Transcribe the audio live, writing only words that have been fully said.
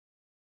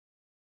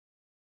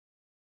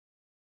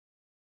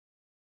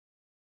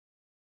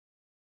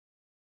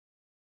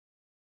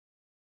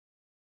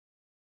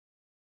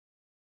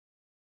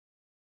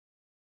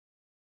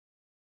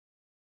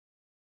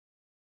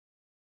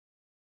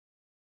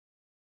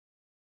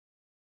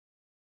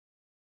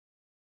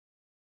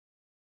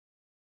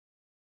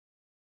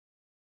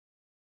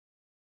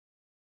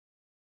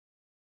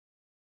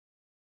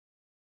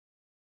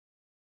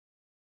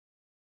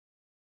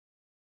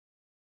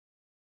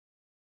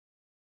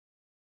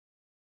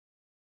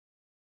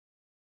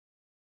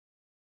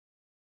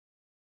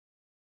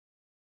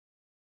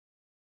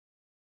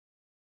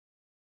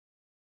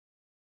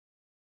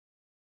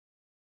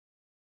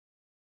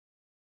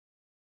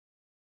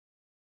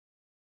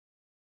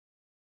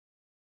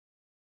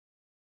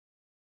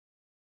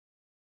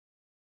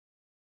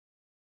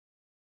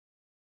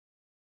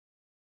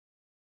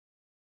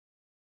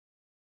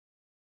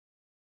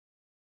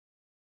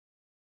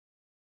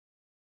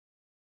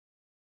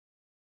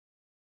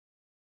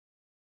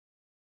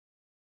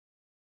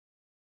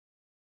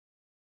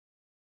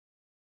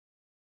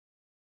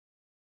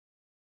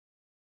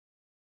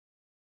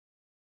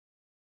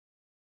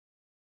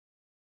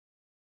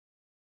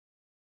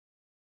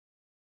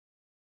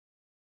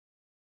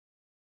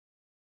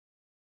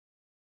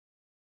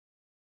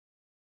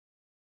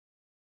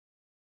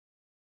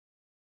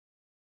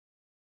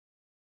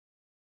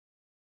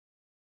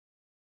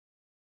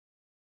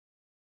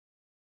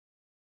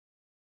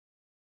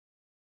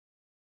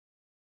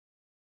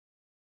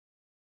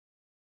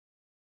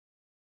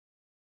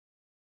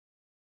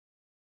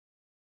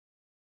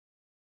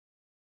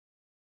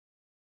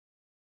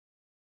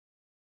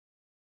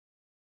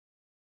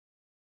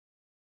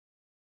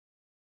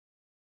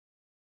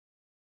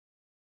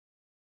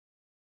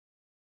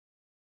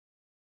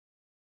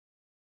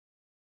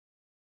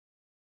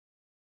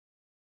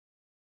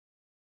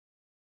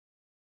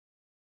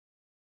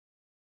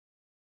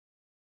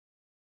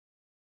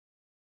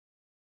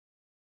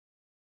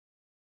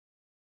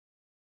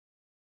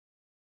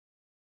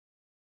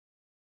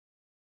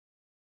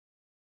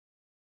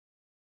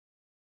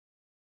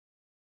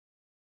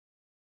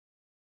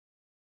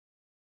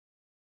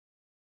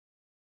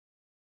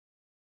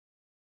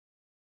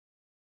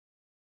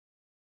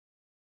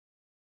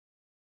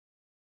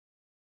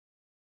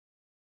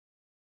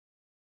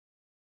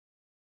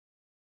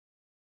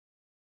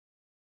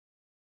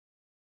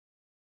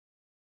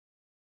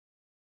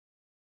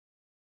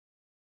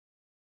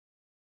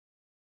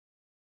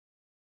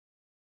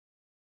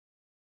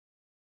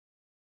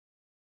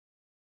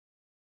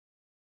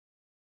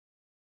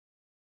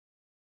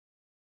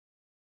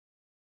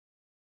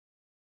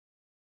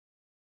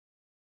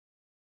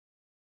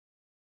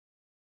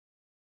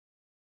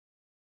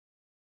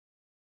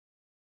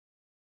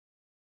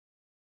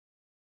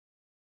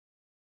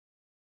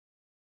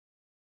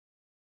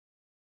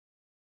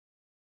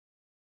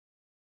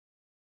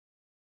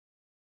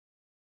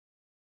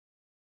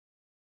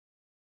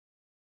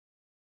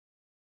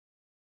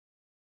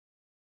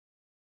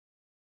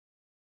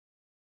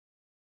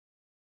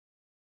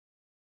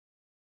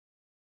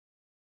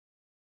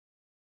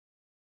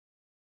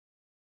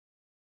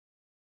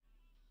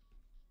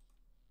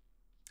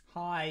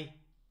Hi.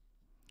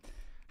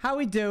 How are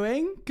we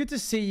doing? Good to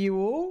see you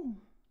all.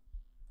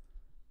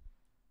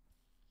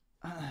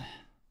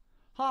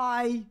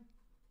 Hi.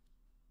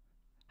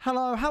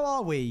 Hello, how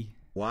are we?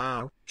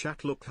 Wow,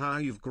 chat, look how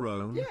you've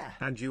grown. Yeah.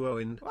 And you,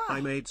 Owen, Wow. I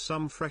made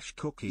some fresh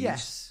cookies.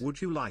 Yes.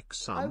 Would you like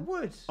some? I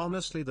would.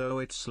 Honestly though,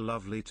 it's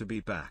lovely to be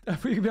back.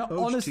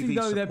 Honestly TV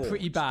though, they're support.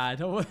 pretty bad.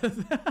 Well,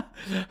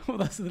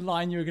 that's the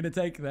line you were going to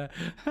take there.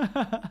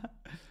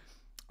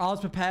 I was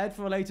prepared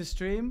for a later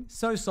stream.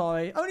 So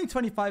sorry. Only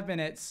 25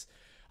 minutes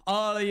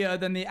earlier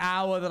than the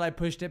hour that I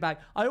pushed it back.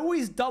 I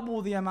always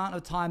double the amount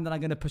of time that I'm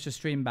going to push a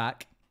stream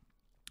back.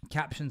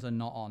 Captions are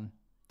not on.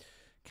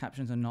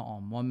 Captions are not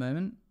on. One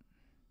moment.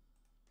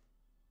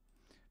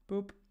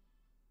 Boop.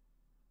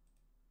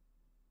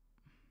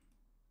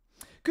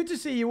 Good to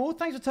see you all.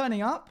 Thanks for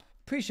turning up.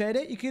 Appreciate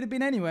it. You could have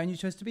been anywhere and you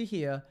chose to be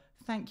here.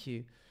 Thank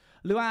you.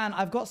 Luann,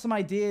 I've got some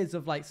ideas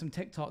of like some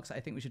TikToks that I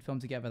think we should film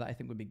together that I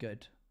think would be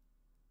good.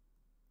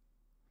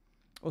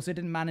 Also,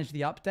 didn't manage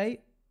the update.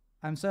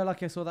 I'm so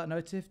lucky I saw that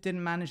notif.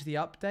 Didn't manage the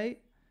update.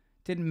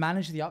 Didn't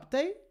manage the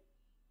update?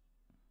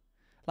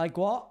 Like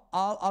what?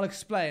 I'll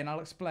explain. I'll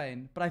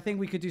explain. But I think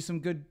we could do some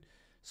good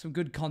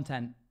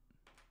content.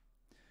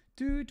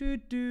 I've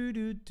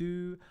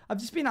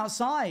just been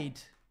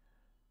outside.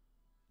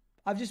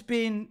 I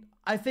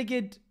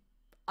figured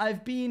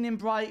I've been in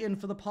Brighton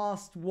for the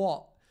past,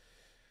 what?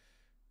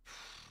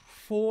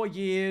 4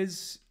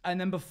 years.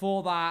 And then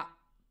before that,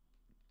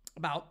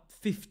 about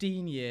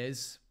 15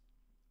 years.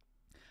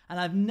 And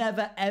I've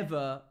never,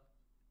 ever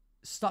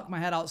stuck my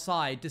head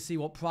outside to see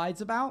what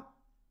Pride's about.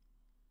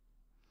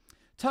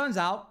 Turns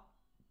out,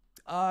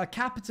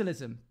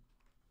 capitalism.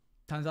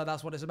 Turns out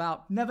that's what it's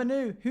about. Never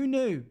knew. Who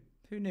knew?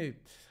 Who knew?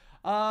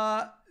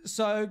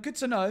 So good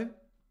to know.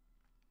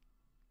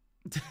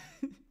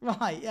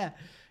 Right, yeah.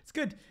 It's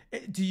good.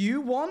 Do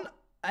you want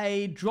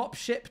a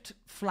drop-shipped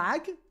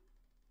flag?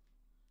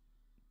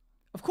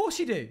 Of course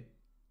you do.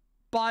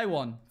 Buy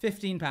one.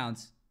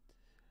 £15.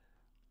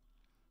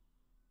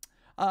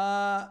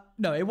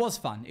 No, it was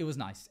fun. It was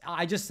nice.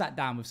 I just sat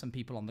down with some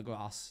people on the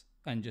grass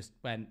and just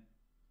went,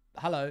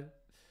 hello,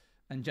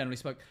 and generally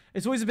spoke.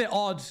 It's always a bit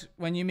odd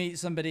when you meet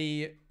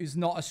somebody who's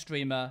not a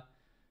streamer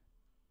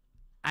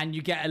and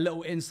you get a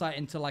little insight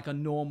into like a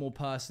normal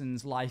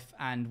person's life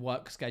and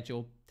work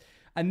schedule.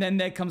 And then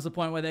there comes the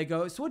point where they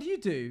go, so what do you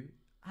do?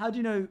 How do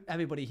you know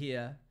everybody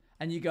here?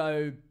 And you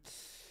go,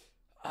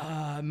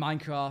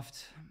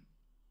 Minecraft.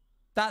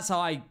 That's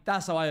how I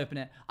open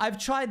it. I've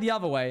tried the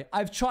other way.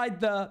 I've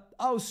tried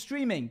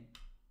streaming.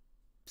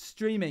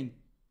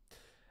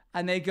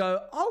 And they go,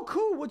 oh,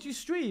 cool, what do you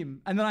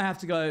stream? And then I have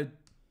to go,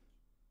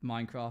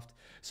 Minecraft.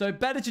 So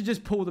better to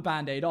just pull the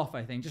band-aid off,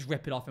 I think. Just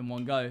rip it off in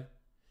one go.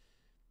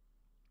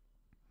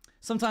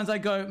 Sometimes I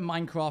go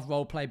Minecraft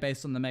roleplay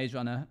based on the Maze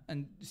Runner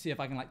and see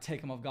if I can like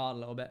take them off guard a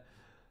little bit.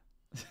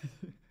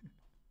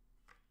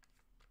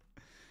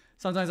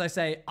 Sometimes I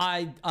say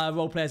I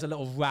roleplay as a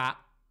little rat.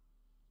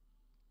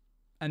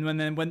 And when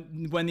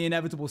the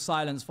inevitable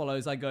silence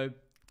follows, I go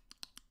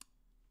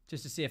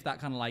just to see if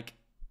that kind of like,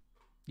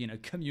 you know,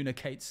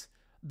 communicates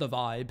the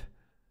vibe.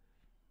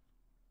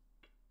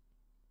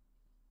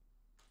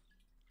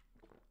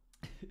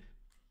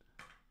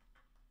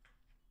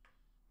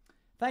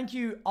 Thank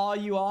you,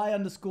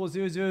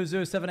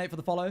 RUI_00078 for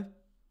the follow.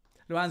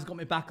 Luann's got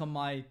me back on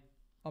my.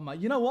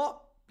 You know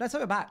what? Let's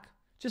have it back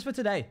just for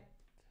today.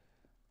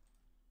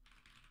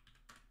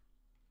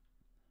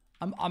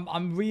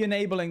 I'm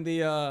re-enabling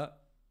the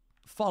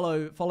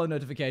follow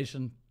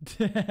notification.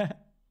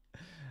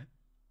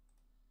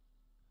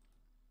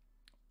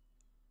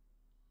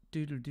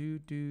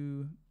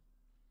 Doodle-doo-doo.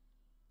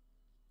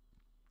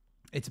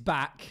 It's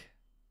back.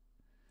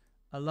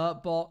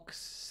 Alert box,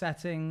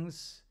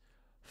 settings,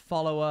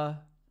 follower,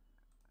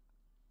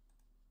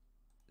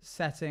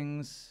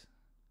 settings.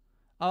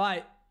 All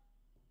right.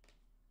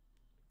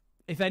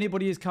 If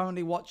anybody is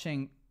currently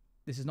watching,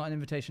 this is not an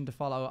invitation to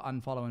follow,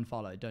 unfollow, and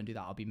follow. Don't do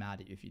that. I'll be mad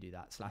at you if you do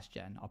that.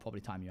 /Jen. I'll probably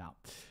time you out.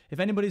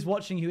 If anybody's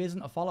watching who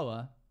isn't a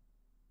follower,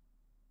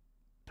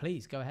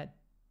 please go ahead.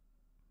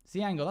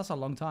 See angle. That's a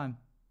long time.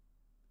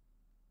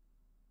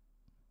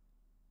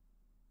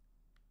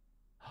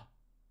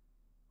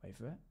 Wait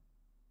for it.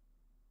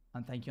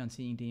 And thank you,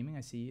 Unseeing Demon.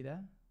 I see you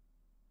there.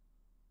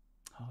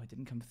 Oh, it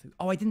didn't come through.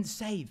 Oh, I didn't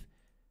save.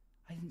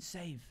 I didn't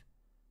save.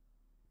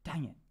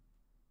 Dang it.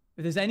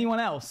 If there's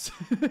anyone else.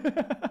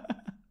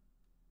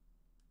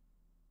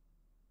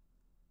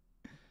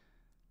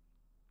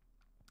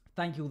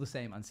 Thank you all the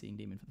same, Unseeing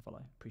Demon, for the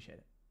follow. Appreciate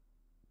it.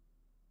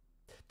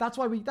 That's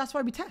why we test.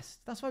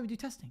 That's why we do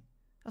testing.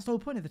 That's the whole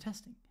point of the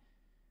testing.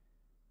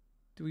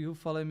 Do we all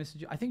follow Mr.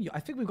 G? I think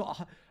we've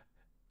got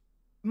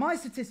my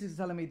statistics are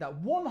telling me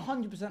that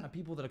 100% of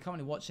people that are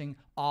currently watching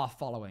are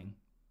following.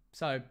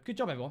 So, good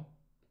job, everyone.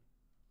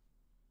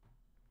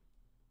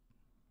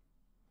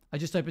 I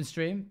just opened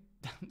stream.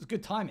 It's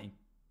good timing.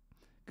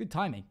 Good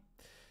timing.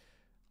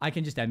 I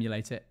can just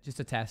emulate it, just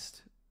a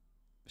test.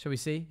 Shall we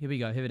see? Here we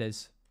go. Here it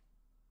is.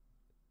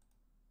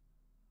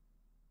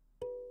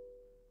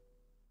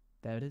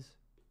 There it is.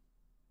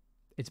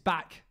 It's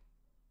back.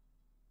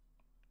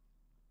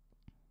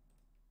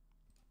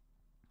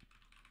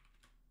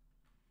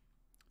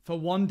 For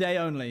 1 day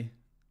only.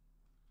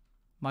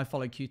 My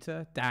follow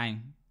cuter.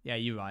 Dang. Yeah,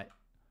 you're right.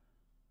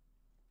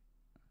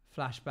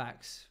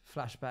 Flashbacks.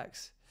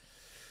 Flashbacks.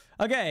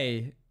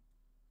 Okay.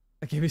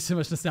 It gave me so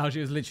much nostalgia.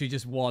 It was literally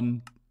just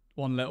one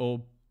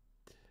little...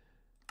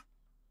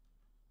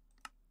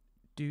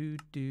 Do,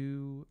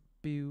 do,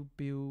 pew,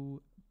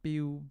 pew,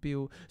 pew,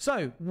 pew.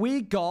 So,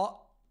 we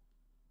got...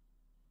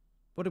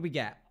 What did we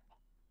get?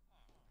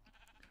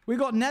 We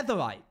got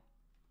netherite.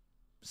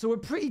 So we're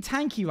pretty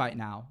tanky right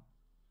now.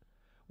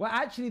 We're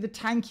actually the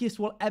tankiest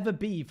we'll ever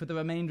be for the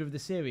remainder of the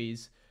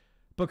series,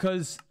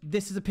 because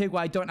this is a pig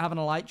where I don't have an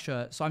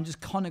elytra, so I'm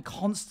just gonna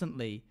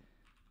constantly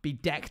be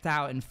decked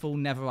out in full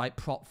netherite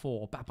prop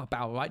 4. Bow, bow,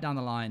 bow, right down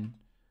the line.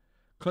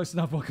 Close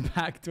enough, welcome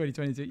back,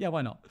 2022. Yeah,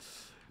 why not?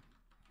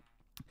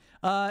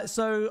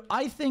 So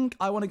I think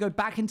I want to go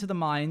back into the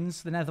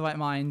mines, the netherite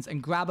mines,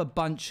 and grab a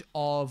bunch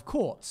of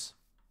quartz.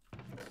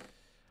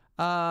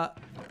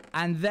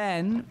 And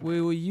then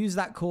we will use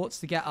that quartz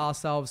to get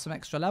ourselves some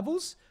extra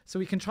levels, so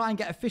we can try and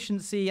get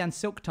efficiency and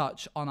silk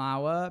touch on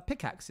our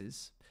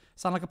pickaxes.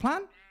 Sound like a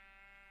plan?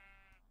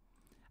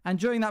 And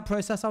during that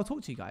process, I'll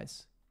talk to you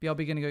guys.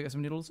 BRB gonna go get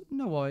some noodles?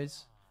 No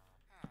worries.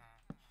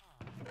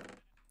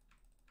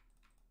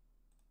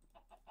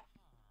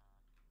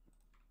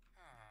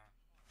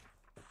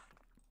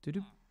 Do-do.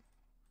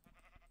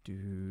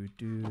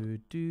 Do.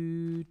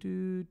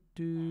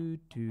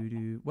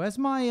 Where's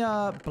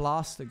my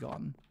blaster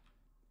gone?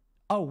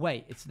 Oh,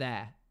 wait, it's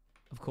there.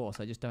 Of course,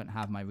 I just don't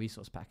have my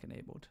resource pack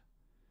enabled.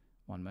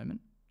 One moment.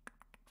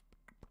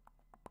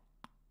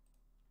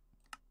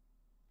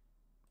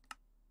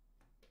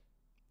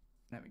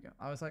 There we go.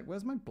 I was like,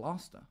 where's my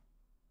blaster?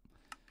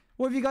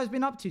 What have you guys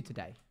been up to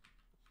today?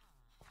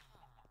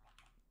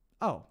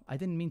 Oh, I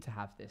didn't mean to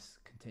have this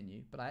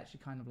continue, but I actually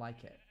kind of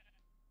like it.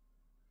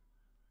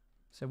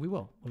 So we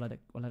will. We'll let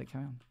it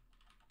carry on.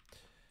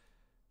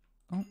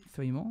 Oh,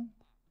 3 more.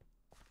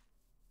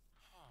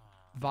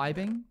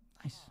 Vibing.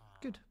 Nice.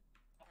 Good.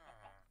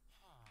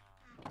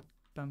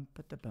 Bum,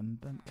 bum,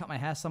 bum. Cut my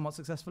hair somewhat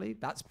successfully.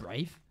 That's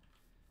brave.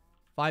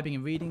 Vibing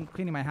and reading.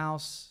 Cleaning my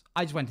house.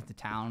 I just went into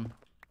town.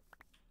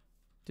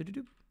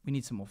 We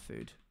need some more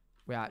food.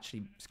 We're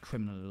actually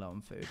criminally low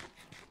on food.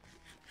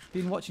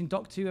 Been watching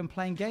Doc 2 and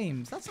playing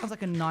games. That sounds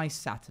like a nice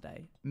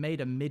Saturday.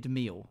 Made a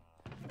mid-meal.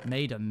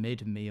 Made a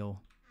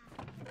mid-meal.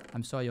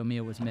 I'm sorry your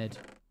meal was mid.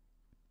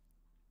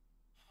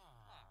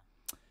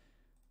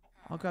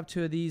 I'll grab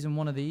 2 of these and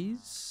 1 of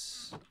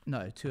these.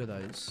 No, 2 of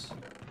those.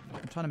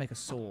 I'm trying to make a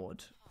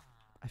sword.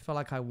 I feel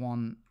like I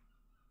want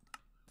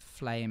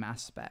flame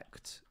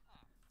aspect.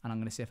 And I'm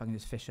going to see if I can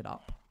just fish it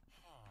up.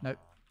 Nope.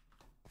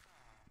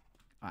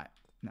 Alright.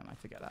 No, I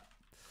forget that.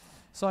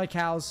 Sorry,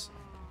 cows.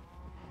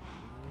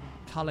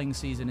 Culling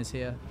season is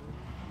here.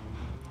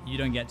 You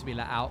don't get to be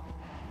let out.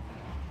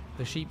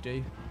 The sheep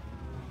do.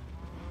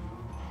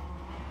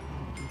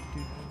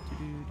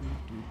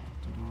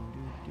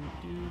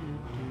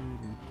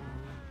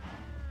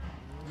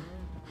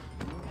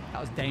 That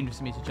was dangerous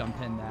for me to jump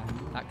in there.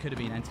 That could have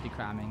been entity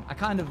cramming. I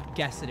kind of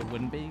guessed that it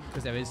wouldn't be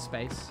because there is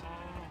space.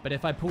 But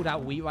if I pulled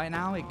out wheat right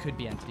now, it could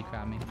be entity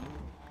cramming.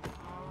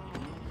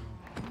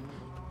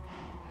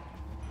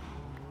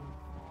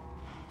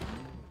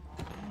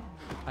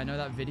 I know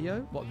that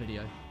video. What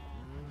video?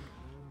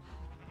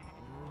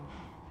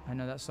 I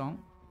know that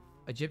song.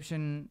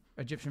 Egyptian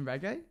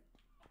reggae?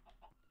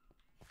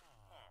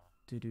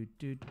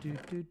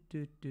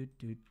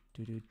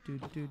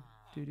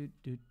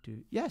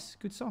 Yes,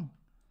 good song.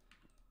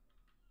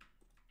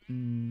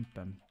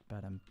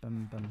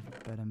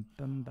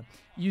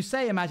 You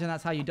say, imagine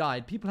that's how you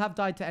died. People have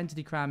died to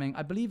entity cramming.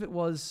 I believe it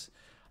was,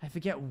 I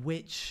forget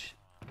which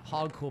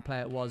hardcore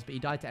player it was, but he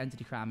died to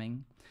entity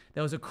cramming.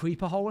 There was a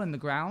creeper hole in the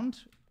ground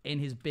in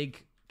his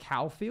big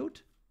cow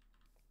field.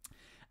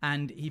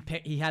 And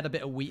he had a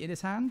bit of wheat in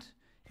his hand.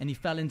 And he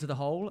fell into the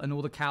hole, and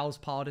all the cows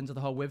piled into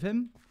the hole with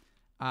him.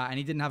 And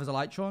he didn't have his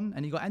elytron,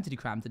 and he got entity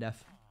crammed to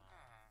death.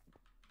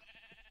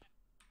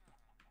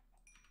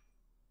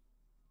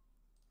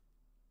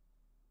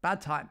 Bad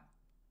time.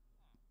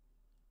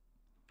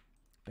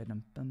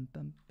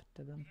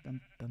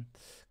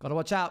 Gotta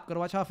watch out. Gotta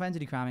watch out for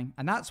entity cramming.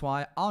 And that's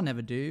why I'll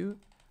never do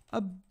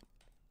a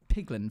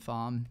piglin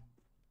farm.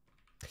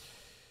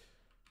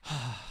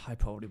 I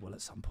probably will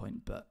at some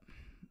point, but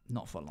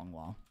not for a long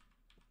while.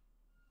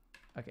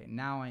 Okay,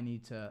 now I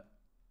need to...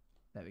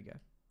 There we go.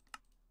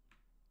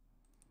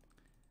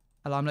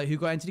 Alarm note, who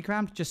got entity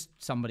crammed? Just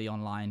somebody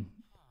online.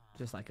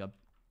 Just like a...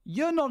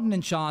 You're not an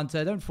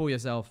enchanter. Don't fool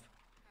yourself.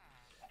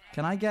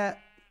 Can I get...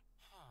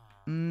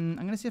 I'm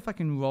going to see if I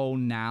can roll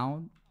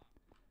now.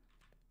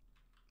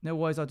 No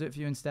worries, I'll do it for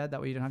you instead. That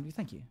way you don't have to...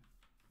 Thank you.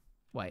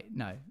 Wait,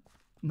 no.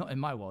 Not in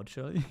my world,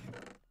 surely.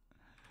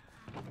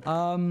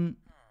 Alright,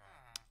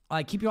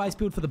 keep your eyes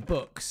peeled for the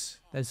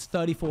books. There's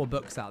 34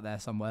 books out there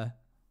somewhere.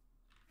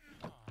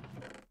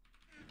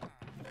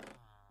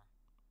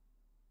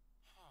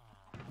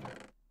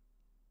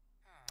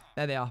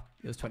 There they are.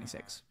 It was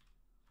 26.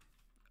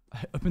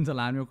 I opened the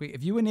LAN real quick.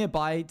 If you were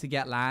nearby to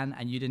get LAN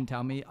and you didn't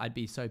tell me, I'd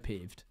be so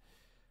peeved.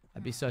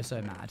 I'd be so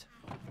mad.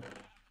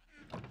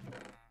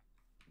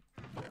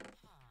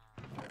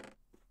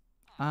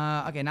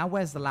 Okay, now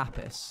where's the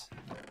lapis?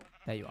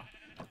 There you are.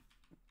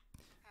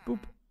 Boop.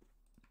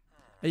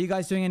 Are you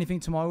guys doing anything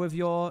tomorrow with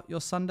your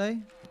Sunday?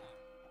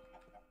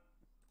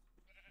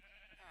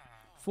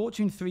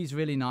 Fortune 3 is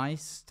really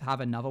nice to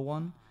have another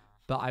one,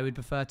 but I would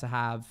prefer to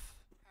have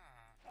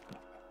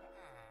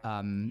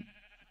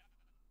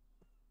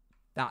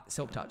that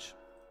Silk Touch.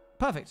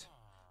 Perfect.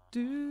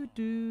 Do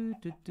do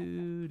do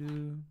do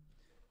do.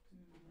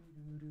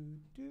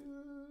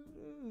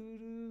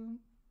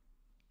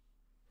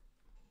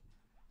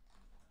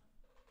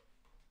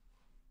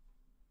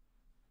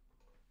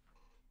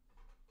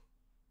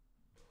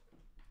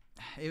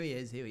 Here he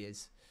is, here he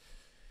is.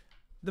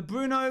 The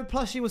Bruno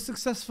plushie was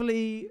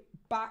successfully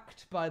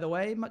backed, by the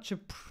way. Much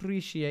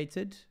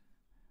appreciated.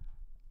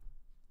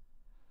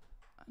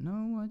 I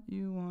know what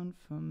you want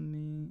from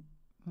me,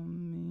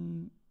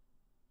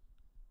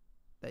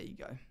 There you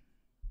go.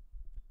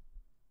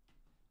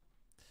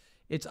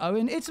 It's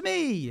Owen, it's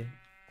me!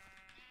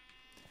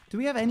 Do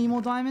we have any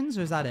more diamonds,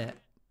 or is that it?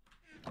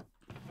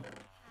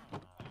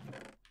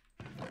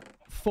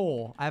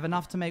 4. I have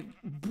enough to make...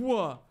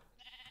 Whoa!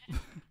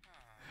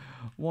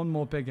 One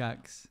more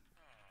pickaxe.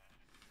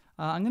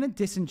 I'm going to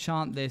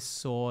disenchant this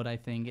sword, I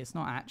think. It's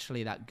not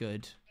actually that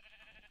good.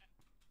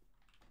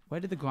 Where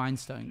did the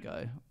grindstone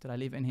go? Did I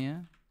leave it in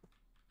here?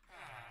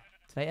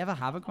 Did I ever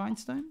have a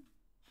grindstone?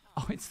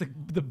 Oh, it's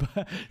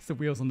it's the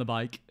wheels on the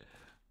bike.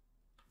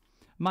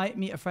 Might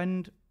meet a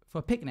friend for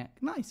a picnic.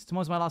 Nice.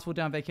 Tomorrow's my last full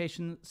day on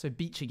vacation, so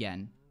beach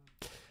again.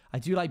 I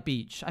do like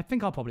beach. I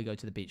think I'll probably go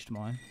to the beach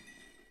tomorrow.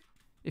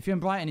 If you're in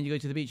Brighton and you go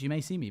to the beach, you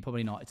may see me.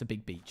 Probably not. It's a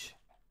big beach.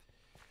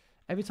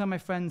 Every time my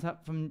friends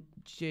from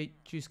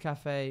Juice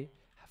Cafe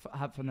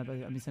have from I've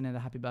been sending a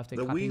happy birthday.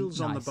 The clapping. wheels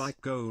on the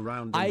bike go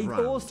round and I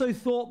round. also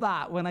thought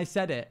that when I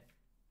said it.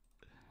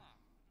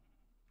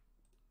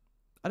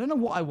 I don't know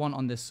what I want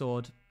on this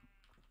sword.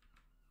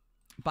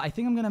 But I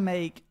think I'm going to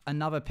make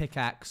another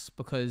pickaxe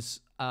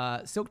because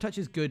Silk Touch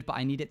is good, but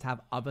I need it to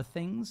have other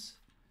things.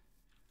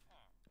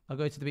 I'll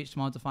go to the beach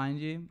tomorrow to find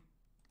you.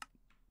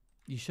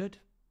 You should.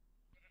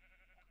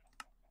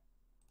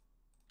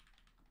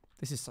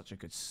 This is such a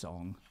good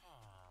song.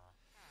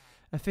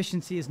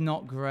 Efficiency is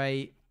not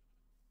great.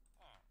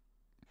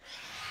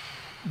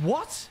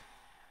 What?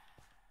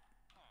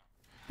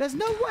 There's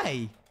no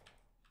way.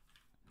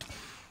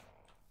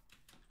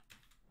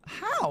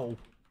 How?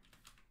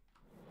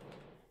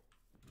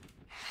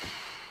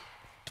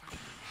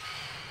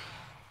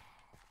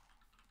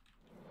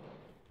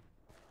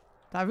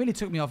 That really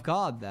took me off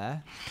guard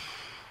there.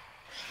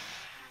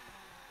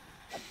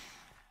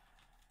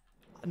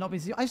 Not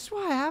been. I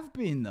swear I have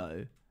been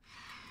though.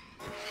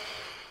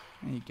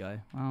 There you go.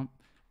 Well,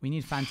 we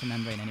need Phantom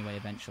Membrane anyway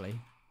eventually.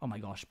 Oh my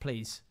gosh,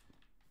 please.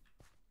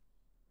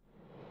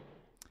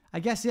 I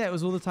guess, yeah, it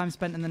was all the time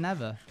spent in the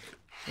Nether.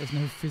 There's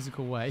no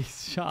physical way.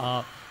 Shut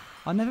up.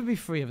 I'll never be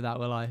free of that,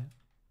 will I?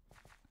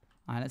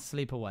 Alright, let's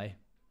sleep away.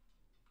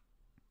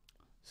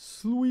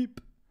 Sleep.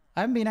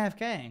 I haven't been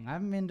AFKing. I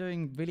haven't been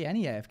doing really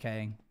any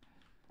AFKing.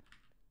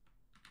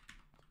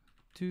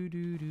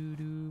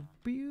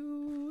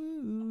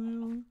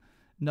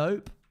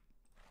 Nope.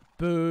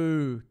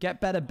 Boo. Get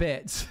better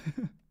bits.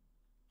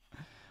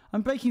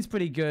 Unbreaking's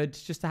pretty good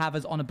just to have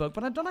as on a book,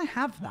 but don't I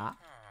have that?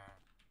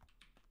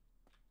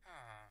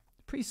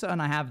 Pretty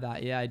certain I have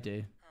that. Yeah, I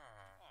do.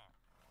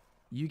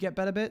 You get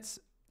better bits?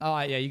 Oh,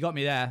 yeah, you got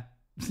me there.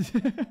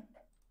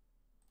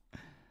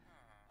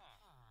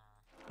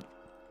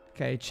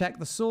 Okay, check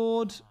the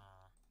sword.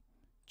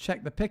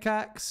 Check the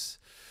pickaxe.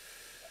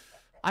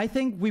 I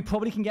think we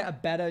probably can get a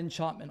better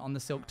enchantment on the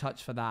Silk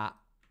Touch for that.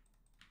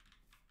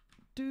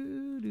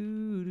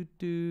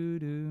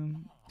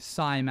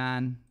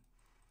 Simon.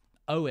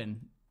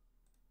 Owen.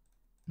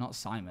 Not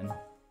Simon.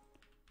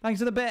 Thanks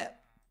for the bit.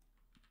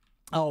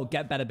 Oh,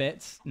 get better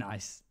bits.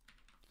 Nice.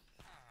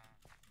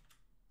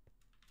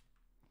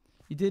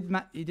 You did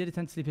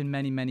attempt to sleep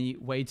in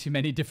way too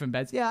many different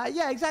beds.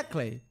 Yeah,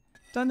 exactly.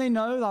 Don't they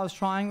know that I was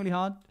trying really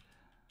hard?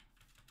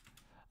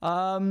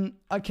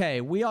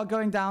 Okay, we are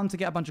going down to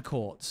get a bunch of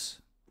quartz.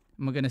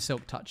 And we're going to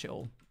Silk Touch it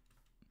all.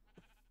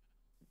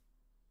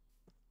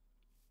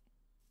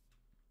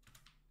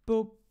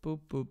 Boop, boop,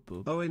 boop,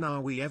 boop. Oh, and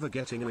are we ever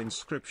getting an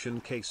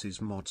inscription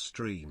cases mod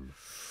stream?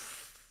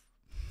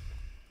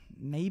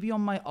 Maybe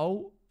on my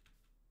ult.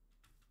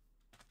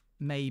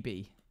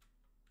 Maybe.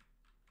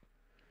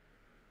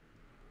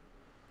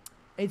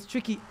 It's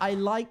tricky. I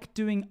like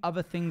doing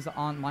other things that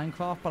aren't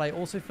Minecraft, but I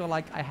also feel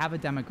like I have a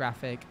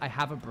demographic, I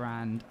have a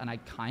brand, and I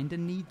kind of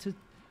need to,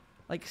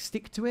 like,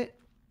 stick to it.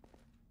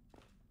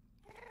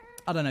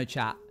 I don't know,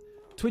 chat.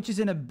 Twitch is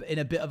in a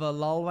bit of a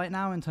lull right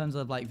now in terms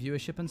of, like,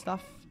 viewership and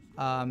stuff,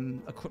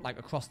 like,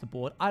 across the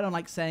board. I don't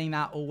like saying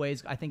that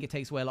always. I think it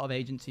takes away a lot of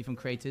agency from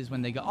creators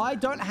when they go, I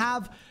don't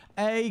have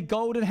a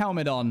golden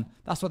helmet on.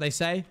 That's what they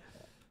say.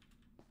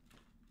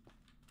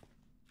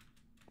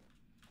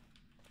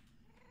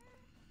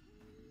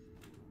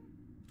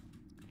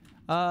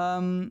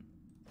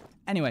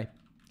 Anyway,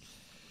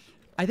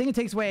 I think it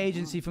takes away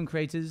agency from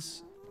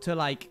creators to,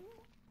 like,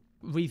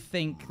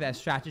 rethink their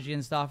strategy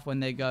and stuff when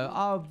they go,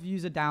 oh,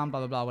 views are down,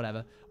 blah, blah, blah,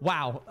 whatever.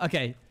 Wow.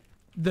 Okay.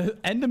 The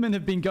Endermen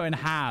have been going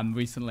ham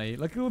recently.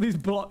 Look at all these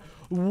blocks.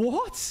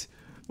 What?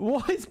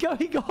 What is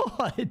going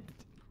on?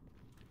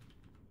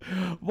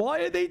 Why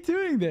are they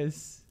doing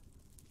this?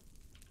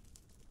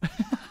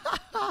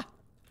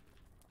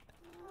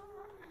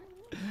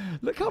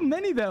 Look how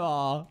many there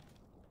are.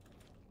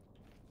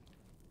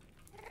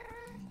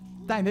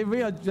 Dang,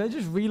 they're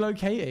just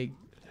relocating.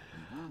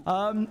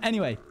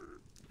 Anyway,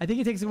 I think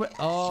it takes away...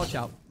 Oh,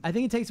 ciao. I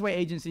think it takes away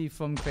agency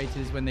from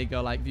creators when they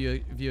go like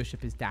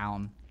viewership is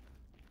down.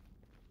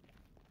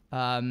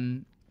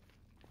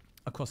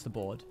 Across the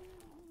board.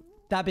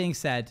 That being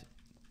said,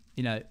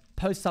 you know,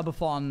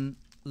 post-subathon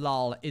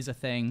lull is a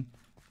thing.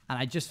 And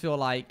I just feel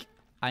like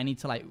I need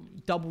to like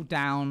double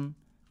down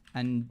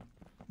and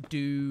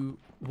do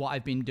what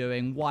I've been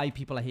doing, why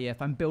people are here.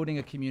 If I'm building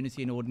a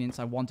community and audience,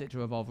 I want it to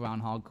revolve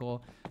around hardcore.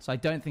 So I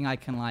don't think I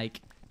can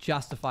like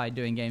justify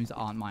doing games that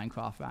aren't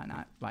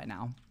Minecraft right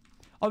now.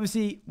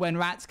 Obviously, when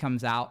Rats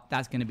comes out,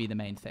 that's going to be the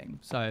main thing.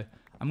 So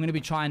I'm going to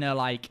be trying to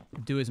like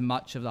do as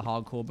much of the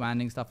hardcore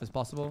branding stuff as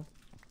possible.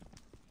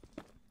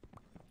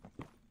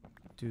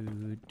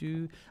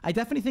 I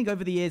definitely think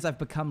over the years I've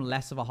become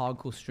less of a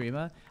hardcore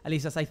streamer. At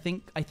least I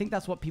think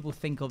that's what people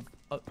think of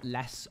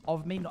less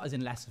of me. Not as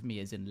in less of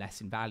me as in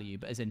less in value,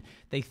 but as in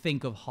they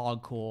think of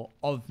hardcore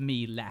of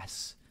me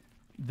less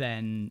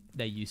than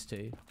they used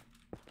to.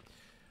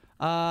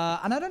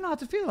 And I don't know how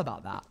to feel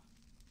about that.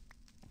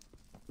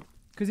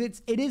 Because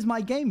it is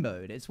my game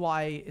mode. It's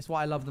why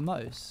I love the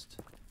most.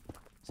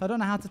 So I don't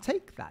know how to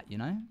take that, you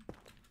know?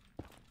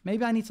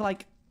 Maybe I need to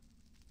like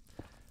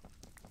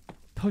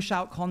push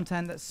out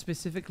content that's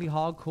specifically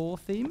hardcore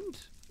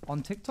themed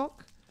on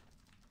TikTok.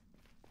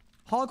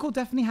 Hardcore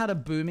definitely had a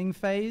booming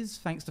phase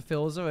thanks to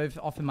Filza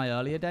off in my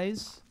earlier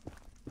days.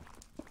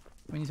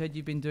 When you said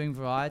you've been doing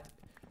variety.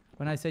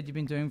 When I said you've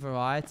been doing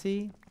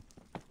variety.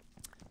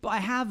 But I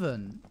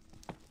haven't.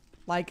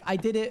 Like I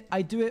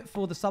do it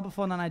for the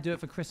subathon and I do it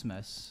for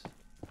Christmas.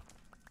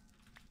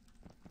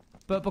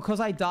 But because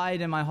I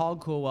died in my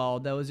hardcore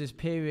world, there was this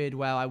period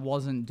where I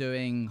wasn't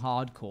doing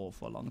hardcore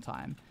for a long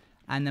time.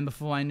 And then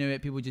before I knew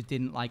it, people just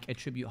didn't like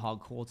attribute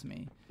hardcore to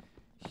me.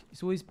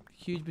 It's always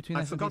huge between...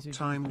 I forgot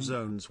time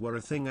zones were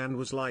a thing and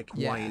was like,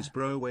 why is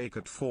bro awake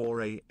at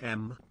 4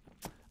 a.m?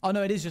 Oh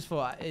no, it is just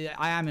 4.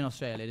 I am in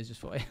Australia, it is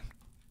just 4 a.m.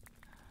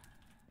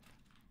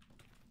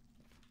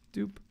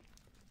 Doop.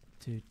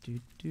 Do, do,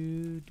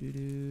 do, do,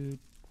 do,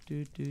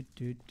 do, do,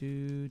 do,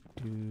 do,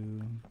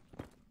 do.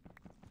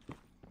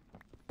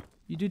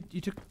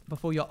 You took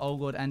before your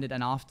old god ended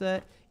and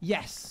after?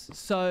 Yes.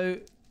 So...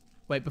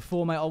 Wait,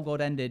 before my old god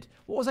ended,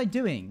 what was I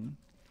doing?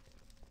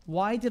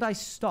 Why did I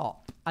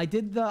stop? I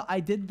did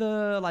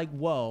the like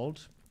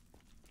world,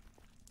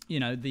 you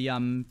know, the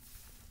end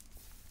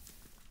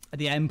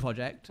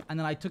project, and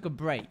then I took a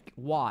break.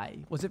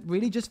 Why? Was it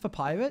really just for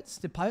pirates?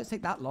 Did pirates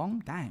take that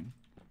long? Dang.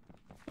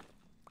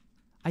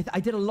 I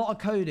did a lot of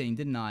coding,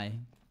 didn't I?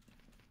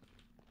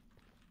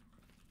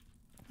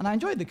 And I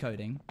enjoyed the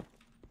coding.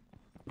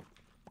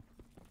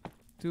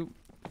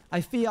 I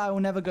fear I will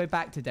never go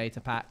back to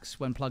data packs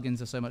when plugins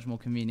are so much more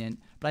convenient,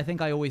 but I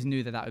think I always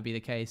knew that that would be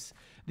the case.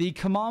 The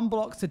command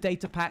blocks to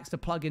data packs to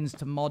plugins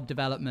to mod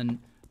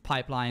development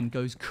pipeline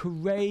goes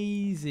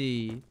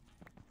crazy.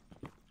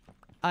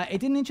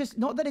 It didn't interest,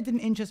 not that it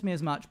didn't interest me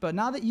as much, but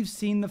now that you've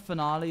seen the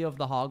finale of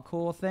the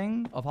hardcore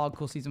thing, of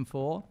hardcore season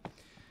 4,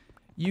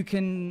 you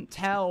can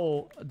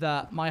tell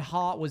that my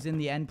heart was in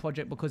the end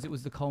project because it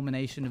was the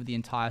culmination of the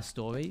entire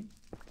story.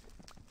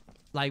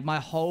 Like, my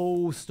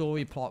whole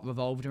story plot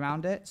revolved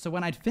around it. So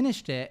when I'd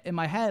finished it, in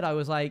my head, I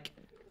was like,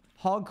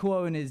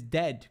 Hardcore Owen is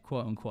dead,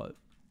 quote unquote.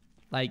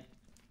 Like,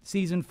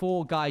 season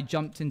 4 guy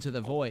jumped into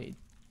the void.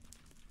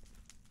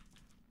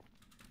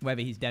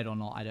 Whether he's dead or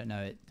not, I don't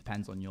know. It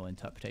depends on your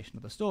interpretation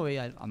of the story.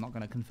 I'm not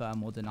going to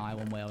confirm or deny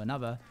one way or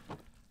another.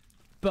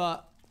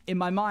 But in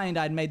my mind,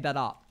 I'd made that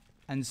up.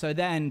 And so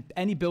then,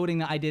 any building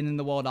that I did in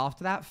the world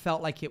after that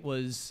felt like it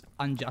was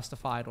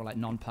unjustified or like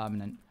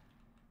non-permanent.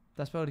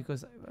 That's probably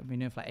because I've been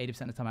doing it for like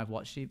 80% of the time I've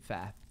watched you.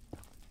 Fair.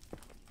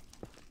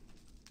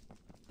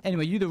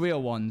 Anyway, you the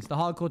real ones. The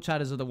hardcore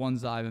chatters are the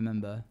ones that I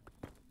remember.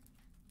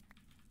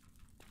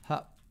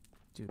 Huh.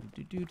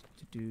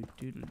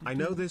 I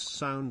know this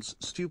sounds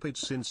stupid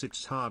since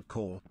it's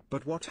hardcore,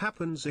 but what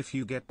happens if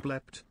you get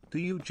blepped? Do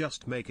you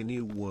just make a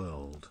new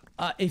world?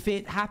 If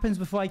it happens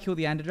before I kill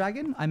the Ender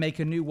Dragon, I make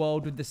a new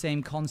world with the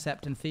same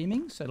concept and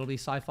theming, so it'll be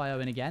Sci-Fi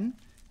Owen again.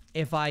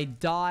 If I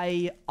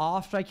die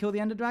after I kill the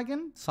Ender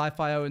Dragon,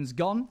 Sci-Fi Owen's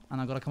gone, and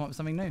I've got to come up with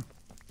something new.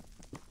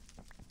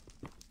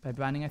 By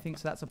branding, I think,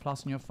 so that's a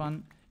plus on your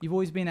front. You've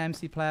always been an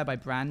MC player by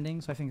branding,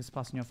 so I think it's a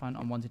plus on your front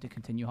on wanting to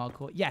continue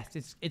hardcore.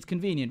 Yes, it's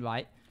convenient,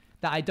 right?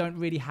 That I don't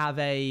really have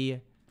a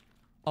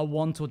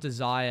want or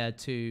desire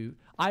to...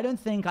 I don't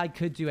think I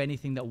could do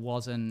anything that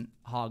wasn't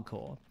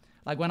hardcore.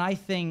 Like, when I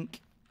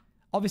think...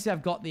 Obviously,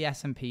 I've got the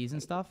SMPs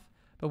and stuff,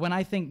 but when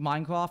I think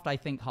Minecraft, I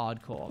think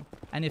hardcore.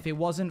 And if it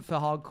wasn't for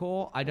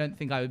hardcore, I don't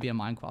think I would be a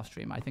Minecraft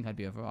streamer. I think I'd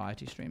be a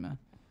variety streamer.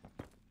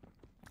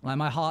 Like,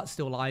 my heart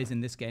still lies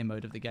in this game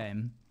mode of the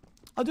game.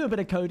 I'll do a bit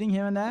of coding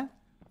here and there.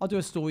 I'll do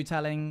a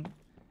storytelling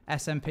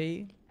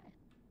SMP.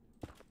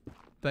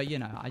 But, you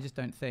know, I just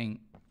don't think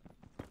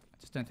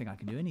I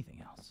can do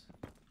anything else.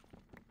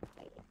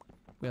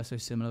 We are so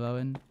similar,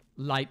 Owen.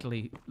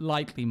 Lightly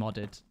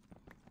modded.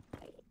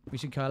 We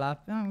should collab.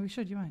 Oh, we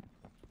should, you're right.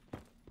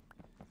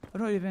 I'm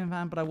not really a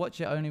fan, but I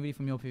watch it only really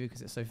from your preview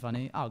because it's so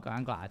funny. Oh, God,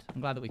 I'm glad.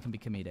 I'm glad that we can be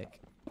comedic.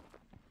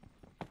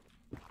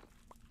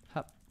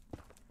 Hup.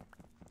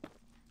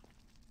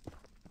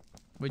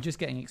 We're just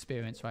getting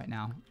experience right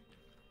now.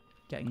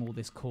 Getting all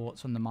this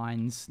quartz from the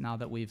mines now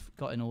that we've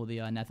gotten all the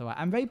netherite.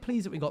 I'm very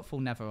pleased that we got full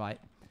netherite.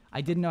 I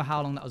didn't know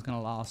how long that was going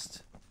to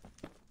last.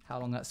 How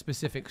long that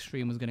specific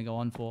stream was going to go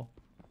on for.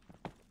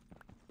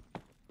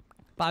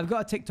 But I've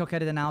got a TikTok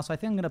editor now, so I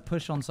think I'm going to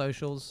push on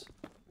socials.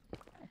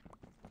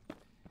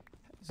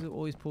 This has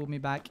always pulled me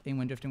back in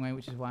when drifting away,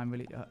 which is why I'm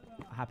really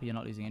happy you're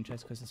not losing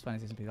interest, because as funny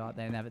as some people are,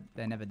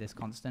 they're never this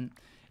constant.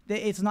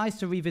 It's nice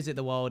to revisit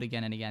the world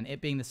again and again.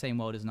 It being the same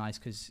world is nice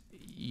because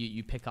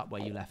you pick up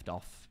where you left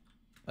off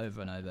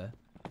over and over.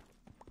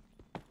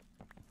 Do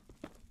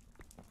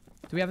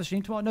we have a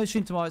stream tomorrow? No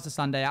stream tomorrow. It's a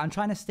Sunday. I'm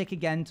trying to stick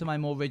again to my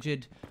more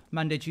rigid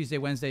Monday, Tuesday,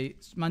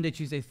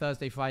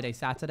 Thursday, Friday,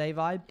 Saturday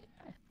vibe.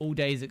 All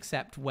days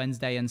except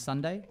Wednesday and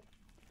Sunday.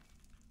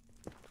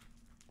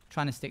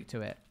 Trying to stick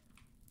to it.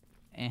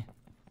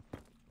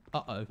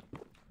 Uh-oh.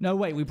 No,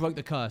 wait. We broke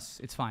the curse.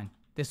 It's fine.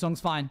 This song's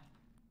fine.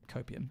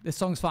 Copium. This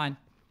song's fine.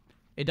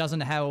 It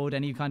doesn't herald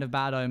any kind of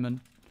bad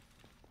omen.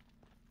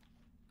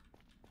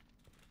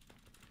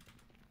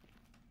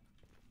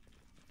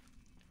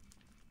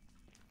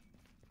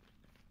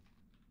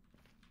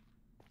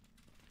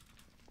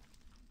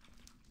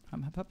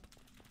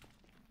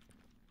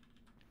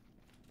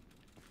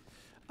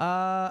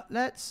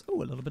 Let's... Oh,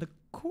 a little bit of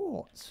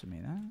quartz for me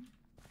there.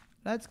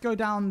 Let's go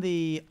down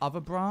the other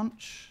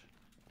branch.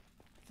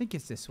 I think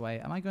it's this way.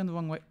 Am I going the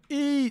wrong way?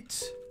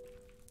 Eat!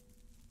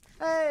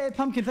 Hey,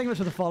 Pumpkin, thank you much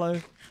for the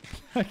follow.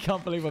 I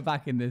can't believe we're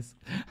back in this.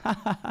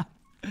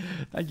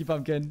 Thank you,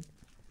 Pumpkin.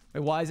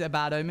 Wait, why is it a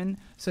bad omen?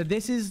 So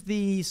this is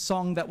the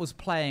song that was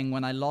playing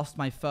when I lost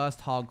my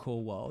first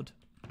hardcore world.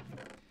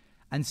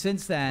 And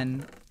since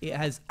then, it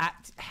has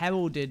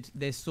heralded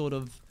this sort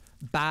of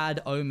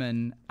bad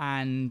omen,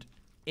 and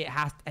it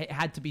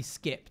had to be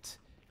skipped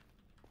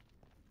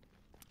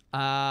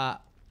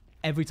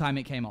every time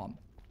it came on.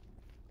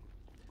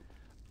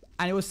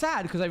 And it was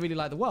sad because I really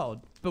liked the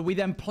world. But we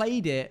then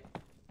played it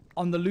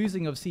on the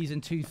losing of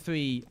season 2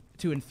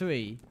 and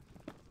 3.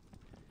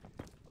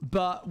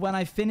 But when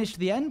I finished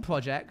the end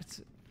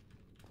project,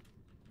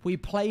 we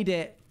played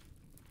it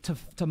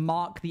to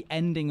mark the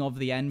ending of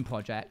the end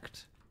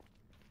project.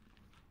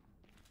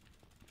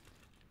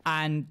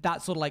 And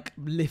that sort of like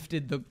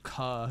lifted the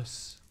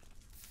curse.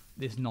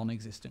 This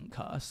non-existent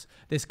curse.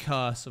 This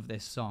curse of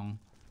this song.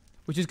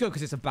 Which is good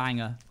because it's a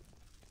banger.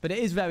 But it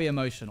is very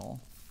emotional.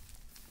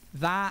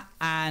 That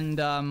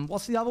and,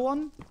 what's the other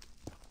one?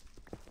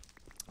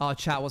 Oh,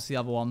 chat, what's the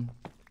other one?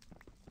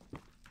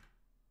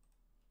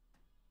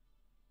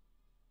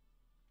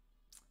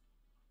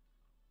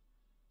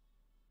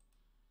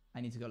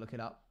 I need to go look it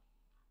up.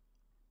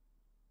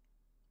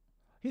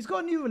 He's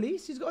got a new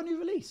release? He's got a new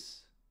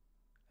release.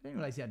 I didn't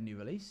realize he had a new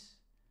release.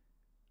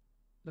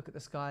 Look at the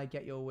sky,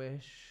 get your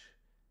wish.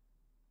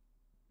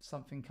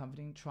 Something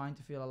comforting, trying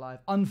to feel alive.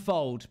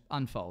 Unfold,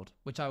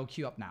 which I will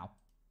queue up now.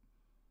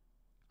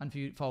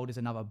 Unfold is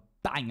another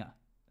banger.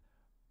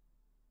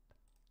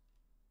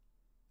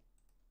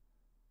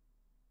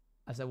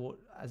 As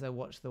I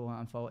watch the one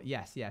unfold.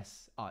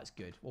 Yes. Oh, it's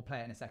good. We'll play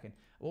it in a second.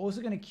 We're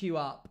also going to queue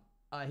up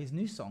his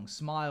new song,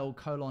 Smile: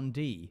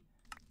 D.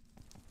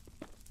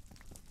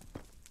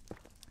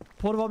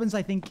 Porter Robbins,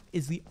 I think,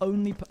 is the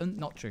only...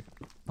 Not true.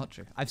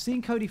 I've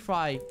seen Cody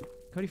Fry...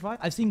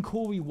 I've seen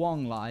Corey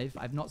Wong live.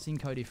 I've not seen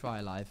Cody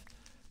Fry live.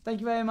 Thank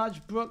you very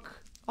much,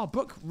 Brooke. Oh,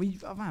 Brooke.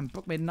 Oh, man.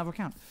 Brooke made another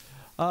account.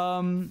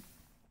 Thank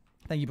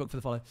you, Brooke, for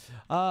the follow.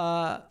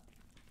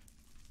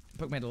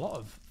 Brooke made a lot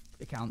of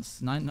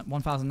accounts.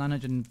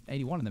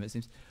 1,981 of them, it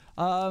seems.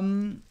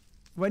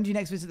 When do you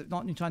next visit?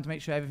 Not trying to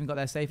make sure everything got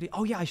there safely.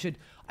 Oh, yeah, I should.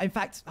 In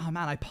fact, oh,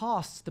 man, I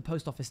passed the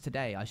post office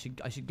today. I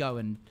should go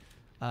and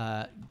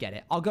get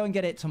it. I'll go and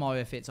get it tomorrow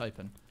if it's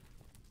open.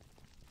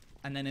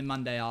 And then in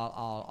Monday,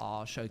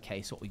 I'll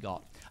showcase what we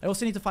got. I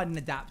also need to find an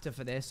adapter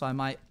for this, so I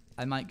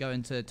might go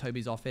into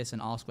Toby's office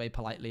and ask very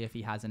politely if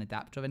he has an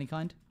adapter of any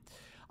kind.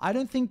 I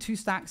don't think 2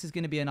 stacks is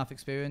going to be enough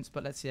experience,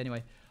 but let's see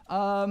anyway.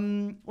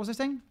 What was I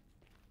saying?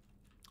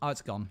 Oh,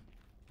 it's gone.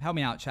 Help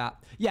me out,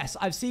 chat. Yes,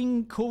 I've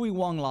seen Corey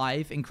Wong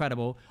live.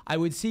 Incredible. I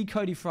would see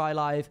Cody Fry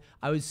live.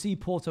 I would see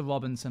Porter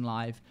Robinson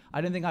live.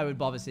 I don't think I would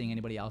bother seeing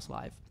anybody else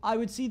live. I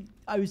would see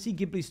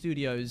Ghibli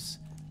Studios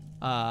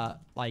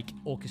like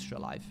orchestra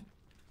live.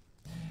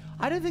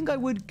 I don't think I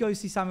would go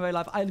see Samurai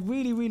live. I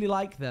really, really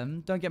like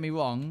them. Don't get me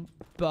wrong.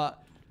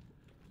 But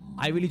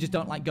I really just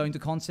don't like going to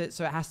concerts.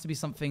 So it has to be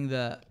something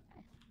that...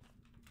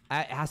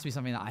 I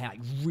like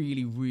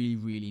really, really,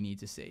 really need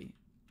to see.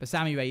 But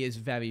Sammy Ray is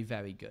very,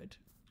 very good.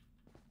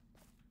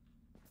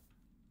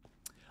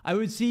 I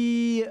would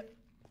see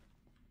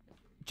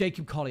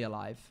Jacob Collier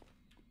live.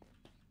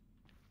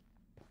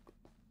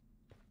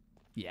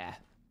 Yeah.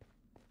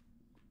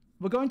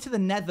 We're going to the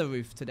Nether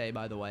Roof today,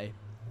 by the way.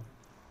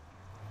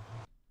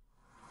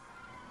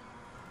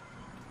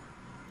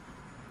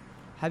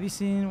 Have you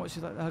seen what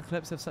she's like? Her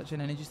clips have such an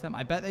energy to them.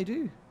 I bet they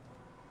do.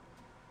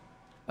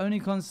 Only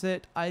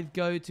concert I'd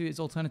go to is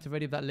alternative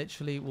radio. That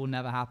literally will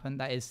never happen.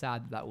 That is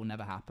sad. That will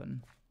never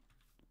happen.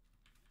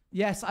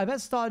 Yes, I bet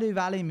Stardew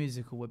Valley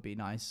musical would be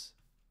nice.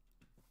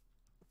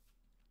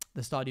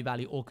 The Stardew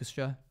Valley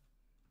Orchestra.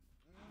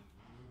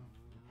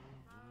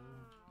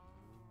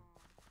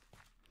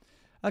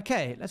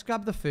 Okay, let's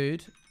grab the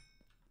food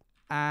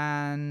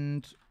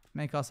and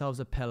make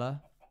ourselves a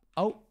pillar.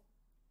 Oh.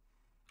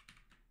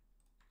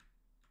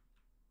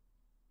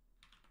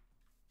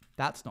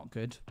 That's not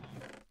good.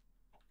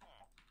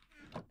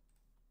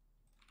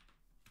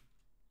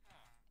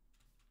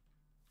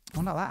 I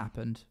wonder how that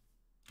happened.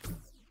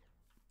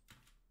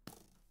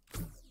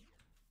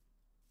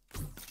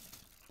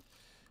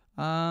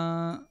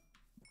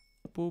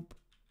 Boop,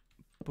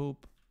 boop,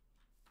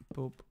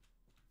 boop.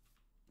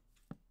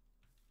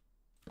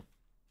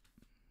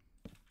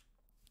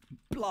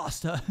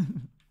 Blaster.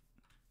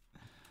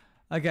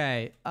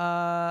 Okay.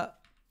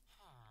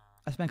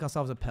 Let's make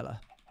ourselves a pillar.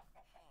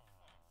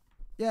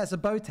 Yeah, it's a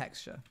bow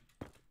texture.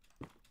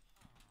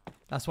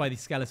 That's why the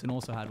skeleton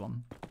also had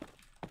one.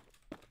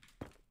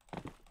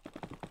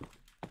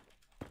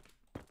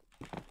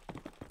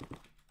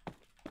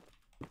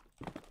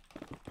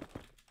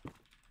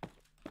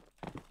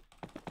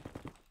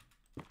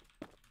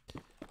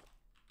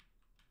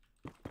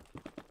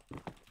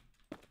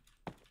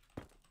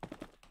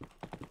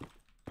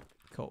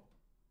 Cool.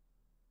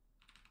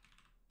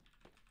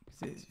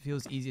 It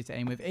feels easier to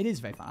aim with. It is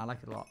very fun. I like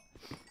it a lot.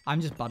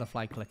 I'm just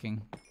butterfly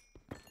clicking.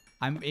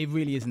 It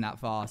really isn't that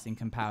fast in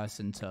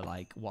comparison to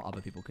like what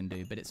other people can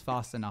do, but it's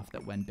fast enough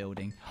that when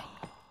building.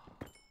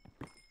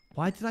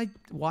 Why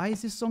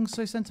is this song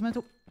so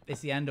sentimental?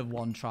 It's the end of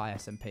One Try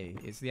SMP.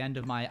 It's the end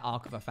of my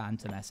Arc of a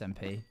Phantom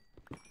SMP.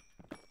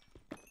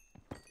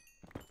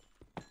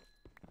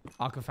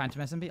 Arc of a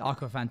Phantom SMP?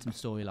 Arc of a Phantom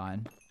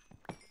storyline.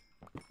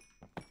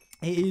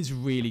 It is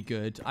really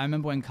good. I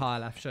remember when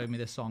Kyle showed me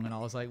this song and I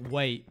was like,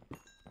 wait,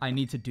 I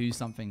need to do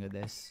something with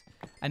this.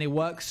 And it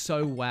works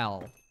so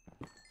well.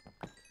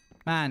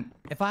 Man,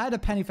 if I had a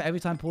penny for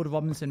every time Porter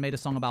Robinson made a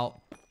song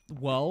about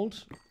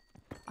world,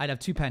 I'd have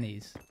 2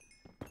 pennies.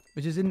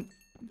 Which isn't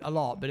a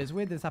lot, but it's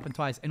weird that it's happened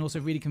twice. And also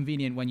really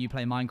convenient when you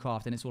play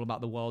Minecraft and it's all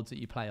about the worlds that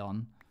you play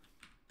on.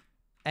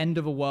 End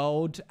of a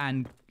world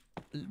and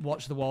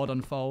watch the world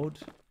unfold.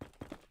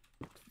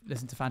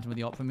 Listen to Phantom of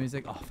the Opera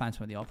music. Oh,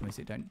 Phantom of the Opera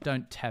music.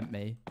 Don't tempt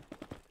me.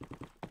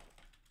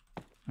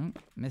 Oh,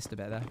 missed a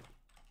bit there.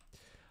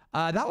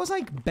 That was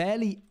like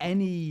barely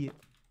any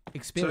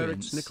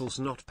experience. Sir, it's nickels,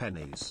 not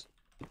pennies.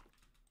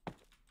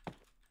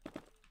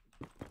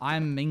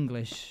 I'm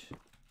English.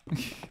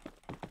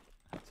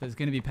 So it's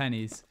going to be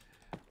pennies.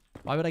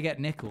 Why would I get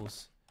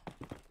nickels?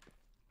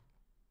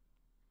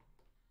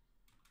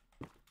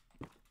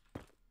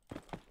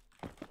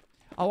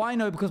 Oh, I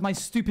know, because my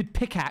stupid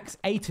pickaxe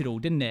ate it all,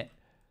 didn't it?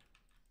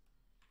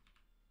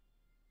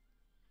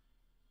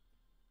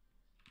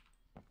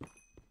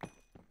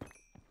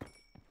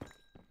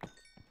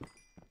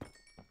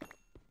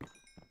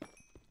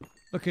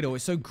 Look at it all.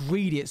 It's so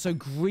greedy. It's so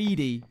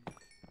greedy.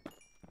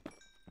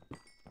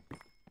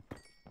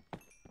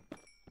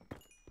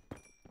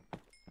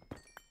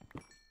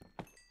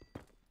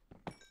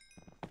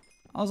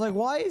 I was like,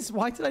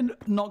 why did I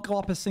not go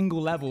up a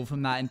single level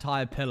from that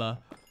entire pillar?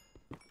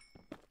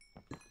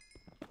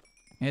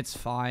 It's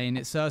fine.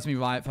 It serves me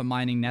right for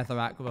mining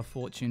netherrack with a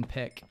fortune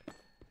pick.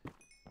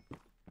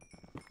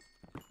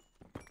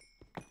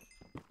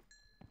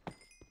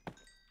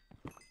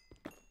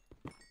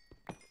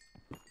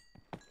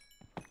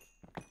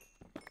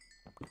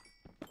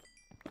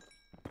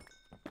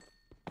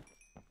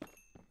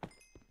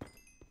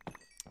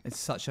 It's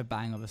such a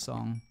bang of a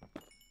song.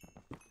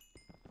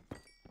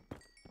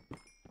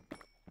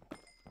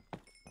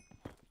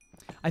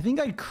 I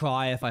think I'd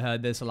cry if I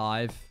heard this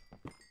live.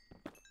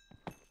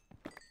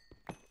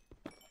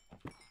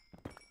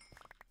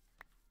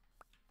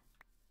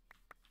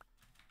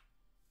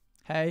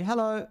 Hey,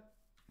 hello.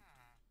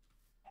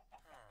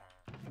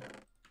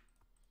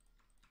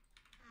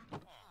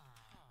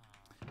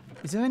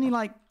 Is there any,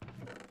 like,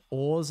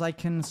 ores I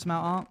can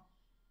smelt up?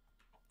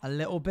 A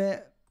little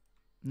bit?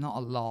 Not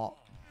a lot.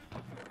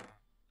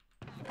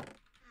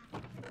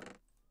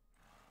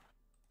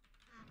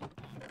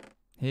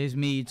 Here's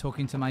me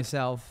talking to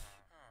myself.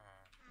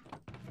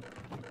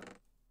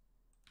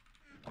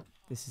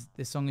 This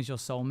song is your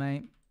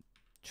soulmate?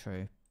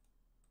 True.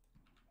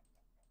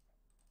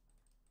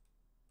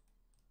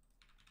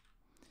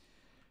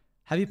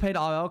 Have you played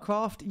RL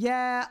Craft?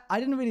 Yeah, I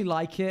didn't really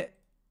like it.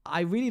 I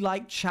really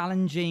like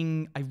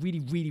challenging. I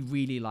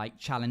really like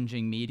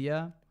challenging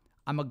media.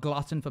 I'm a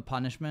glutton for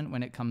punishment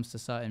when it comes to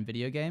certain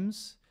video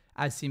games,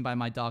 as seen by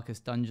my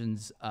Darkest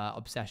Dungeons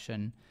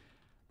obsession.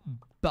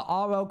 but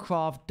RL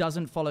Craft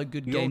doesn't follow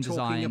good game You're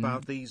design. talking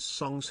about these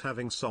songs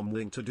having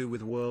something to do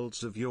with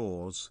worlds of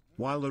yours,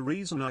 while the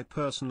reason I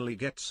personally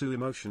get so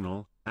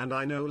emotional, and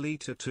I know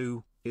Lita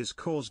too, is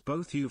cause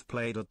both you've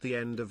played at the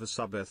end of a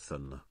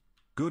subathon.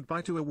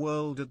 Goodbye to a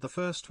World at the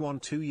first one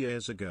 2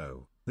 years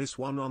ago, this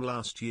one on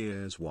last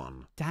year's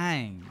one.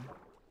 Dang.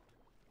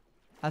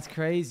 That's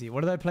crazy.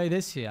 What did I play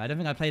this year? I don't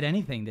think I played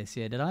anything this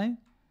year, did I?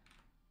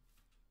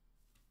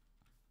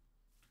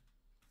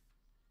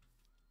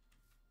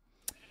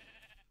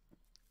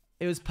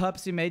 It was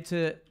purposely made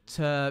to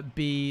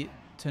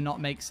not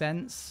make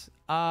sense.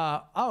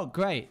 Oh,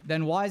 great.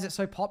 Then why is it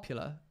so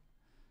popular?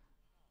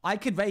 I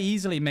could very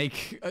easily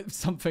make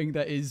something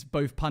that is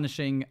both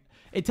punishing.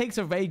 It takes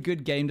a very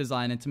good game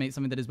designer to make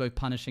something that is both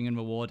punishing and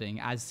rewarding,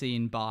 as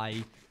seen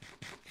by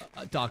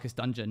Darkest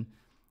Dungeon.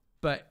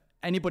 But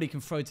anybody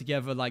can throw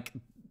together like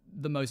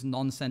the most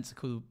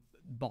nonsensical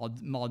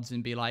mods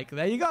and be like,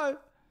 there you go.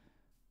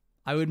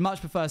 I would much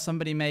prefer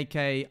somebody make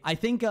a... I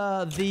think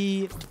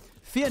the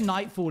Fear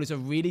Nightfall is a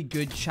really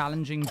good,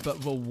 challenging,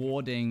 but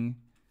rewarding...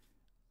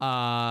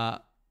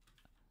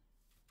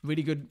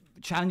 really good,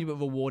 challenging, but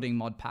rewarding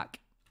mod pack.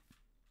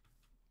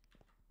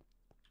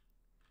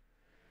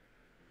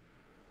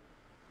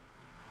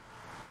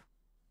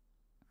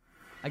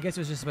 I guess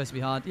it was just supposed to be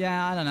hard.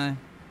 Yeah, I don't know.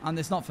 And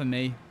it's not for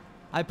me.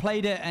 I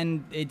played it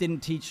and it didn't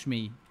teach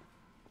me.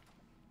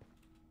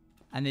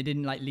 And they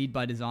didn't like lead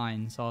by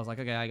design. So I was like,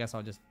 okay, I guess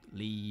I'll just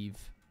leave.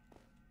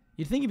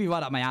 You'd think it'd be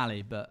right up my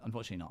alley, but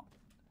unfortunately not.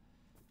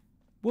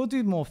 We'll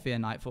do more Fear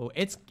Nightfall.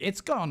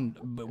 It's gone.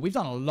 We've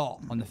done a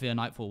lot on the Fear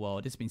Nightfall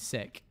world. It's been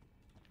sick.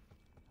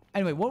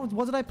 Anyway,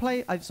 what did I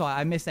play? I'm sorry,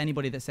 I missed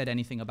anybody that said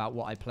anything about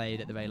what I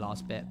played at the very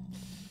last bit.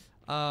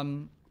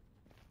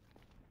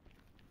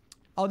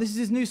 Oh, this is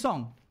his new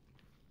song.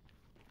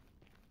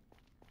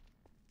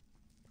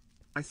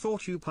 I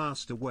thought you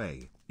passed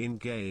away,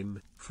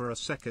 in-game, for a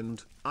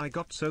second. I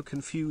got so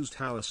confused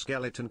how a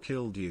skeleton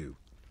killed you.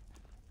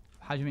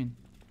 How do you mean?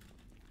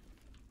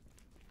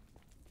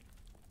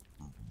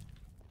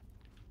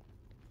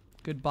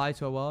 Goodbye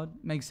to a world?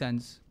 Makes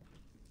sense.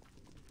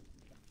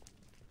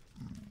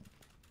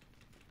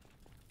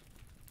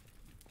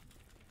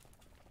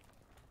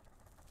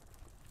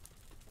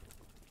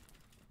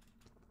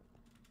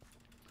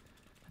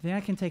 I think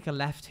I can take a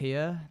left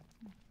here.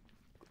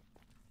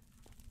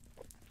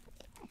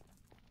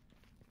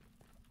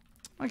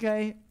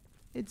 Okay,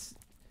 it's...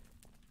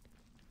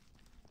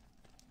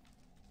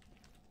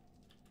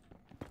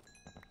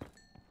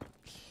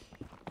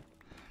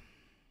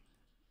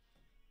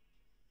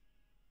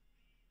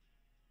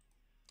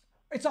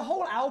 It's a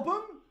whole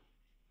album?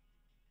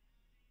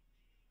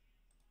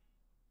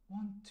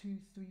 1, 2,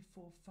 3,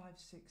 4, 5,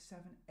 6,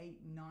 7, 8,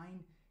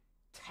 9,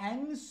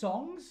 10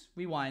 songs?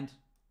 Rewind.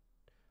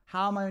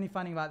 How am I only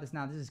finding about this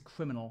now? This is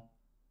criminal.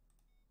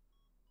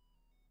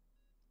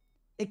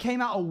 It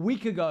came out a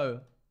week ago.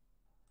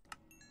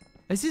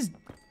 This is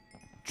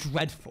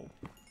dreadful.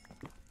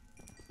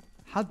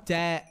 How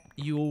dare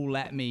you all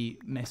let me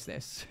miss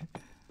this?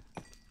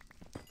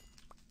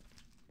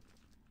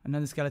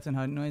 Another skeleton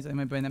heard noise in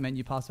my brain that meant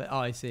you passed away. Oh,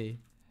 I see.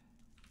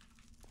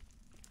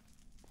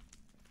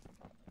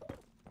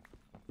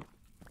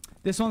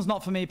 This one's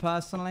not for me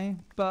personally,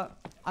 but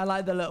I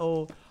like the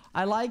little...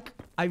 I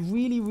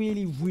really,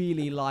 really,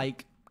 really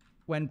like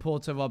when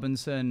Porter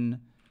Robinson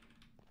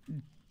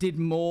did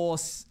more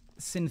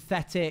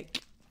synthetic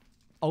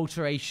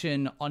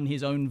alteration on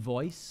his own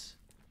voice.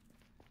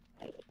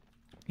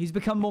 He's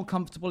become more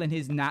comfortable in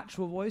his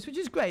natural voice, which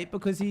is great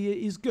because he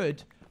is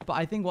good. But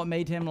I think what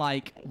made him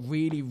like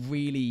really,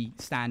 really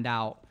stand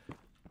out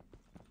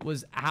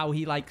was how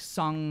he like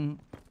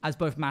sung as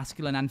both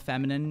masculine and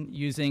feminine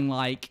using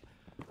like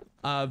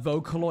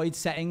Vocaloid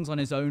settings on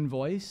his own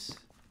voice.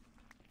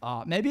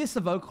 Maybe it's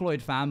the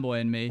Vocaloid fanboy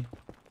in me.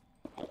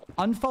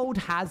 Unfold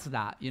has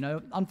that, you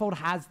know? Unfold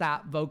has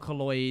that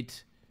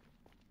Vocaloid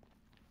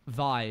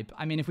vibe.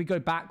 I mean, if we go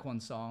back one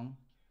song...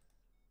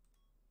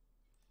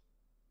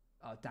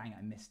 Oh, dang,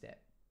 I missed it.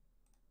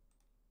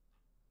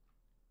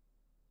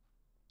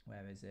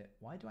 Where is it?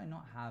 Why do I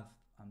not have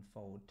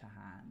Unfold to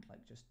hand?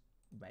 Like, just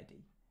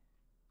ready.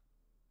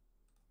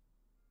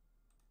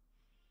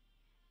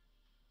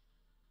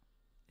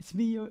 It's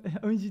me,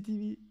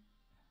 OGTV.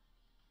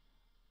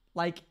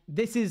 Like,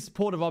 this is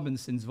Porter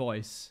Robinson's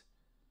voice.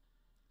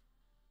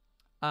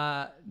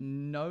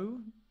 No.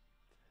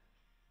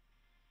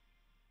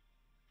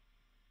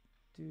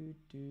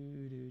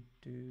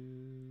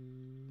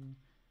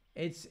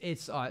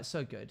 It's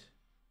so good.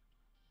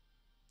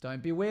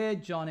 Don't be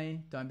weird,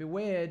 Johnny. Don't be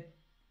weird.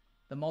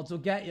 The mods will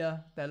get you.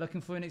 They're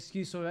looking for an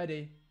excuse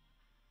already.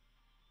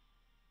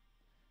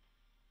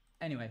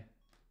 Anyway.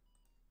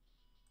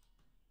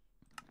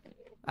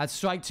 That's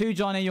strike 2,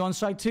 Johnny. You're on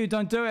strike 2.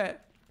 Don't do it.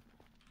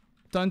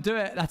 Don't do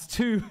it. That's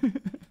 2.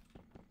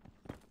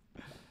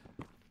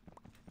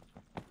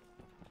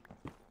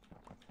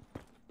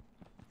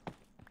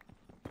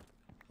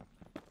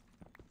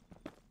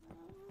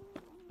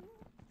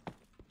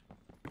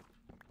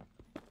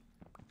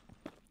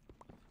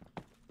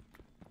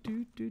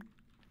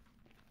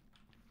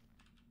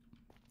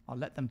 I'll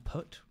let them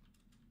put.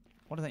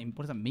 What does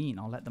that mean?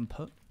 I'll let them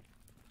put.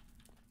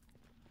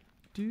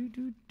 Do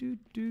do do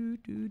do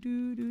do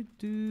do do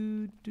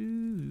do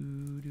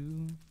do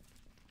do.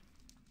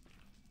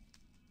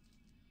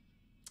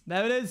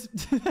 There it is.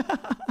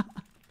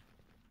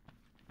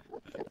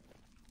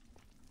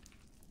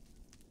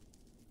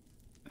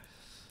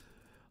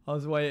 I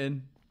was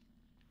waiting.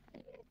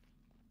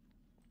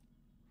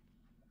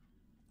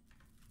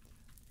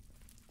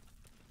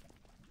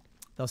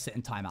 They'll sit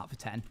in timeout for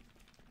 10.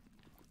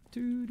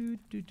 Do, do,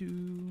 do,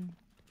 do.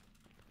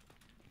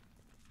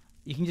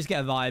 You can just get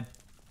a vibe.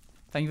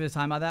 Thank you for the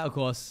timeout there, of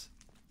course.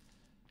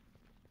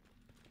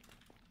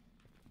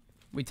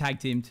 We tag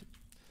teamed.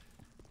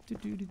 Do,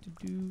 do, do, do,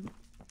 do.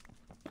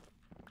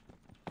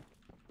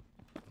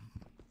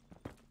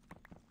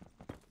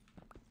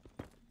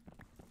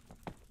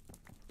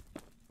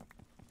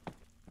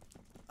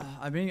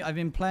 I've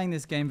been playing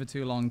this game for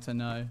too long to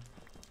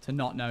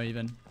not know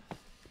even.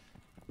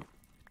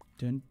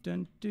 Dun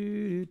dun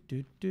do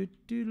do do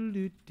do do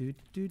do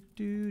do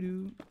do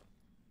do.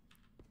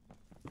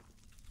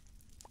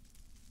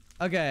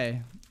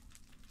 Okay.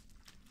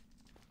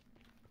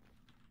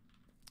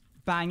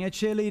 Banger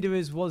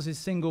Cheerleader was his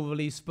single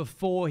release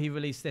before he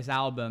released this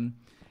album,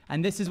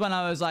 and this is when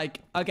I was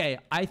like, okay,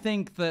 I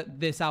think that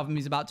this album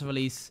he's about to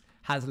release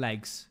has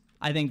legs.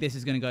 I think this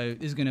is gonna go.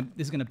 This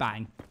is gonna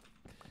bang.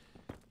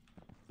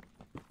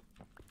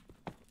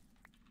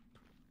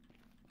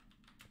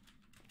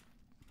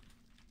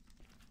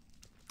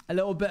 A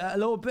little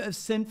bit of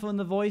synth on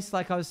the voice,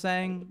 like I was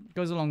saying,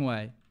 goes a long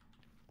way.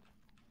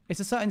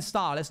 It's a certain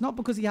style. It's not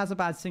because he has a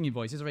bad singing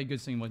voice. He has a very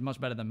good singing voice, much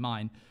better than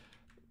mine.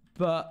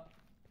 But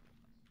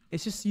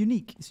it's just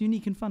unique. It's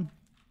unique and fun.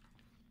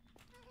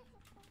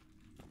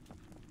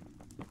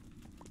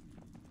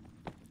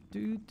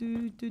 Do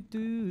do do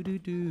do do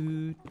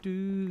do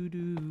do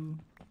do.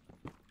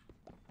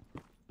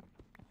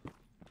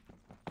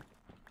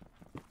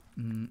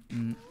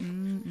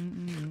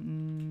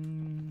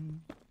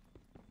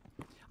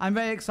 I'm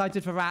very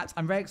excited for Rats.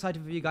 I'm very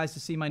excited for you guys to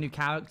see my new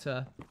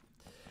character.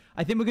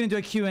 I think we're going to do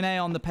a Q&A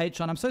on the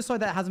Patreon. I'm so sorry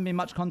that there hasn't been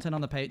much content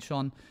on the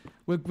Patreon.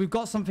 We've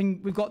got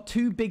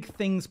two big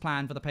things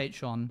planned for the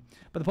Patreon.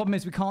 But the problem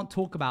is we can't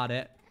talk about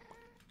it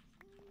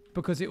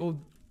because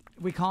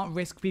we can't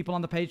risk people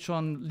on the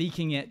Patreon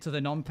leaking it to the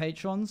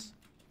non-patrons.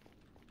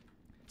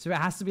 So it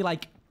has to be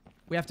like,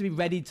 we have to be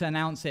ready to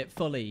announce it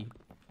fully.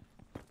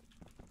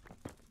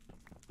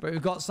 But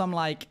we've got some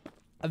like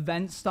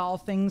event style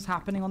things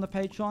happening on the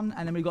Patreon,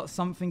 and then we've got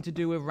something to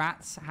do with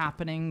Rats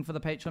happening for the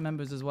Patreon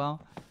members as well.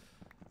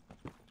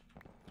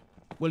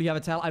 Will you have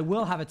a tail? I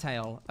will have a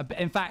tail.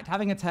 In fact,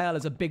 having a tail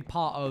is a big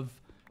part of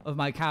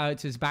my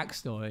character's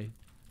backstory,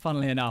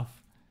 funnily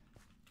enough.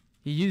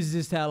 He uses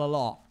his tail a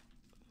lot.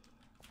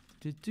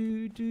 I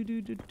think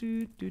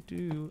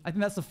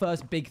that's the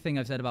first big thing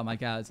I've said about my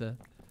character.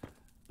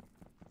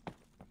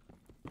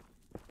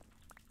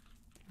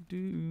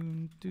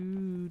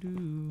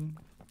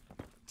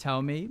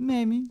 Tell me,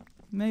 maybe.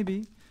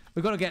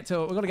 We've got to get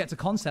to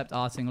concept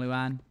arting,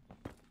 Luan.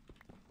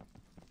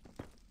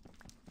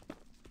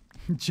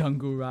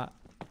 Jungle rat,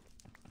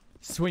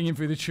 swinging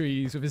through the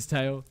trees with his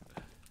tail.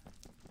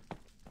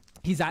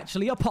 He's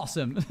actually a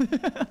possum.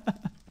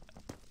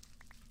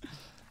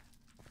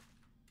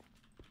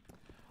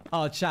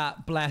 Oh,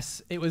 chat,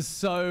 bless. It was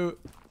so.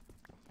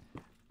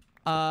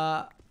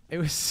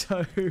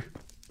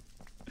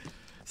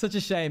 Such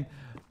a shame.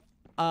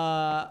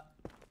 What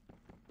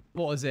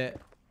was it?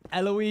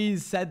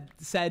 Eloise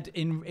said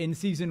in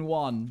season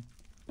 1,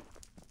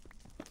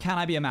 "Can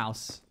I be a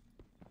mouse?"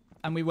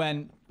 And we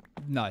went,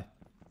 "No."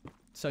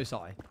 So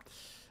sorry.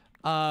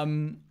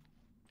 And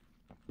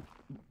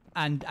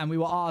we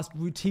were asked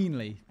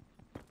routinely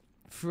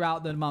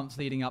throughout the months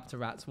leading up to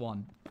Rats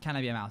 1, "Can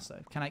I be a mouse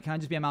though? Can I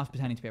just be a mouse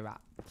pretending to be a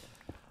rat?"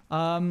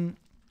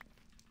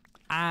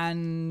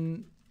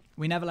 And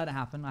we never let it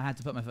happen. I had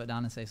to put my foot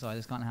down and say, "Sorry,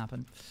 this can't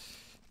happen."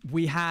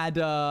 We had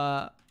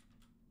a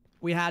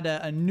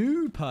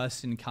new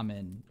person come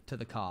in to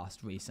the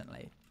cast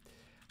recently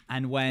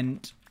and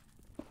went,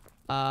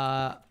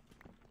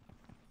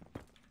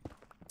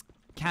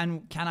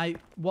 Can I,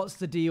 what's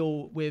the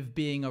deal with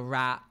being a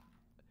rat?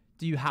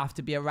 Do you have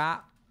to be a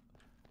rat?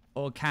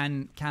 Or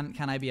can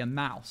I be a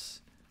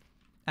mouse?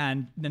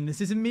 And then this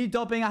isn't me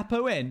dobbing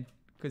Apo in,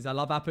 because I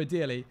love Apo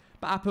dearly.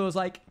 But Apo was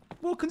like,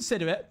 "We'll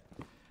consider it."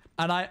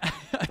 And I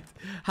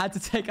had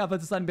to take Apo to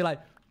the side and be like,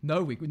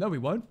 no, we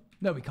won't.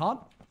 No, we can't.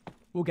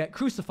 We'll get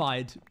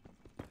crucified.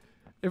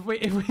 If we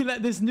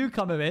let this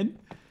newcomer in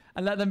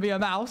and let them be a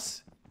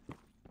mouse,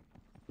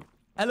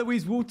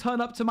 Eloise will turn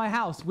up to my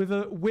house with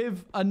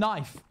a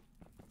knife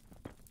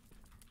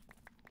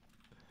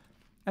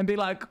and be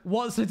like,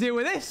 "What's the deal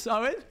with this,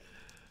 Owen?"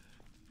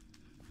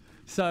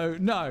 So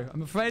no,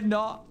 I'm afraid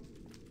not.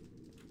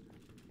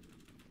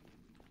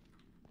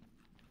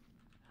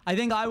 I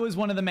think I was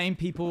one of the main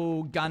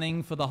people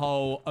gunning for the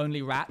whole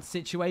only rats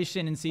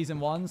situation in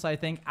season 1. So I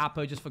think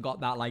Apo just forgot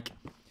that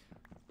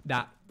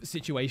that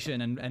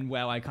situation and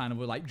where I kind of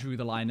like drew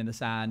the line in the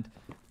sand.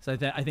 So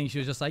I think she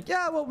was just like,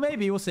 "Yeah, well,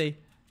 maybe we'll see."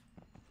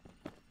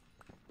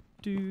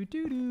 Do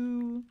do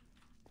do.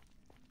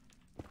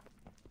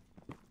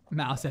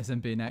 Mouse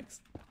SMP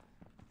next.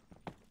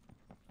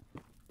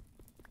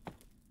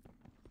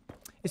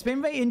 It's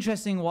been very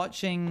interesting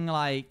watching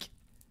like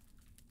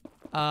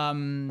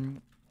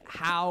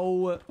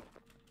how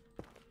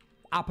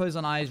Apples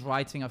and I's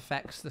writing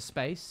affects the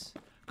space,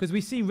 because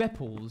we see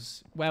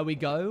ripples where we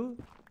go.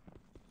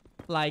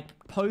 Like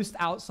post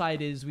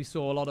Outsiders, we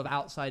saw a lot of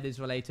Outsiders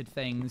related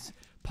things.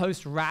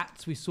 Post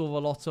Rats, we saw a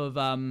lot of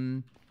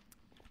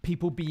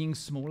people being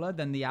smaller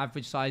than the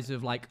average size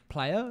of like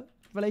player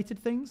related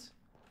things.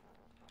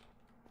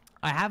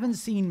 I haven't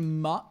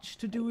seen much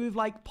to do with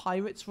like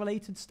Pirates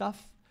related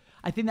stuff.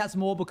 I think that's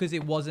more because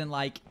it wasn't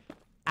like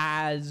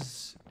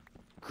as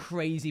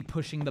crazy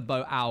pushing the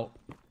boat out,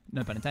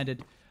 no pun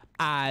intended,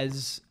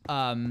 as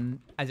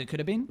it could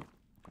have been.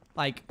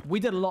 Like, we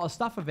did a lot of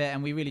stuff with it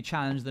and we really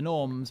challenged the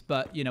norms,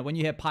 but, you know, when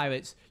you hear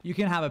Pirates, you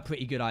can have a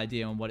pretty good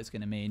idea on what it's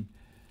going to mean.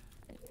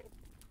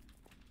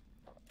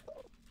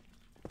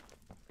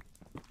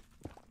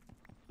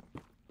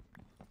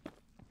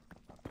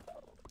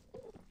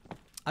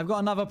 I've got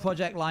another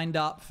project lined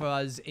up for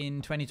us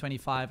in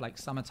 2025, like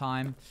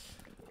summertime,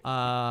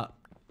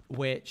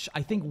 which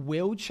I think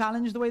will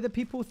challenge the way that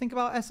people think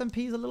about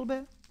SMPs a little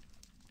bit,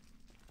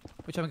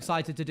 which I'm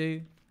excited to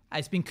do.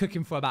 It's been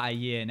cooking for about a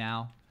year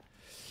now.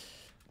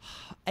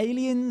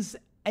 Aliens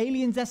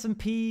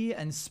SMP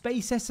and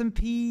Space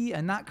SMP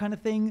and that kind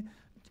of thing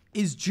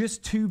is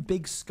just too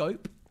big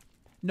scope.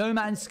 No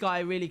Man's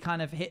Sky really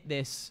kind of hit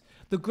this.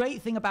 The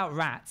great thing about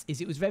Rats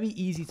is it was very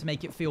easy to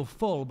make it feel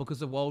full because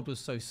the world was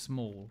so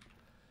small.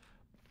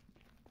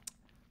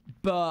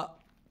 But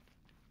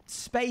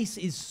space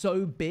is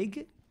so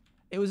big.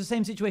 It was the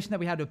same situation that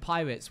we had with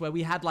Pirates, where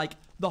we had like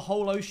the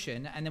whole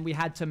ocean and then we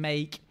had to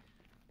make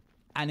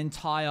an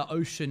entire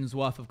ocean's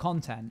worth of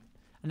content.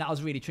 And that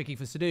was really tricky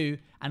for us to do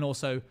and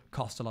also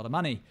cost a lot of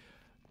money.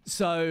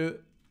 So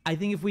I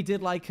think if we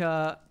did like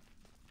a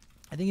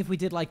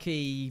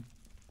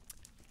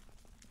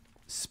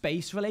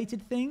space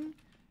related thing,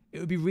 it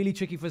would be really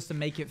tricky for us to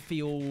make it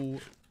feel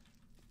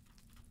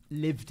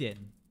lived in,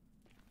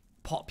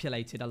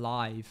 populated,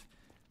 alive.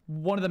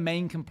 One of the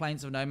main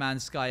complaints of No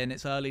Man's Sky in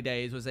its early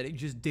days was that it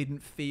just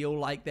didn't feel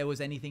like there was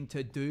anything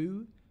to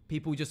do.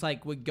 People just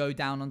like would go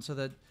down onto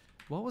the...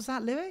 What was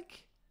that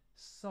lyric?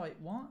 Sorry,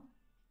 what?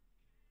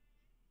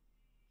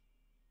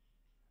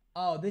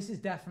 Oh, this is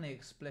definitely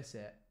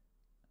explicit.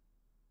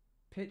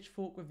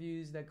 Pitchfork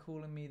reviews, they're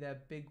calling me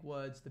their big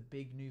words, the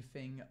big new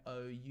thing.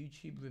 Oh,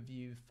 YouTube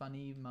review,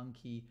 funny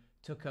monkey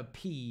took a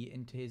pee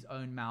into his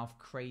own mouth,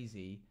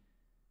 crazy.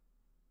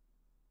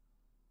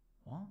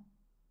 What?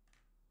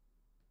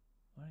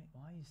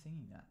 Why are you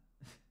singing that?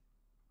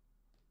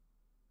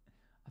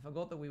 I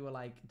forgot that we were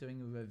like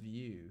doing a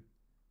review.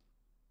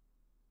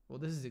 Well,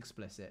 this is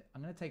explicit.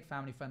 I'm going to take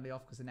family friendly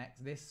off because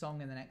this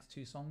song and the next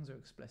two songs are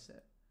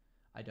explicit.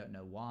 I don't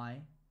know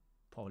why.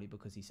 Probably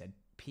because he said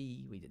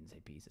P. We didn't say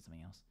P, he said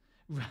something else.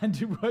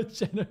 Random word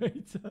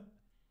generator.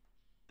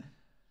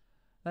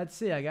 Let's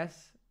see, I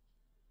guess.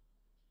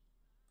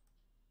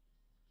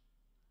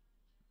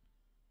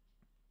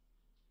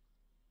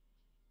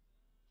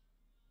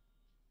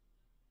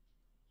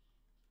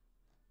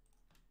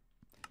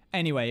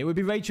 Anyway, it would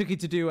be very tricky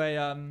to do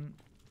a...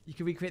 you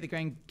could recreate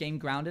the game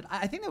grounded.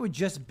 I think that would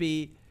just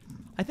be...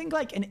 I think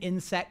like an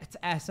insect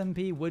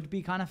SMP would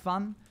be kind of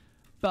fun.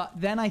 But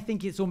then I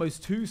think it's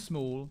almost too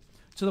small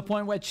to the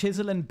point where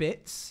Chisel and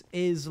Bits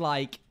is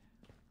like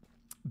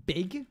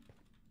big.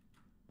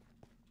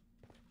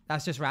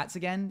 That's just Rats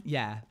again.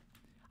 Yeah.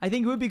 I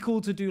think it would be cool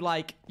to do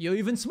like, you're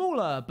even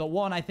smaller. But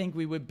one, I think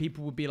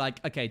people would be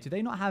like, okay, do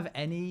they not have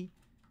any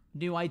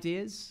new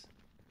ideas?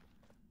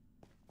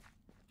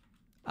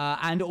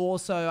 And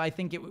also, I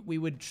think we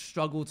would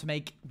struggle to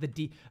make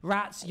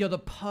Rats, you're the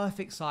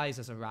perfect size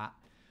as a rat.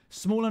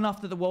 Small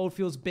enough that the world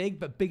feels big,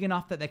 but big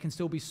enough that there can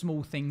still be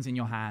small things in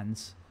your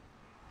hands.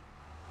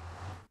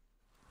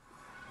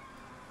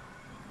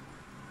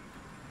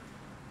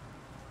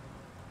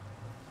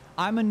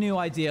 I'm a new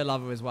idea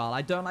lover as well.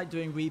 I don't like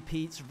doing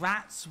repeats.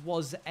 Rats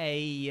was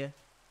a...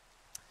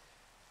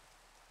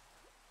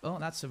 Oh,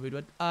 that's a rude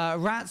word.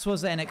 Rats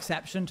was an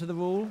exception to the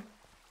rule.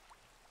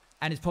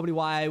 And it's probably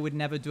why I would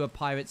never do a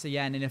Pirates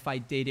again. And if I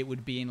did, it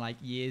would be in like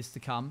years to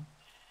come.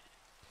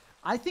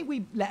 I think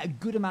we let a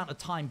good amount of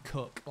time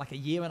cook, like a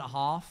year and a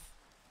half.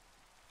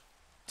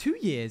 2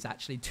 years,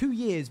 actually. 2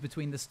 years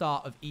between the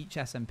start of each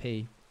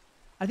SMP.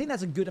 I think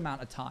that's a good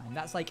amount of time.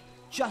 That's like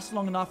just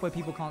long enough where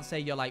people can't say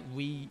you're like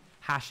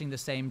rehashing the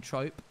same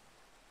trope.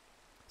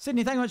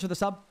 Sydney, thank you much for the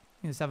sub.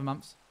 In 7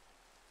 months.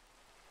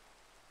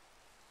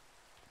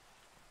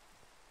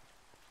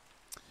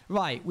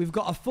 Right, we've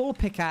got a full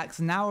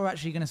pickaxe. Now we're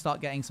actually going to start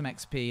getting some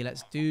XP.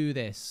 Let's do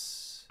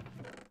this.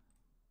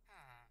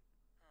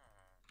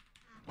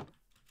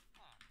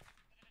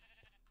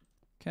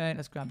 Okay,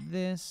 let's grab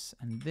this,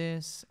 and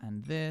this,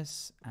 and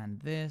this, and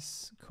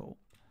this. Cool.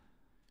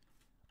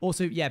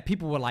 Also, yeah,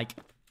 people were like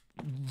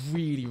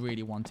really,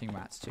 really wanting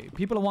Rats too.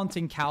 People are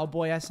wanting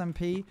Cowboy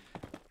SMP.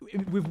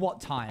 With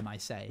what time, I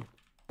say?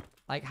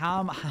 Like,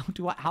 how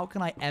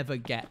can I ever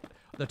get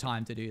the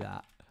time to do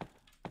that?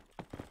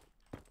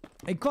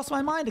 It crossed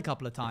my mind a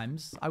couple of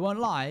times. I won't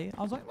lie.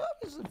 I was like, well,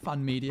 this is a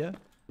fun media.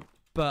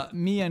 But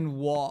me and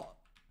what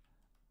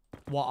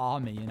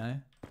army, you know?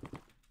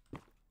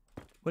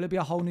 Will it be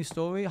a whole new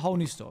story? A whole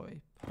new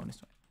story. Whole new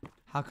story.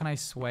 How can I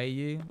sway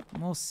you?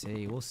 We'll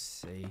see. We'll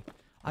see.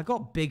 I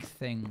got big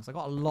things. I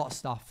got a lot of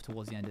stuff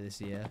towards the end of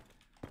this year.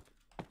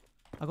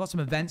 I've got some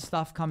event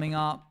stuff coming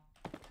up.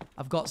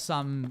 I've got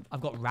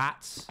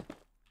rats.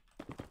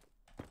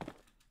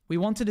 We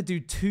wanted to do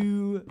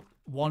 2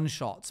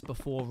 one-shots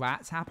before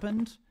rats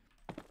happened.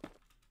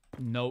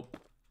 Nope.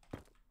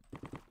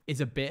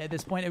 It's a bit at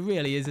this point. It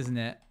really is, isn't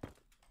it?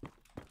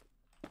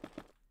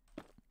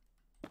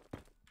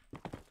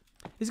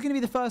 This is going to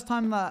be the first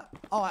time that...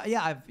 Oh,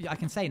 yeah, I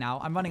can say now.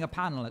 I'm running a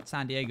panel at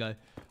San Diego.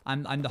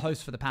 I'm the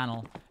host for the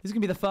panel. This is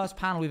going to be the first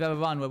panel we've ever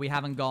run where we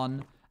haven't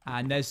gone,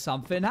 and there's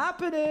something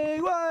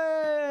happening.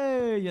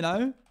 Way, you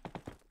know?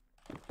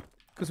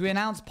 Because we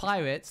announced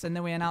pirates, and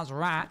then we announced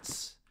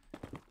rats.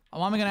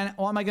 What am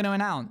I going to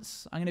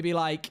announce? I'm going to be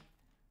like,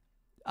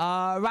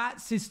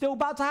 rats is still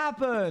about to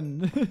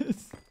happen.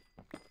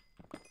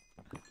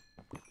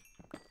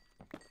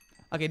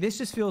 Okay, this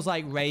just feels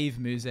like rave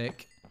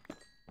music.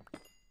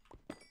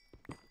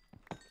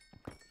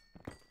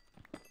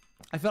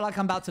 I feel like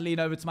I'm about to lean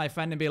over to my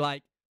friend and be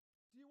like,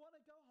 do you want to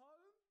go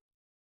home?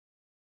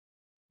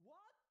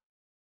 What?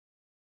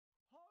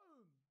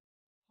 Home?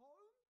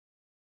 Home?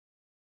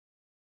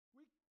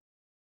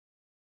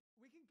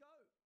 We can go.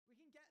 We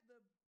can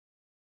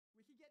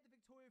get the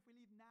Victoria if we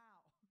leave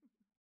now.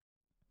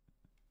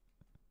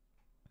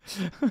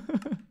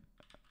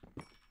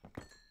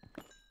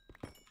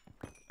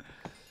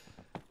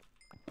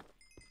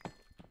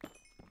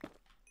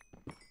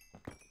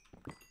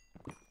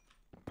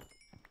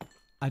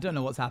 I don't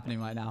know what's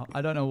happening right now.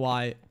 I don't know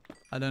why.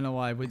 I don't know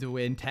why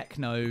we're in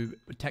techno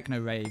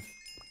rave.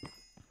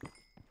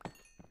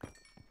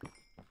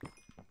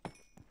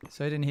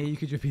 So I didn't hear you.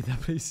 Could you repeat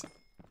that, please?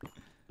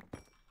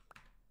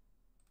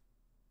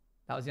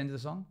 That was the end of the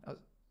song? That was...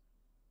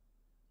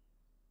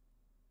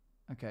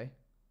 Okay.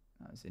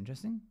 That was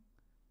interesting.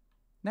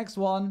 Next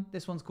one.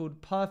 This one's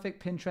called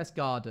Perfect Pinterest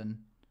Garden.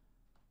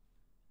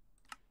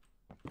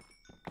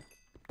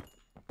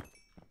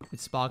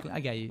 It's sparkling.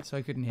 I get you. So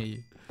I couldn't hear you.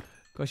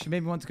 Gosh, you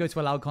made me want to go to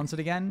a loud concert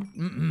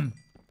again.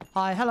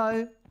 Hi,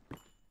 hello.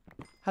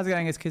 How's it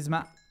going? It's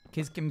Kismat.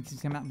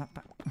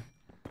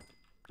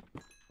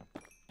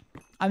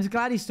 I'm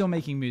glad he's still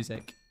making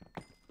music.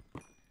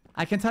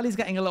 I can tell he's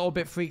getting a little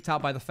bit freaked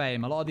out by the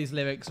fame. A lot of these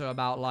lyrics are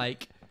about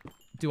like,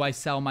 do I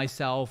sell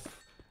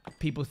myself?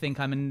 People think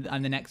I'm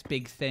the next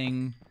big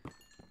thing.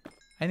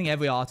 I think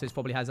every artist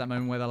probably has that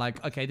moment where they're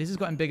like, okay, this has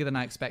gotten bigger than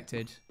I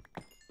expected.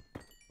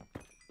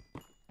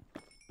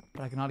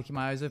 But I can hardly keep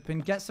my eyes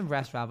open. Get some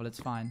rest, Ravel. It's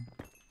fine.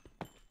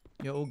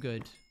 You're all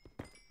good.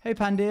 Hey,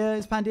 Pandia.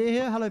 Is Pandia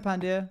here? Hello,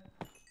 Pandia.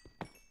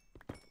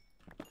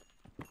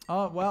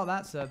 Oh, well,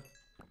 that's a...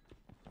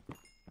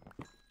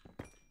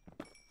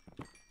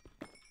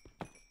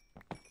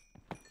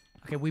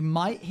 Okay, we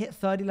might hit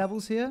 30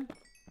 levels here.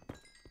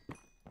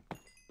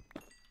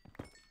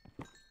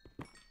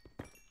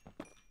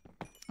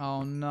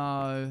 Oh,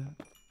 no.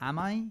 Am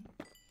I?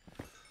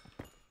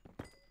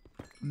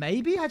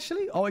 Maybe,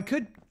 actually. Oh, it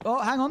could... Oh,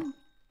 hang on.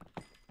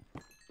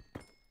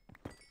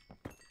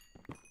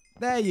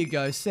 There you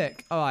go.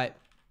 Sick. All right.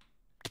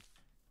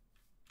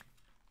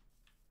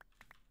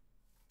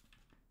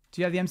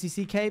 Do you have the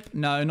MCC cape?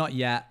 No, not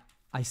yet.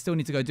 I still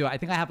need to go do it. I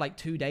think I have like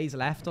 2 days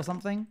left or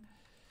something.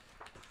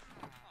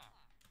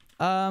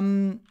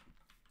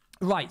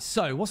 Right,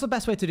 so what's the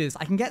best way to do this?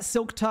 I can get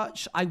Silk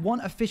Touch. I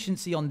want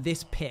efficiency on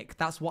this pick.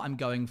 That's what I'm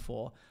going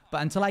for.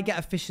 But until I get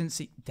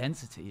efficiency...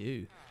 Density,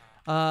 ew.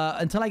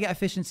 Until I get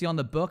efficiency on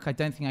the book, I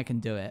don't think I can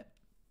do it.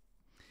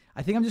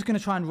 I think I'm just going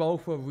to try and roll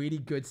for a really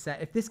good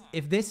set.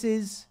 If this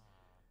is...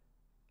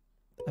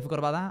 I forgot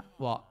about that.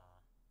 What?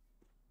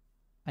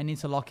 I need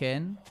to lock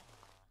in.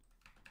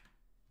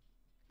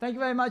 Thank you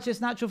very much.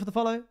 It's natural for the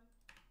follow.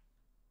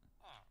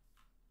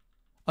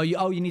 Oh,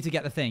 you need to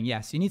get the thing.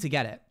 Yes, you need to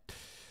get it.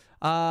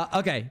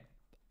 Okay.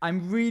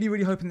 I'm really,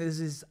 really hoping that this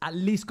is at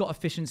least got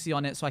efficiency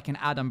on it so I can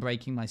add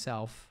unbreaking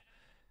myself.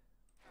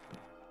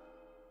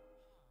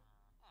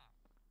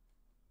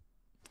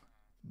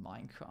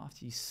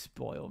 Minecraft, you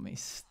spoil me.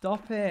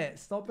 Stop it.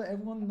 Stop it.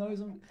 Everyone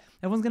knows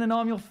everyone's going to know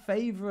I'm your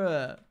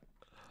favorite.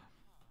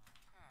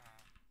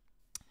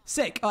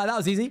 Sick. All right, that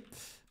was easy.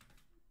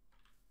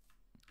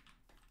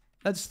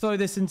 Let's throw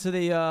this into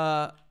the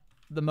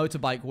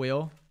motorbike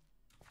wheel.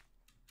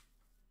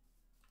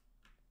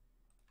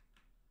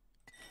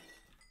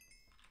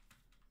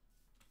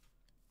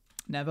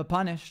 Never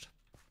punished.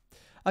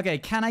 Okay,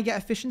 can I get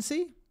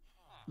efficiency?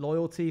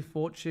 Loyalty,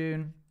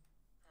 fortune.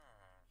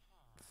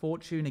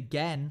 Fortune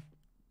again.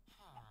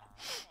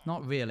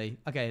 Not really.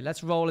 Okay,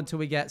 let's roll until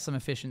we get some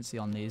efficiency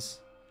on these.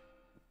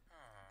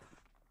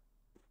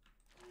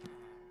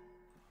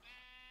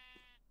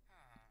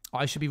 Oh,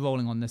 I should be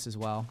rolling on this as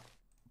well.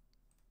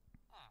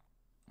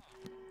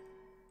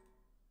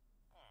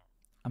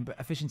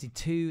 Efficiency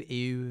 2,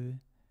 ew.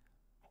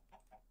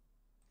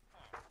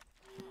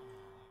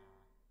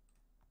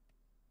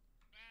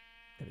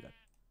 There we go.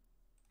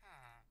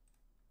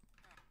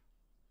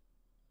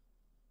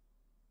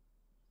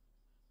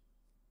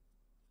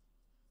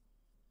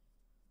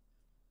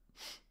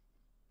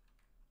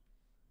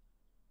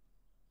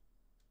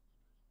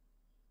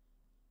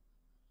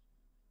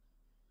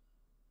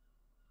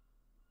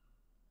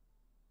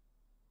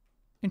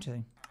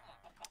 Interesting.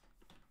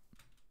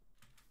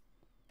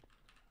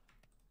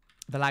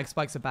 The lag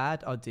spikes are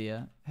bad? Oh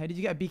dear. Hey, did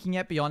you get a beacon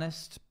yet? Be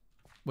honest.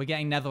 We're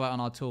getting netherite on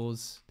our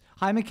tools.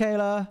 Hi,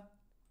 Michaela.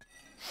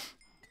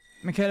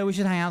 Michaela, we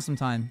should hang out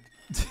sometime.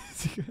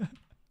 That'd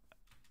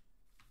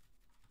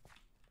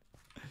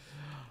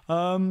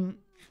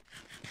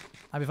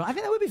be fun. I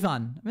think that would be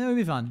fun. I mean, that would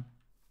be fun.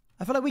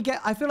 I feel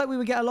like we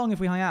would get along if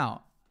we hung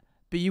out.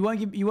 But you won't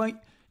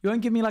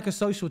give me like a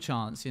social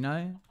chance, you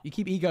know? You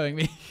keep egoing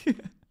me.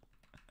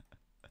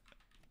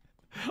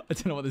 I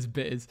don't know what this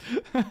bit is.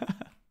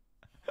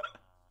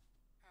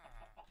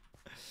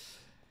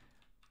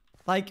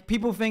 Like,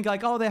 people think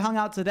like, oh, they hung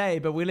out today,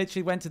 but we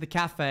literally went to the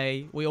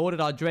cafe, we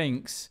ordered our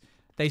drinks,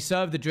 they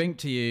served the drink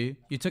to you,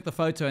 you took the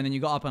photo, and then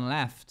you got up and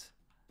left.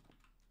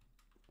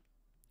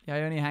 Yeah,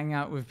 I only hang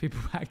out with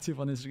people active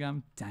on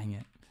Instagram. Dang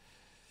it.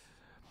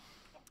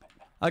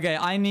 Okay,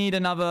 I need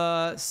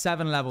another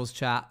 7 levels,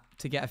 chat,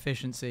 to get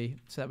efficiency,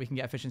 so that we can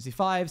get efficiency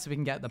 5, so we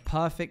can get the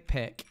perfect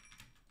pick.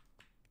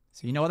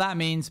 So you know what that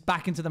means.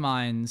 Back into the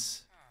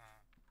mines.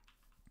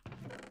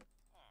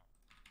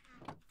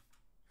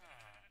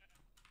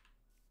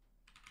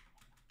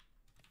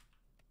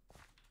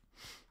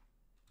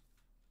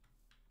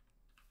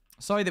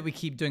 Sorry that we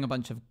keep doing a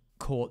bunch of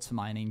quartz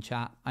mining,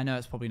 chat. I know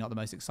it's probably not the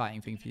most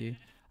exciting thing for you.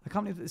 I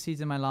can't believe that the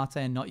seeds in my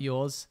latte and not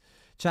yours.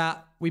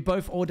 Chat, we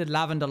both ordered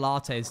lavender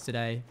lattes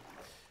today.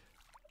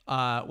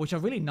 Which are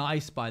really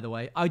nice, by the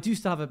way. I do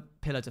still have a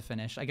pillar to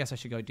finish. I guess I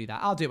should go do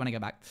that. I'll do it when I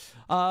get back.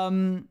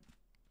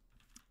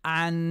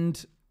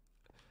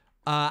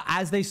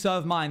 As they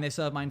serve mine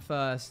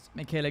first.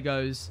 Michaela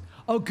goes,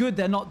 oh, good,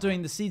 they're not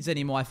doing the seeds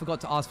anymore. I forgot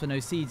to ask for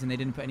no seeds, and they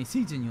didn't put any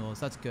seeds in yours.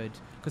 That's good.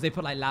 Because they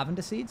put, like,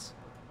 lavender seeds.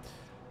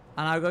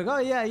 And I go, oh,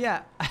 yeah,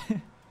 yeah.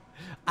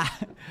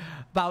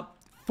 About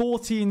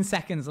 14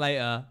 seconds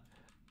later,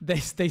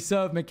 they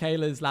serve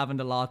Michaela's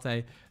lavender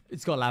latte.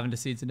 It's got lavender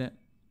seeds in it.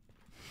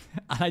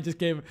 And I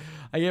gave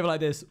her like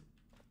this.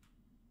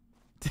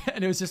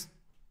 And it was just,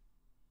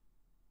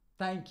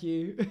 thank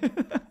you.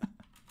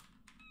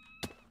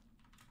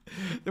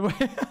 The way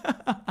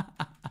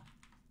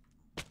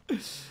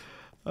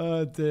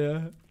oh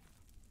dear.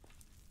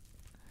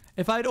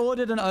 If I'd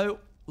ordered an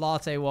oat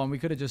latte one, we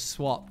could have just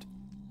swapped.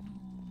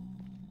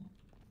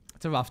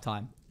 It's a rough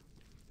time.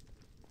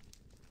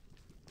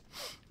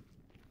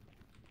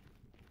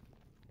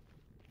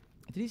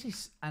 Did he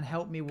say and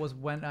help me was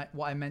when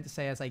what I meant to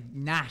say as I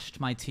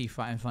gnashed my teeth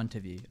right in front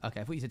of you. Okay,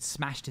 I thought you said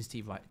smashed his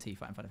teeth right in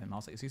front of him. I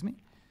was like, excuse me?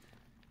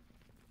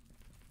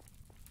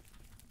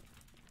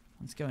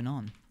 What's going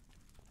on?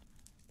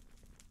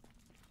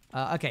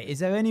 Okay, is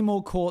there any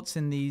more quartz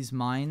in these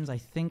mines? I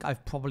think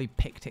I've probably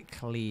picked it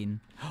clean.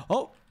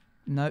 Oh!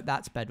 No,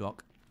 that's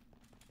bedrock.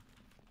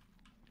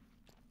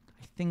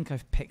 I think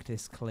I've picked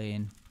this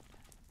clean.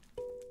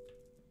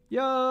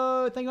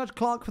 Yo! Thank you much,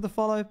 Clark, for the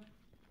follow.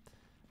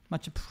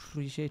 Much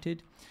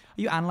appreciated.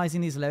 Are you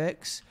analysing these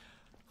lyrics?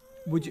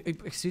 Would you...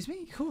 Excuse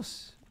me? Of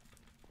course.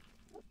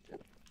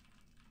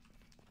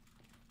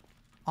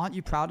 Aren't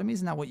you proud of me?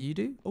 Isn't that what you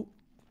do? Oh.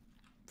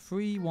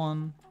 3,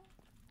 1...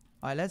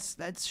 Alright,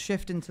 let's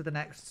shift into the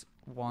next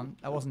one.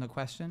 That wasn't a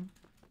question.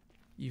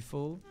 You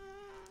fool.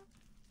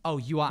 Oh,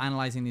 you are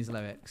analysing these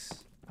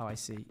lyrics. Oh, I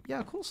see. Yeah,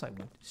 of course I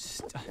would.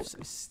 I'm so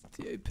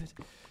stupid.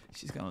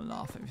 She's going to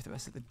laugh at me for the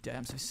rest of the day.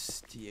 I'm so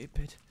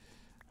stupid.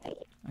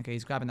 Okay,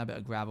 he's grabbing that bit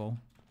of gravel.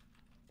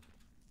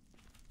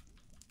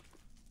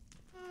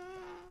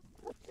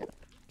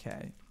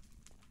 Okay.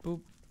 Boop.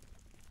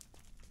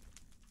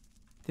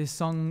 This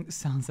song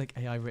sounds like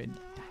AI written.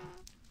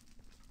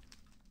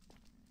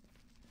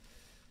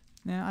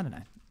 Yeah, I don't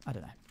know. I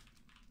don't know.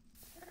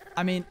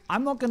 I mean,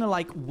 I'm not going to,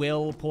 like,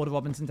 will Porter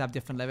Robinson to have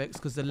different lyrics,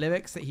 because the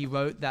lyrics that he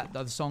wrote, that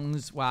are the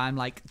songs where I'm,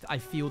 like, I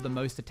feel the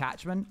most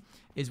attachment,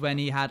 is when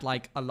he had,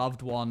 like, a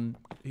loved one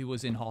who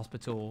was in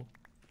hospital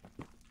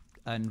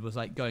and was,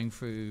 like, going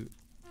through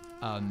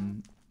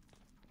some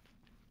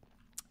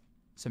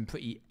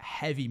pretty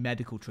heavy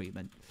medical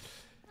treatment.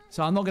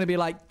 So I'm not going to be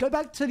like, go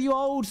back to your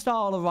old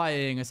style of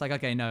writing. It's like,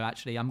 okay, no,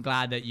 actually, I'm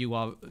glad that you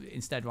are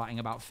instead writing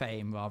about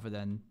fame rather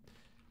than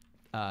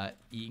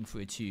eating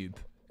through a tube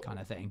kind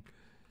of thing.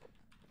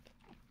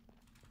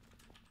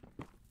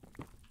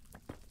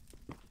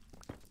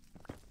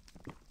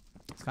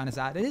 It's kind of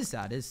sad. It is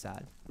sad. It is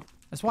sad.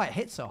 That's why it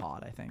hits so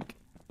hard, I think.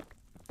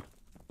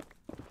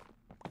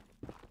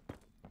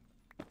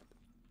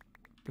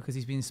 Because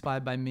he's been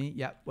inspired by me.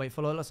 Yeah. Wait,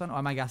 follow Lawson. Or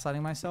am I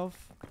gaslighting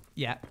myself?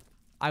 Yeah.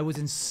 I was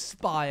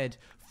inspired.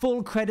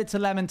 Full credit to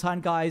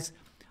Lemontine, guys.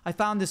 I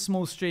found this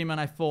small stream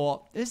and I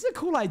thought, this is a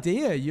cool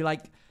idea. You,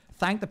 like,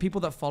 thank the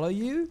people that follow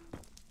you.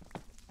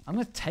 I'm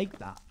going to take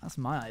that. That's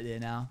my idea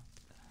now.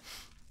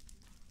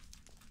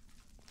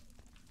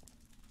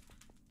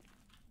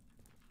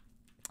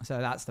 So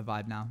that's the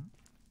vibe now.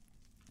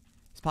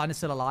 Is partner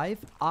still alive?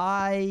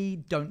 I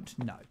don't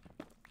know.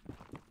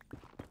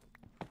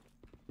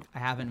 I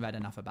haven't read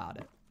enough about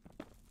it.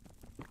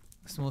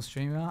 Small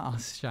streamer? I'll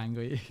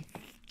strangle you.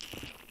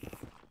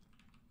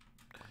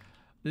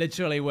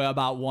 Literally, we're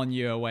about 1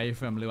 year away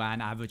from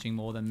Luan averaging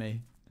more than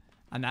me.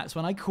 And that's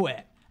when I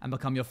quit and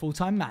become your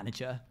full-time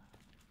manager.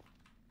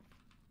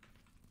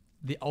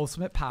 The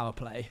ultimate power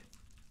play.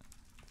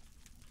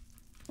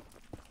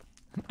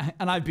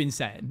 And I've been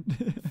saying.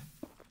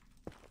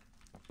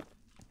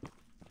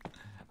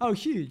 Oh,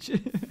 huge.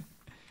 If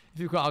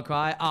you've got to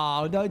cry.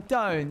 Oh, no,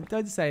 don't.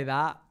 Don't say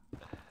that.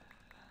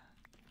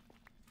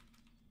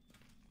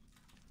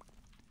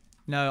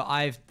 No,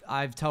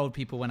 I've told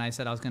people when I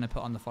said I was going to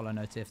put on the follow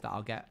notif that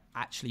I'll get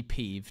actually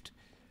peeved.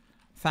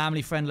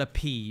 Family friendly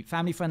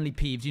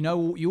peeved. You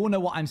all know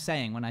what I'm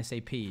saying when I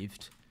say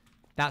peeved.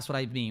 That's what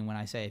I mean when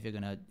I say if you're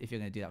gonna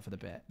do that for the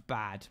bit.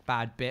 Bad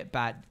bit,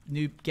 bad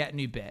new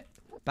bit.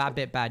 Bad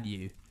bit, bad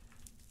you.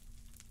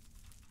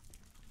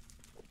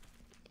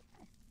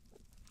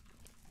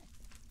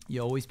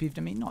 You're always peeved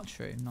at me? Not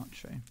true, not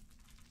true.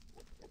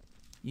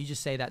 You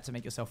just say that to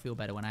make yourself feel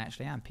better when I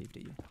actually am peeved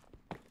at you.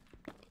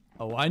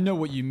 Oh, I know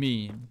what you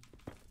mean.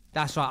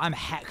 That's right, I'm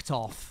hecked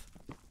off.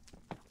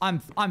 I'm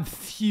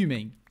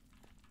fuming.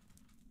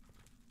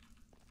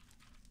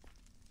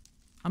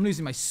 I'm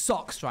losing my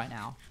socks right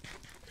now.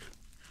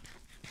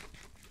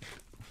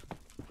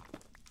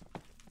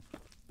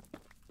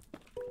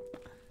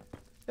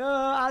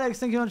 Alex,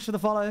 thank you very much for the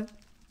follow.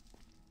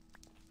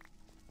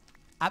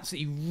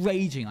 Absolutely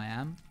raging I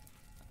am.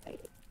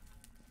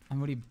 I'm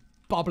really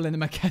bubbling in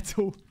my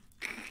kettle.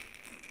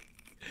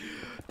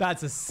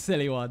 That's a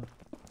silly one.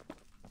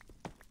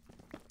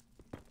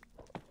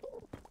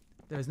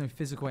 There is no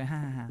physical way.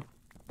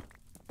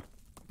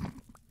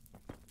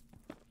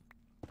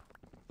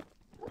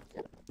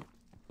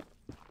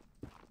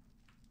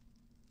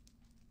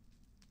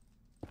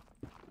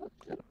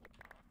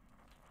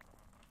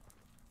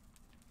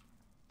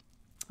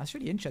 That's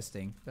really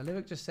interesting. The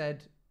lyric just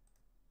said,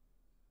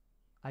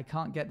 I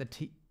can't get the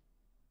teeth.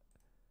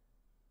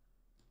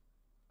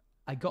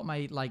 I got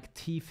my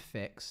teeth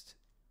fixed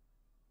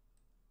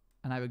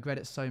and I regret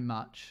it so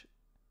much.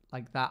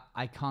 Like that,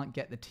 I can't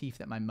get the teeth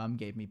that my mum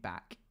gave me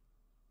back.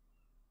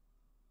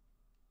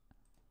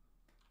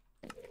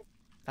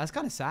 That's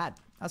kind of sad.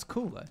 That's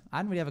cool though. I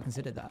hadn't really ever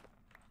considered that.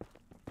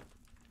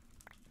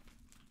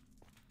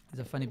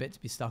 It's a funny bit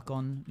to be stuck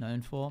on,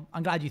 known for.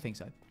 I'm glad you think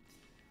so.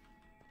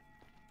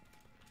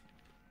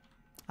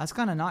 That's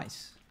kind of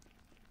nice.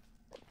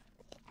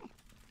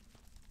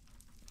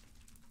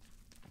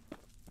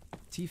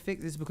 Teeth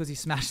fix is because he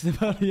smashed them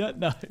earlier?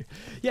 No.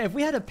 Yeah, if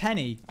we had a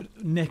penny,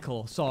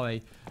 nickel,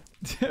 sorry.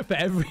 For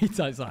every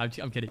time, sorry,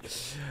 I'm kidding.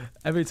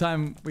 Every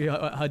time we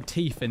heard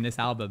teeth in this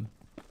album.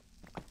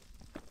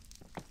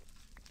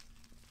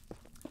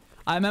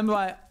 I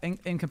remember,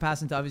 in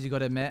comparison to others, you got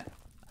to admit,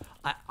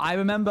 I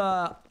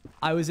remember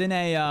I was in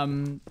a,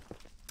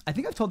 I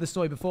think I've told this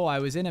story before. I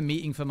was in a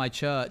meeting for my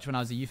church when I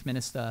was a youth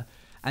minister,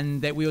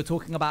 and that we were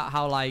talking about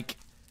how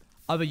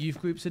other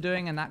youth groups are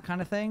doing and that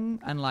kind of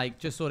thing, and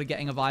just sort of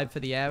getting a vibe for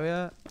the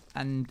area,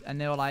 and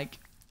they were like,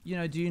 you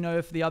know, do you know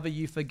if the other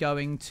youth are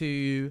going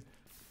to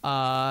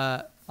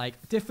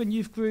different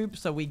youth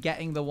groups? Are we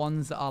getting the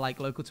ones that are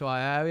local to our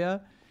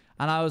area?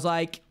 And I was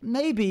like,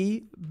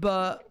 maybe,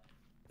 but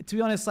to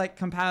be honest,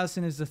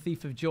 comparison is the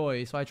thief of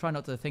joy, so I try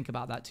not to think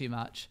about that too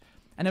much.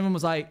 And everyone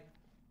was like,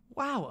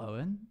 wow,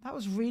 Owen, that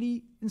was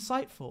really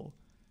insightful.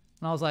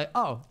 And I was like,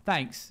 oh,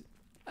 thanks.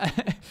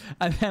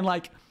 And then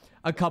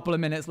a couple of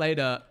minutes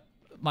later,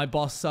 my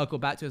boss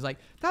circled back to us that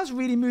was a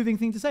really moving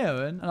thing to say,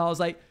 Owen. And I was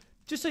like,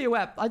 just so you're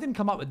aware, I didn't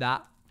come up with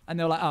that. And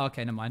they were like, oh,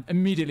 okay, never mind.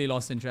 Immediately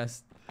lost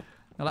interest.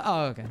 They're like,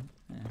 oh, okay.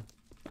 Yeah.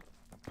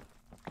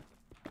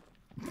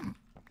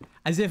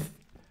 As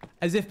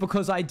if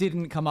because I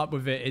didn't come up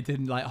with it, it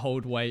didn't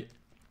hold weight.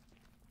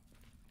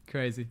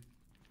 Crazy.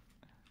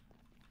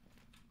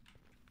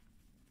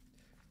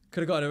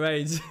 Could have gotten a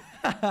raise.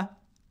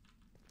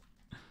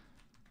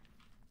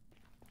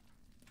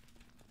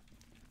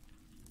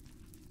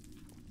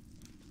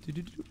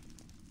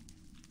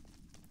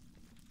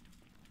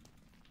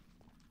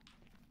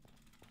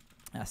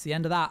 That's the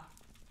end of that.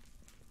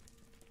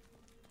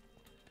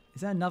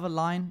 Is there another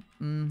line?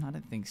 I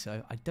don't think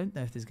so. I don't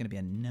know if there's going to be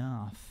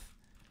enough.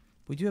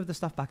 We do have the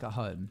stuff back at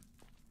home.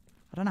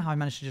 I don't know how I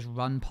managed to just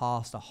run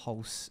past a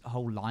whole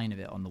line of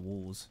it on the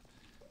walls.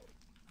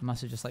 I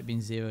must have just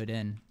been zeroed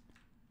in.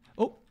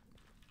 Oh,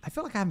 I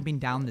feel like I haven't been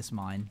down this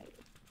mine.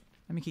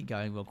 Let me keep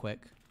going real quick.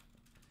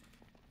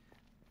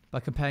 By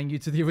comparing you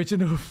to the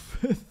original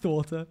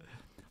Thorter.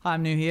 Hi,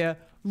 I'm new here.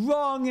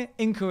 Wrong,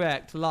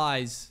 incorrect,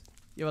 lies.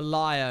 You're a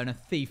liar and a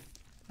thief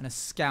and a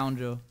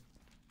scoundrel.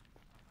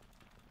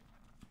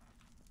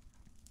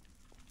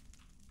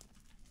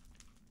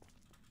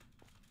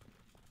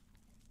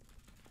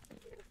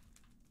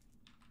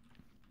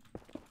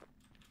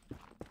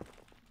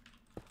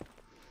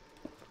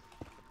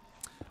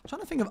 trying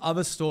to think of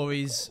other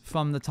stories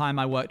from the time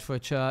I worked for a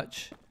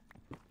church.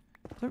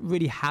 I don't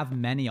really have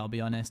many, I'll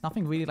be honest.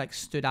 Nothing really like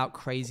stood out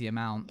crazy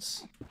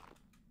amounts.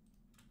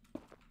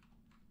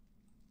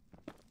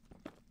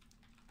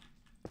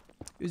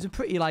 It was a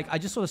pretty like, I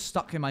just sort of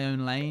stuck in my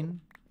own lane.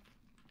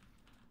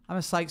 I'm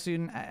a psych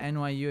student at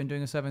NYU and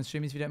doing a server and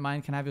streaming. If you don't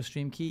mind, can I have your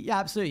stream key? Yeah,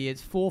 absolutely.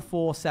 It's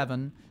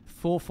 447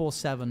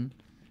 447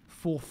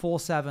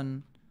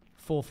 447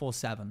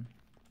 447.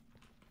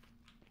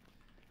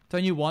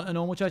 Don't you want a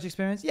normal church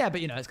experience? Yeah,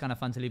 but you know, it's kind of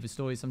fun to leave with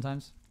stories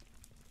sometimes.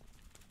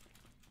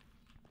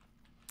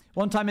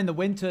 One time in the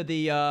winter,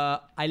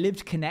 I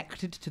lived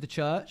connected to the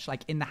church,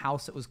 like in the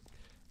house that was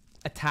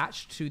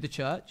attached to the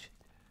church.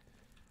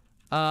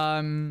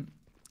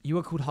 You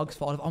were called Hugs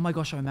for Olive. Oh my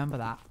gosh, I remember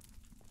that.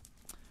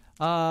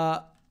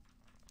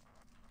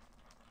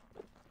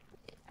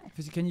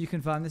 Can you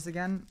confirm this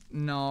again?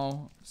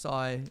 No,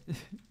 sorry.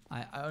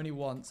 I only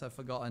once, I've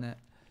forgotten it.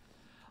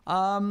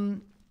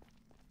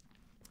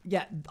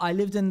 Yeah, I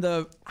lived in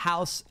the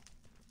house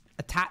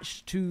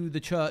attached to the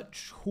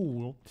church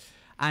hall.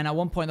 And at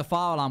one point the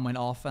fire alarm went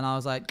off and I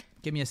was like,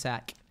 give me a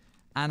sec.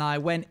 And I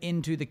went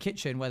into the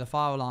kitchen where the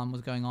fire alarm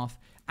was going off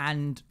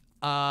and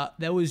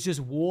there was just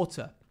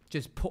water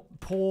just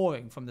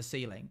pouring from the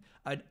ceiling.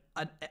 An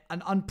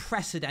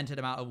unprecedented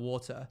amount of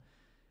water.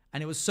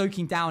 And it was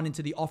soaking down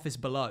into the office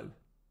below.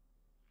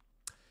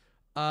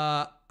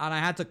 And I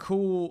had to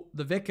call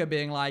the vicar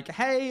being like,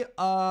 hey,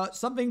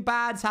 something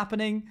bad's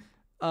happening.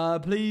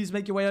 Please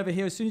make your way over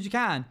here as soon as you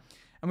can.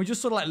 And we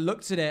just sort of like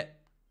looked at it,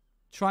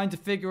 trying to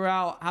figure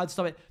out how to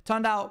stop it.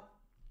 Turned out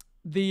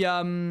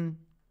the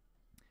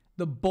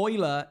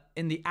boiler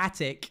in the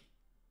attic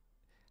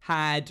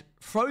had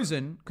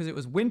frozen because it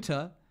was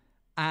winter,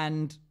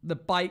 and the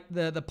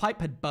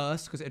pipe had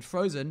burst because it had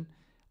frozen,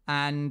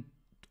 and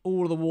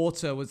all of the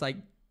water was like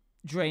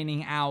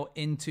draining out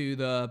into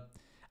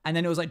and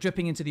then it was like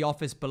dripping into the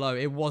office below.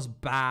 It was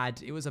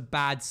bad. It was a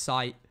bad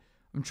sight.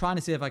 I'm trying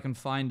to see if I can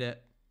find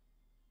it,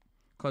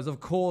 because of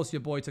course your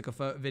boy took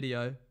a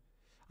video.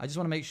 I just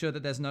want to make sure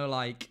that there's no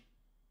like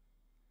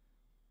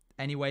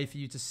any way for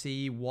you to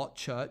see what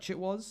church it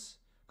was,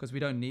 because we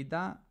don't need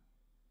that.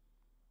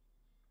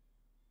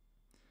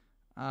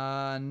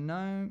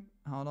 No,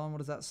 hold on. What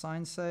does that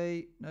sign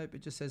say? Nope,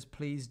 it just says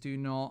please do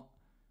not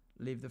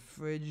leave the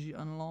fridge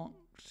unlocked.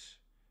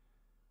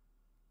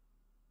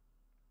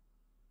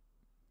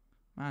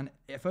 Man,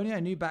 if only I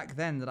knew back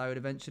then that I would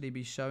eventually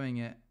be showing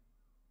it.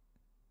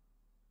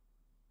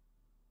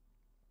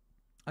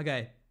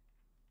 Okay.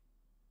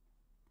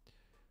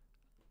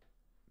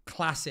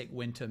 Classic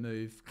winter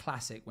move.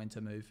 Classic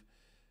winter move.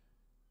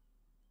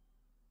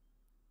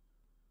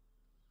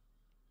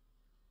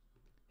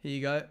 Here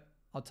you go.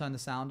 I'll turn the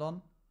sound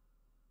on.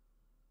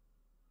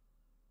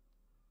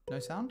 No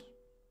sound?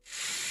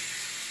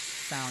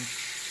 Sound.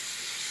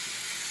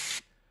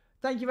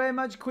 Thank you very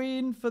much,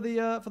 Queen, for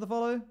the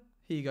follow.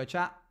 Here you go,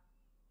 chat.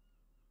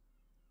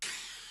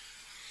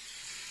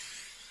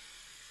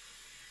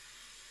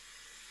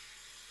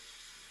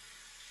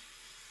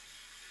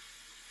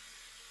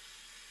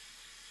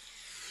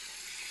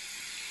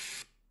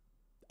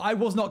 I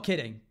was not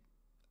kidding.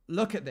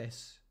 Look at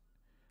this.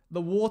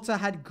 The water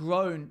had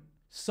grown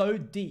so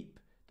deep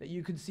that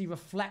you could see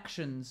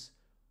reflections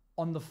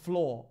on the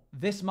floor.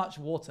 This much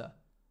water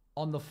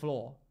on the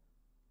floor.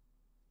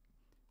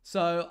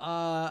 So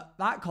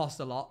that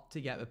cost a lot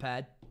to get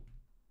repaired.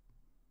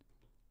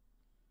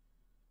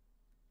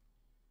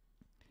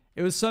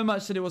 It was so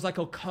much that it was like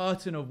a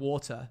curtain of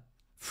water.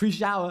 Free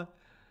shower.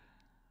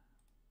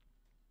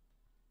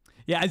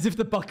 Yeah, as if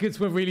the buckets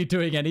were really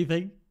doing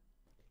anything.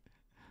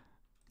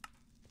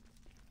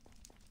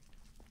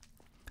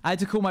 I had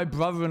to call my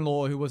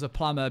brother-in-law, who was a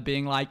plumber,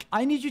 being like,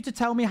 I need you to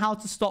tell me how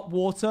to stop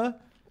water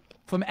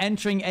from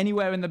entering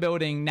anywhere in the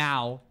building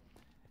now.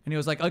 And he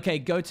was like, okay,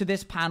 go to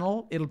this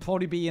panel. It'll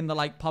probably be in the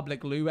like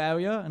public loo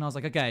area. And I was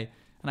like, okay.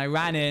 And I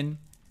ran in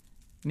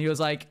and he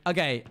was like,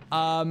 okay,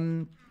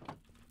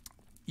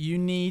 you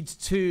need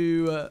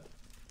to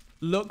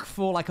look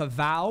for like a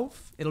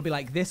valve. It'll be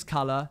like this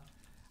color.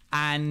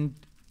 And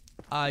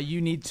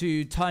you need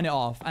to turn it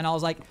off. And I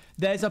was like,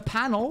 there's a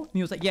panel. And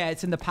he was like, yeah,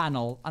 it's in the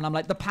panel. And I'm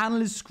like, the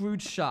panel is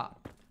screwed shut.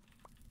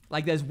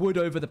 Like there's wood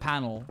over the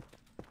panel.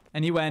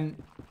 And he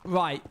went,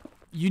 right,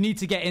 you need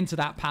to get into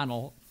that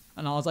panel.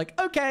 And I was like,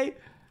 okay.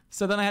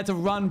 So then I had to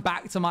run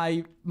back to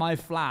my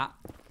flat,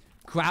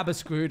 grab a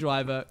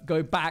screwdriver,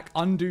 go back,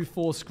 undo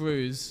 4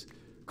 screws,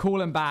 call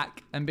him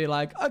back and be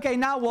like, okay,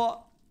 now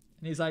what?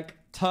 And he's like,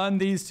 turn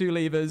these 2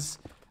 levers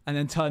and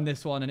then turn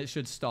this one and it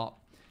should stop.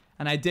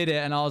 And I did it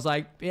and I was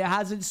like, it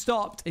hasn't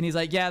stopped. And he's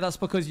like, yeah, that's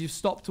because you've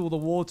stopped all the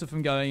water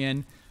from going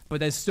in,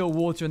 but there's still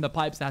water in the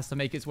pipes that has to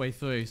make its way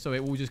through. So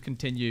it will just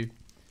continue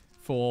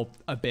for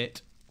a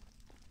bit.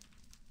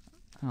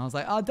 And I was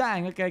like, oh,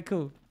 dang. Okay,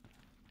 cool.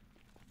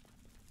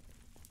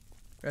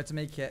 We had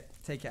to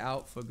take it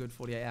out for a good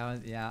 48 hours.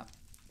 Yeah.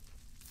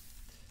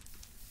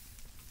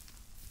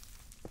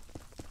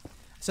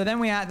 So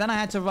then I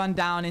had to run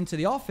down into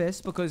the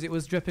office because it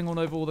was dripping all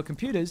over all the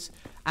computers.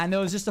 and there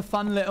was just a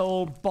fun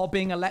little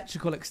bobbing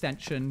electrical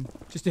extension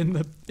just in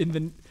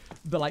the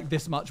like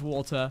this much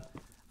water.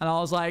 And I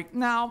was like,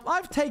 now,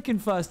 I've taken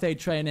first aid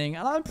training,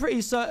 and I'm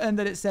pretty certain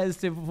that it says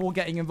that before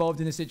getting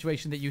involved in a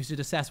situation that you should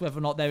assess whether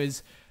or not there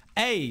is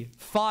A,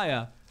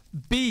 fire,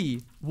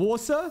 B,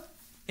 water.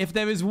 If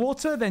there is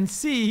water, then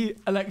C,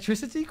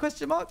 electricity,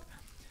 question mark.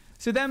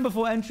 So then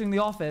before entering the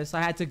office,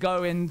 I had to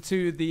go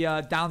into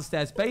the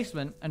downstairs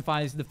basement and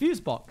find the fuse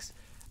box.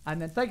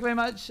 And then thank you very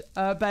much,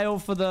 Bale,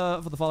 for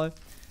the follow.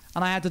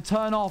 And I had to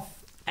turn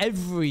off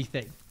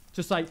everything.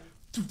 Just like,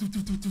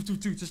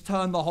 just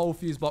turn the whole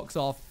fuse box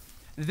off.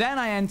 Then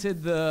I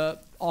entered the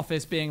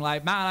office being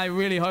like, man, I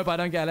really hope I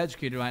don't get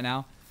electrocuted right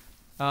now.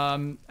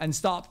 And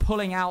start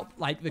pulling out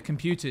like the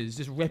computers,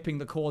 just ripping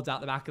the cords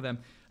out the back of them,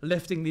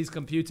 lifting these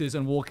computers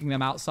and walking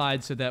them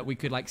outside so that we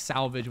could like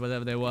salvage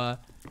whatever they were.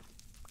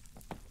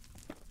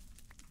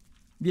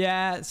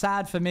 Yeah,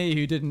 sad for me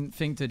who didn't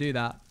think to do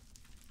that.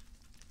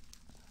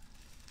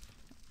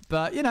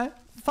 But, you know,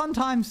 fun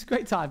times,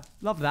 great time.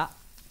 Love that.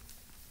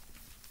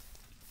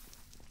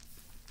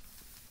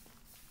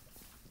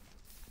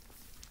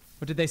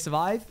 But did they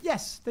survive?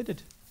 Yes, they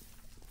did.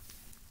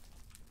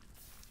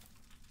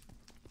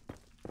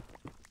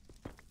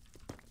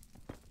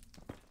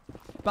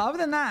 But other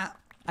than that,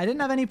 I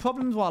didn't have any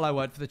problems while I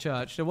worked for the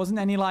church. There wasn't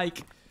any,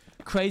 like,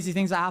 crazy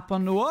things that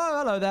happened. Whoa,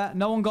 hello there.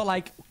 No one got,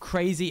 like,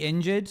 crazy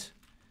injured.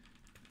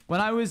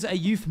 When I was a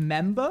youth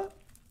member,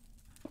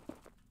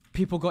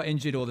 people got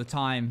injured all the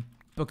time.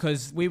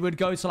 Because we would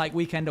go to, like,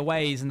 weekend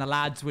aways and the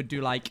lads would do,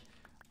 like,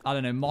 I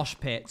don't know, mosh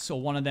pits. Or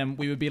one of them,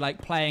 we would be,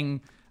 like, playing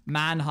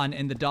manhunt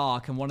in the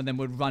dark, and one of them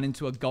would run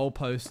into a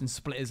goalpost and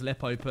split his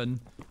lip open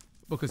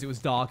because it was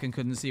dark and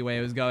couldn't see where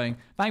he was going.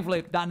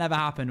 Thankfully, that never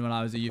happened when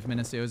I was a youth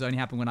minister. It was only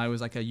happened when I was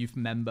like a youth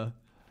member.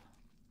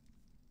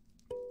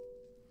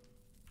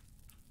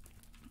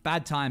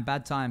 Bad time,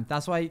 bad time.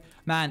 That's why,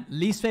 man,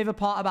 least favorite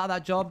part about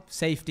that job,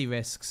 safety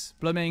risks.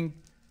 Blooming,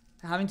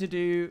 having to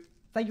do,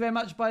 thank you very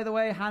much, by the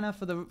way, Hannah,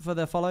 for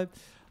the follow.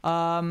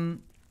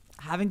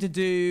 Having to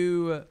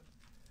do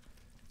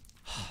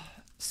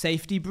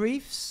safety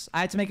briefs. I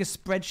had to make a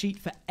spreadsheet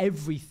for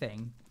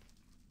everything.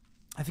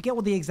 I forget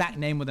what the exact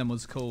name of them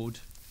was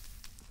called.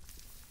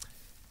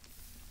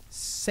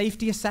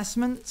 Safety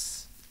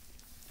assessments?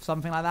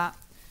 Something like that.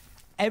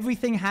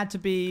 Everything had to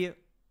be,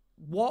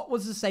 what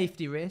was the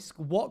safety risk?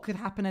 What could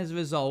happen as a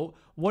result?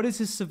 What is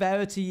the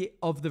severity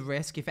of the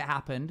risk if it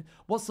happened?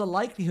 What's the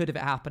likelihood of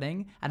it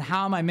happening? And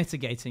how am I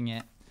mitigating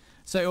it?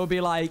 So it will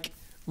be like,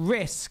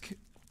 risk,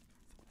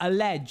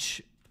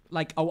 allege,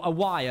 like a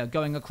wire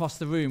going across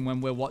the room when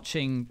we're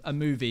watching a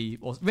movie,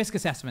 or risk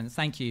assessments.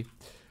 Thank you.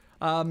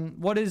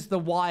 What is the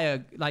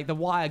wire, like the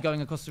wire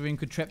going across the room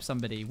could trip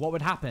somebody. What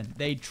would happen?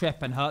 They'd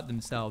trip and hurt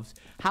themselves.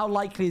 How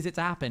likely is it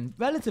to happen?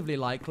 Relatively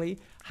likely.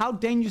 How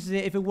dangerous is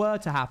it if it were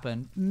to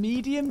happen?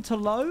 Medium to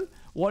low?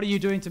 What are you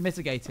doing to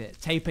mitigate it?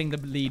 Taping the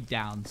lead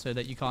down so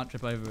that you can't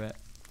trip over it.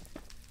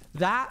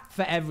 That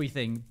for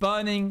everything.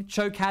 Burning,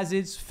 choke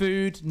hazards,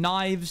 food,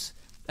 knives,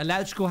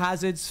 electrical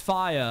hazards,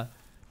 fire,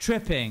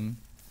 tripping,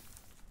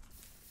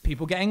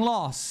 people getting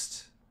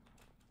lost.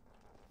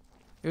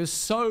 It was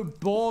so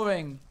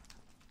boring.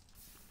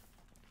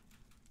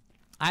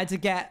 I had to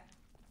get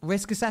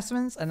risk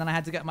assessments, and then I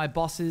had to get my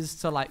bosses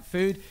to like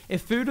food.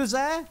 If food was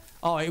there,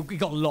 oh, it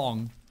got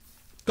long.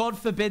 God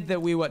forbid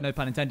that we were, no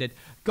pun intended,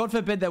 God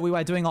forbid that we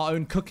were doing our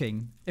own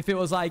cooking. If it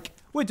was like,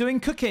 we're doing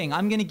cooking,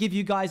 I'm going to give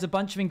you guys a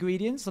bunch of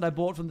ingredients that I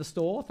bought from the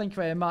store. Thank you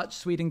very much,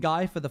 Sweden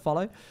Guy, for the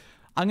follow.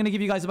 I'm going to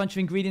give you guys a bunch of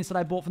ingredients that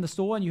I bought from the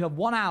store, and you have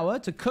 1 hour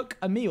to cook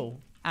a meal.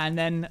 And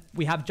then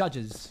we have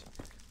judges.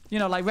 You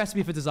know, like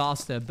Recipe for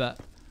Disaster, but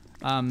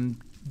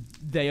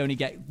they only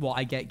get what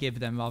I give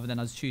them rather than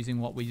us choosing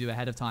what we do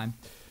ahead of time.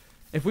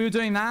 If we were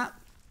doing that,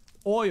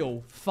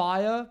 oil,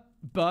 fire,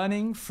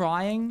 burning,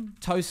 frying,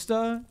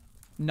 toaster,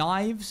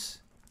 knives,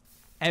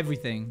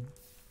 everything.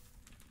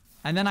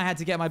 And then I had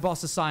to get my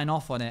boss to sign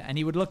off on it. And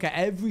he would look at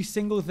every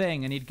single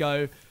thing and he'd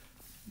go,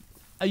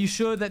 are you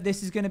sure that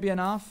this is going to be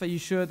enough? Are you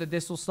sure that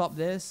this will stop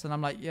this? And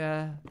I'm like,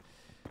 yeah,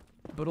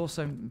 but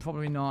also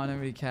probably not. I don't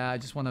really care. I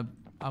just want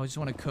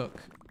to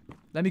cook.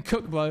 Let me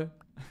cook, bro.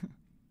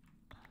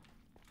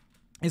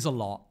 It's a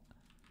lot.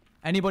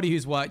 Anybody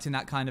who's worked in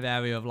that kind of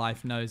area of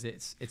life knows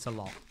it's a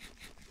lot.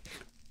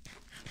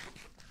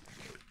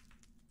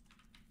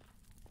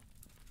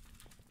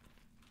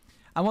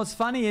 And what's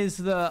funny is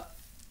that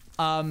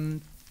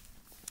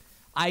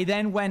I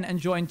then went and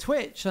joined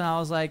Twitch, and I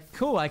was like,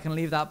 cool, I can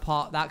leave that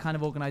kind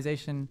of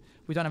organization.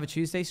 We don't have a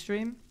Tuesday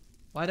stream.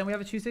 Why don't we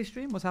have a Tuesday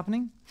stream? What's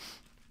happening?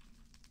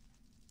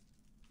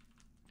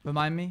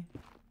 Remind me.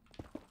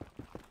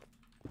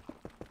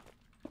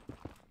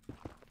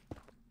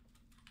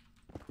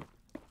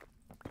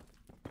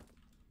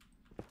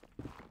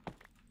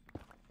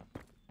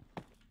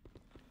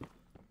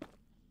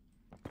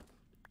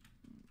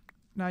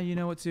 Now you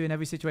know what to do in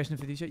every situation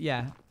for the future.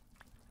 Yeah.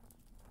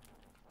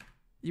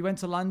 You went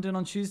to London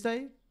on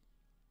Tuesday?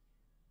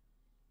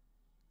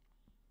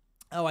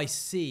 Oh, I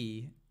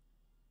see.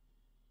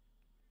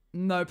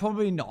 No,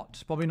 probably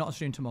not. Probably not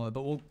stream tomorrow,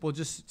 but we'll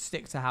just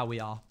stick to how we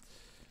are.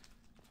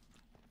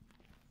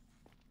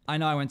 I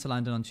know I went to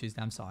London on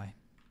Tuesday. I'm sorry.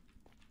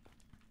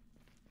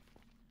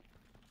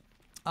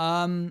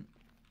 What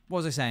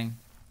was I saying?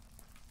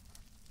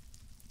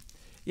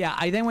 Yeah,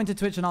 I then went to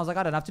Twitch and I was like,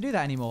 I don't have to do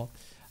that anymore.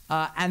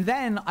 And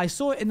then I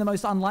saw it in the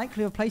most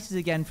unlikely of places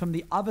again from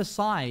the other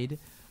side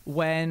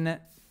when,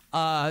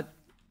 for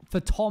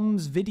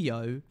Tom's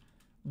video,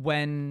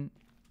 when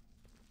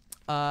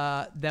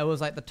there was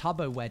like the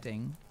Tubbo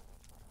wedding.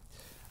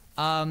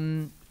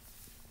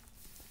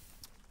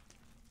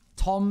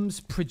 Tom's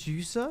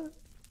producer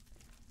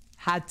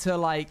had to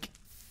like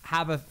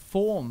have a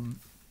form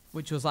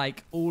which was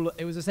like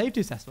it was a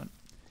safety assessment.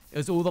 It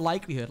was all the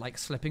likelihood, like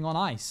slipping on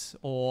ice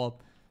or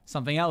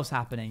something else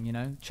happening, you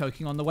know,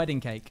 choking on the wedding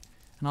cake.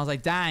 And I was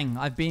like, dang,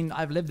 I've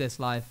lived this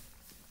life.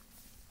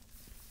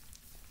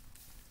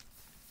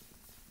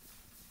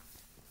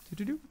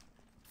 Okay,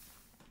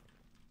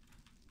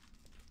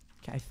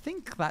 I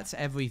think that's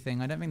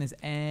everything. I don't think there's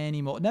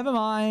any more. Never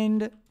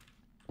mind.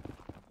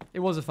 It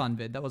was a fun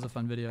vid. That was a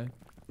fun video.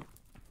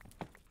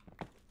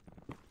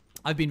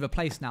 I've been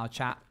replaced now,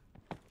 chat.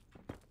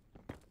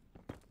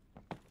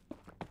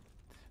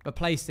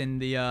 Replaced in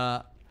the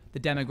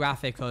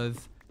demographic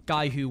of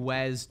guy who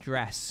wears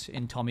dress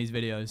in Tommy's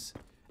videos.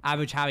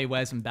 Average Harry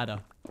wears them better.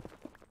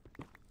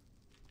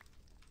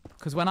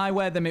 Because when I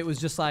wear them, it was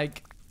just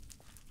like,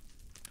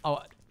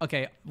 oh,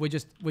 okay, we're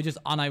just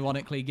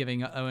unironically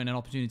giving Owen an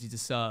opportunity to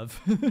serve.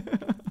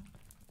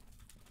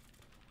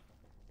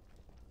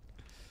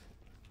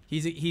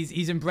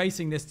 he's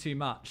embracing this too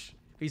much.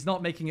 He's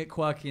not making it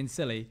quirky and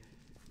silly.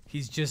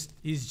 He's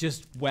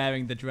just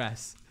wearing the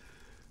dress.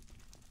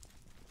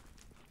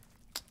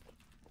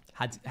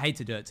 Hate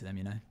to do it to them,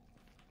 you know.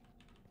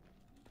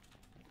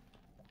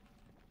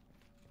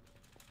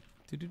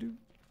 Do-do-do.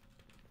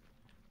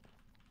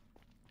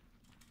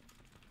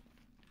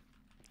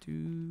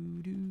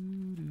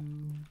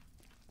 Do-do-do.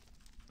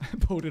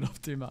 Pulled it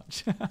off too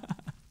much.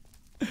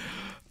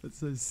 That's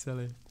so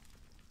silly.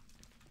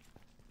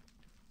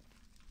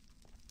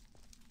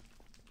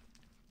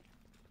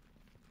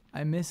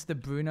 I missed the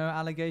Bruno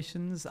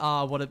allegations.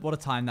 Ah, what a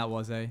time that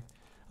was, eh?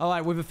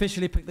 Alright, we've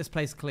officially picked this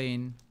place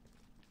clean.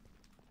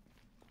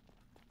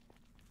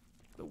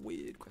 A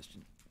weird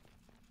question.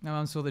 No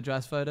one saw the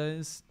dress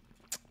photos.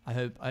 I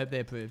hope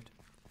they approved.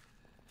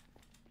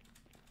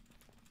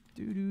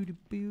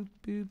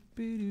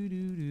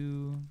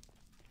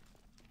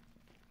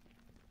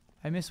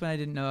 I miss when I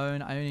didn't know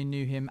Owen. I only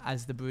knew him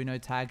as the Bruno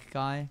tag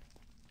guy.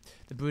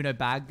 The Bruno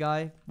bag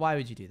guy. Why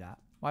would you do that?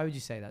 Why would you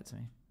say that to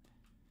me?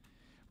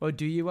 Well,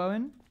 do you,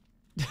 Owen?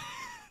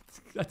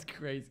 That's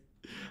crazy.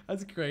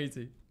 That's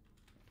crazy.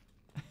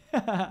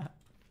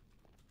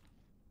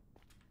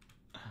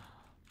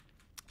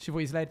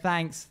 Shibuya's late.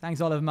 Thanks.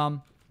 Thanks, Olive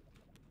Mum.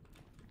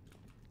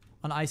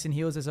 On ice and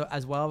heels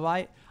as well,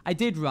 right? I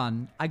did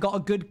run. I got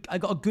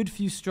a good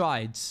few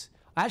strides.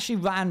 I actually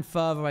ran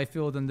further, I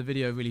feel, than the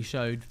video really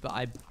showed, but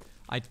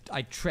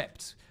I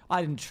tripped.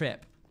 I didn't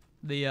trip.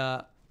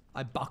 I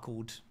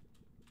buckled.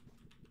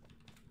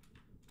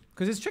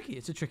 Because it's tricky.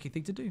 It's a tricky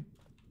thing to do.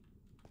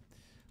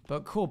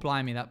 But cool,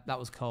 blimey, that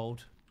was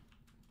cold.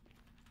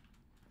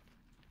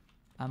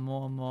 And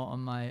more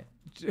on my...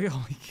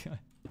 Oh my god.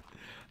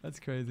 That's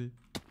crazy.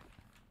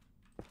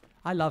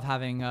 I love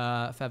having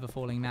feather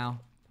falling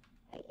now.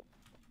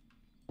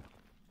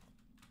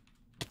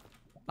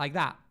 Like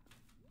that.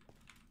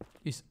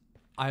 You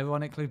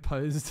ironically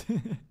posed.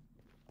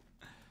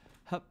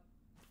 Hup.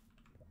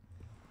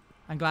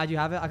 I'm glad you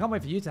have it. I can't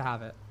wait for you to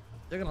have it.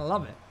 You're gonna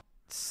love it.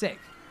 Sick.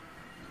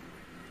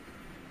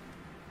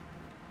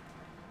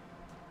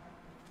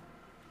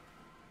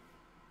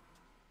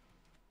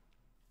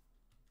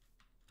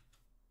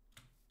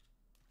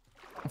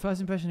 My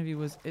first impression of you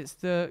was, it's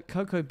the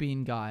cocoa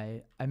bean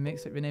guy. I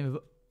mixed it with the name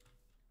of...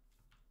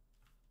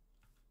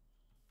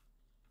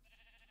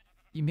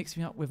 You mixed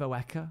me up with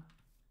Oeka?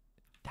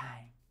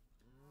 Dang.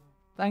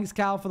 Thanks,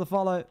 Cal, for the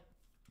follow.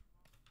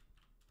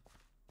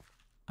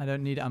 I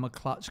don't need it. I'm a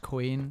clutch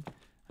queen.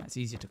 It's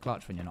easier to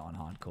clutch when you're not on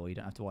hardcore. You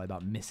don't have to worry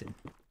about missing.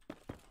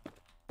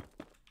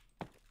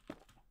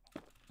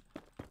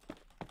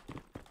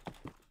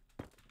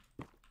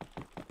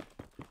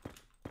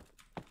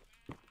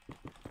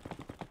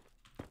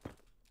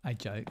 I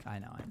joke. I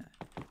know.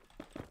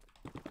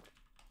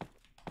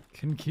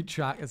 Couldn't keep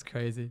track. It's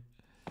crazy.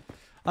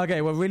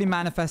 Okay, we're really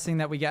manifesting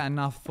that we get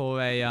enough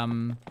for a,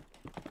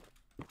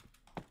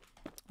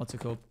 what's it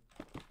called?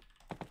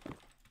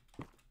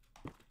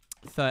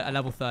 A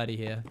level 30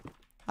 here.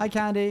 Hi,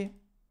 Candy.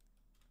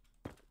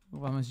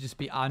 Well, must just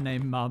be our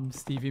name, Mum.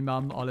 Stevie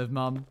Mum, Olive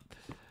Mum,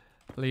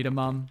 Leader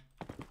Mum.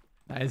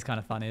 That is kind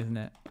of funny, isn't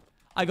it?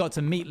 I got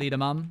to meet Leader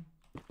Mum.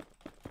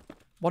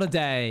 What a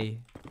day.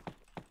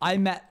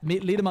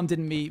 Leader Mum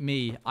didn't meet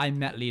me. I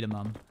met Leader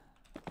Mum.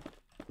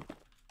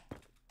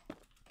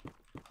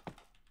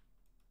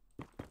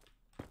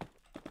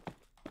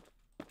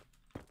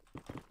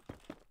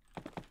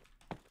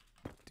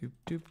 Doop,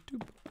 doop,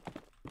 doop.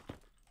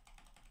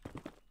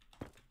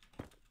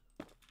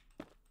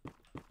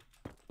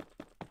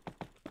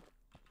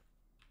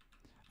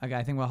 Okay,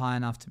 I think we're high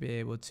enough to be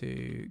able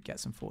to get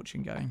some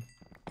fortune going.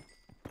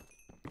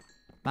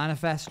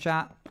 Manifest,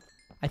 chat.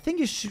 I think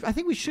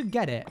we should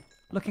get it.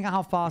 Looking at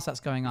how fast that's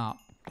going up.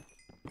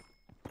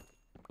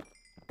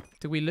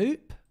 Do we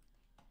loop?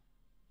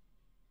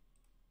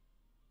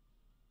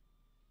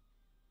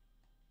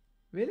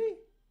 Really?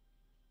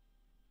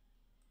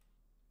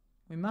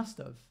 We must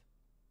have.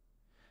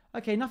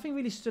 Okay, nothing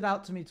really stood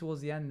out to me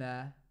towards the end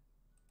there.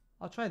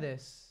 I'll try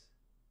this.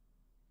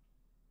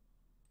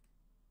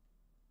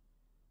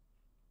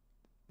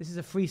 This is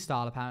a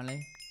freestyle,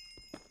 apparently.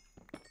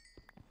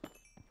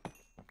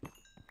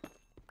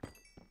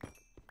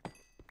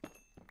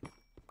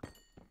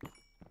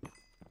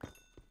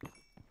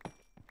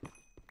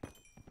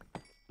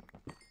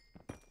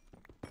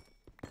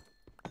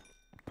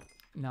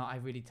 No, I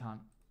really can't.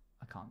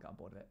 I can't get on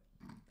board with it.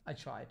 I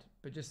tried,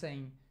 but just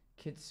saying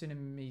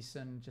Kitsune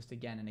Misun just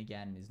again and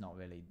again is not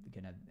really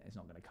gonna. It's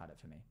not gonna cut it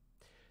for me.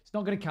 It's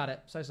not gonna cut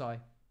it. So sorry.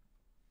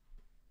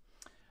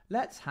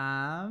 Let's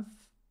have.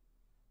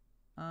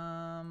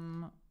 I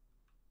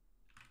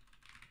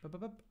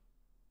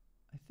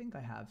think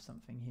I have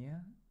something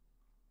here.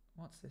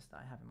 What's this that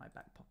I have in my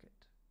back pocket?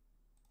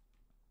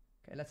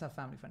 Okay, let's have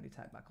family friendly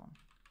tag back on.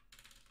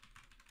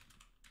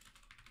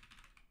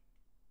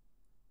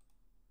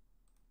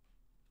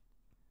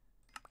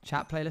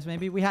 Chat playlist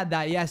maybe? We had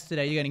that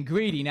yesterday. You're getting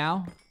greedy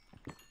now.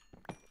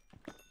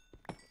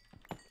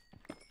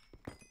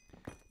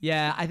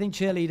 Yeah, I think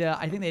Cheerleader,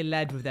 I think they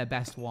led with their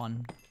best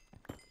one.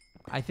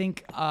 I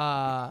think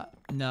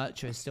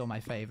Nurture is still my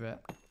favorite.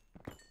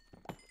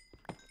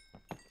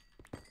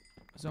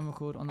 Was on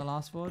record on the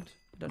last VOD?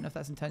 I don't know if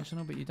that's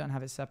intentional, but you don't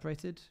have it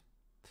separated.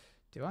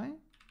 Do I?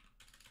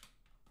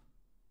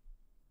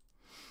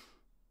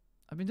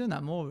 I've been doing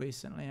that more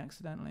recently,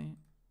 accidentally.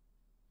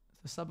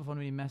 The subathon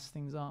really messed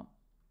things up.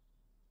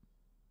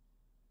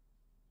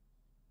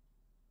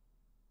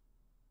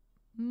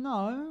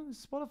 No,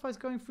 Spotify's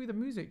going through the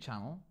music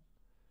channel.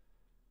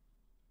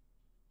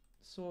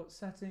 Sort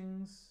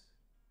settings,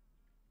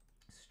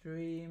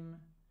 stream,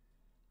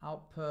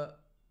 output.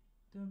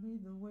 Don't be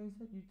the ways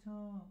that you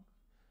talk,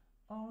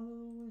 all the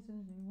ways that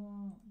you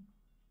want.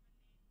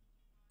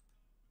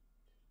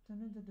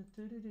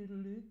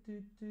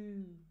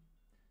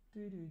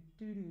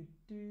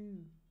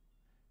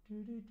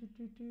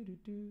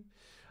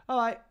 All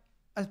right,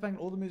 I think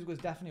all the music was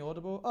definitely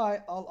audible. All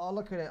right, I'll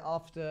look at it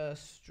after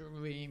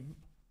stream.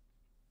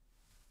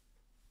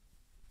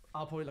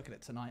 I'll probably look at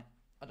it tonight.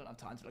 I don't have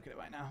time to look at it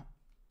right now.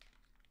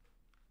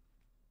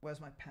 Where's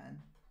my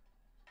pen?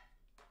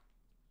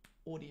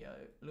 Audio.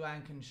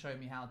 Luann can show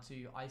me how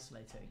to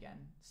isolate it again,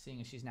 seeing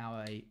as she's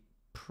now a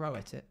pro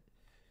at it.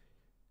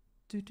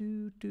 Do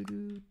do do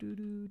do do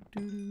do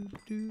do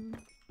do.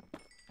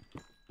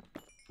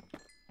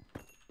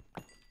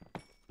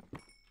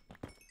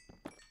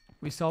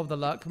 We solved the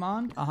lurk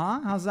command.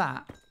 How's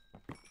that?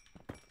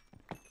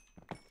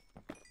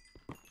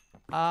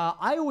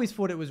 I always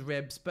thought it was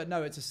ribs, but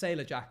no, it's a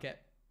sailor jacket.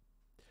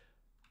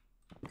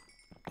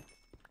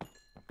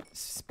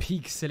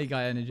 Peak silly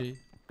guy energy.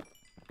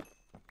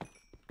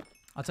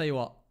 I'll tell you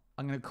what.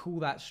 I'm going to call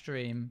that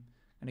stream.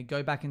 I'm going to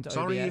go back into OBS.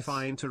 Sorry if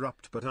I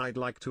interrupt, but I'd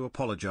like to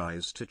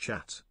apologize to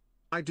chat.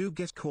 I do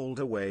get called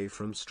away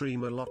from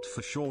stream a lot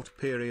for short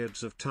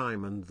periods of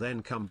time and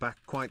then come back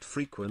quite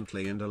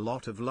frequently, and a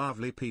lot of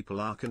lovely people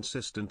are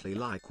consistently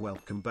like,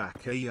 welcome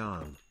back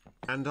Ayan.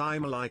 And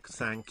I'm like,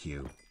 thank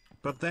you.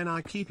 But then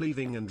I keep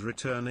leaving and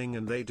returning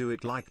and they do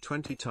it like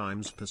 20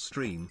 times per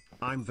stream.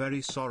 I'm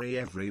very sorry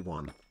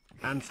everyone.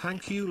 And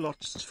thank you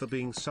lots for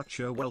being such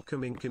a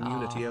welcoming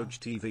community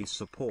OGTV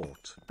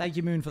support. Thank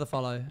you Moon for the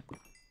follow.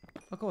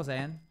 Of course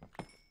Ayan.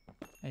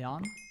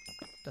 Ayan?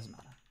 Doesn't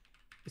matter.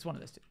 It's one of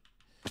those two.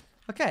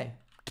 Okay.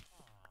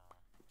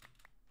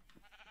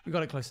 We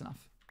got it close enough.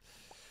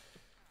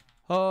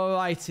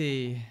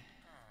 Alrighty.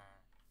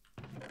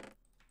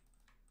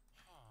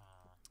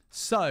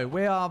 So,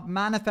 we are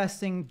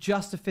manifesting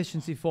just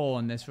efficiency 4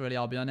 on this, really,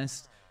 I'll be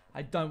honest.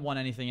 I don't want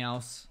anything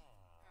else.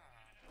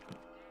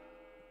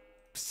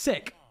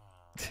 Sick.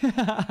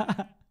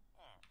 That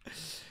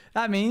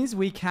means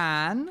we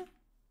can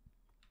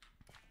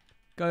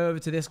go over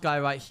to this guy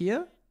right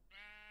here.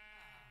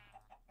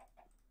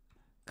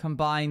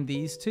 Combine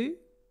these two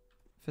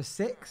for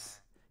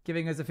 6,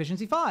 giving us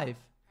efficiency 5.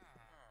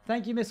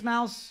 Thank you, Miss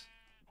Mouse.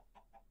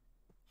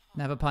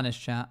 Never punish,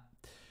 chat.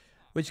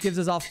 Which gives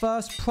us our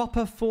first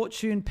proper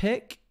fortune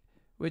pick,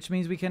 which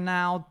means we can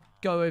now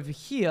go over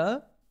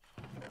here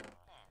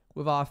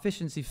with our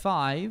efficiency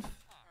 5.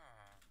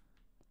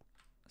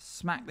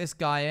 Smack this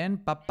guy in.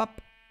 Bup,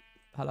 bup.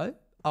 Hello?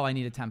 Oh, I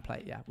need a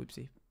template. Yeah,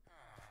 whoopsie.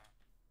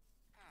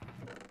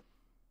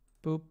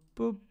 Boop,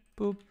 boop,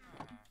 boop.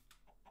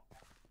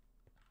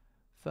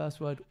 First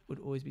word would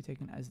always be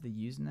taken as the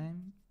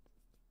username.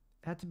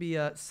 It had to be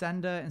a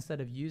sender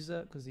instead of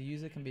user, because the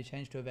user can be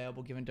changed to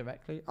available given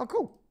directly. Oh,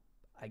 cool.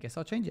 I guess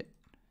I'll change it.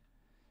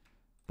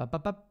 Bup,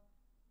 bup, bup.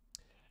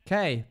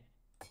 Okay.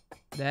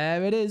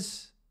 There it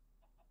is.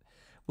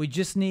 We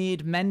just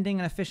need mending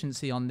and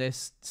efficiency on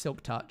this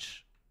Silk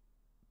Touch.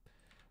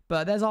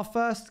 But there's our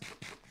first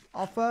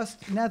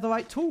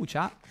netherite tool,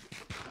 chat.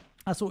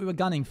 That's what we were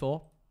gunning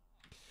for.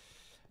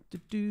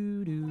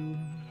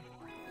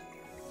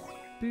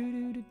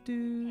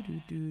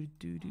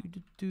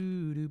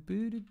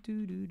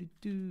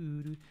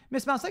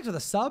 Miss Mouse, thanks for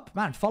the sub.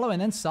 Man, follow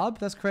and then sub.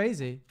 That's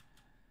crazy.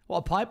 What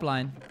a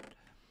pipeline.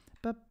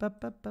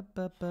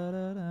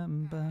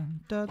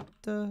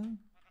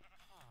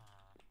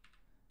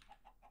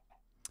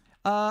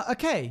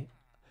 Okay.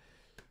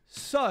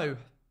 So,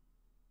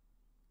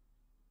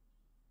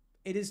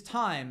 it is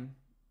time.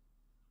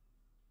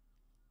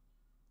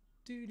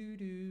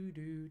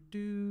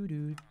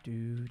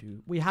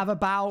 We have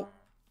about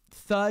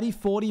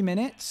 30-40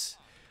 minutes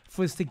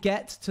for us to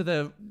get to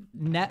the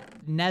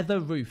nether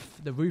roof,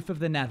 the roof of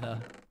the nether.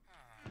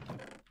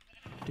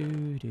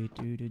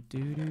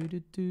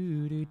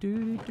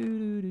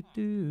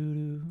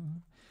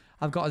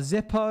 I've got a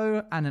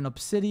Zippo and an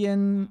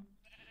obsidian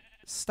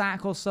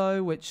stack or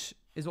so, which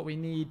is what we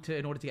need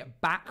in order to get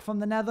back from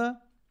the nether.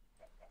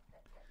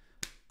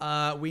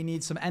 We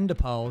need some ender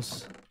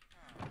pearls.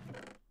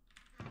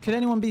 Could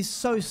anyone be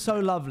so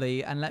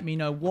lovely and let me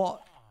know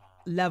what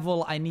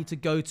level I need to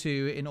go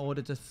to in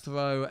order to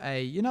throw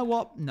a... You know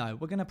what? No,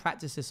 we're going to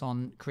practice this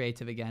on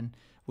creative again.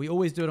 We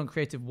always do it on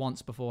creative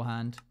once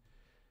beforehand.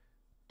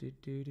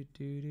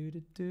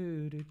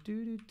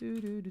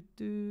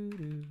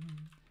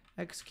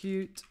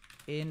 Execute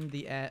in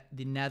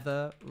the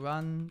nether.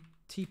 Run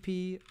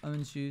TP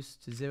owns use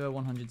to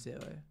 0-100 0.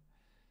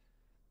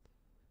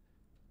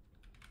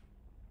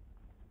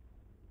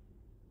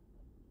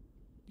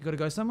 You got to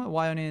go somewhere?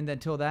 Why only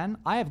until then?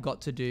 I have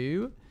got to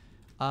do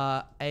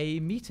a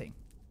meeting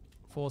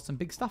for some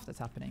big stuff that's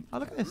happening. Oh,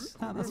 look at this.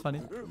 Oh, that's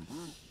funny.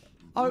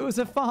 Oh, it was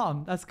a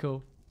farm. That's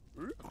cool.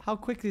 How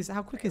quick is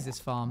this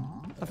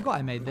farm? I forgot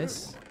I made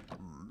this.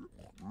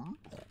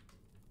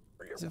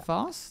 Is it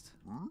fast?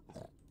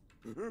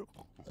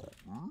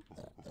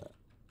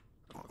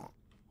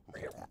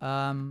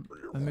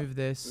 Remove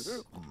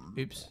this.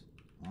 Oops.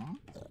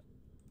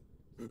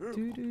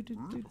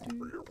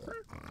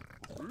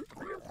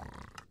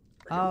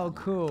 Oh,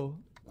 cool.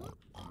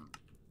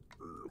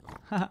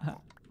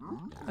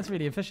 That's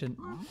really efficient.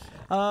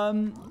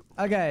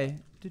 Okay.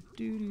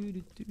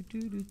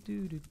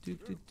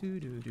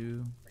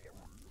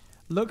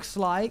 Looks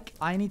like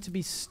I need to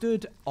be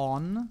stood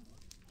on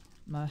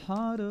my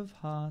heart of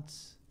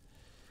hearts.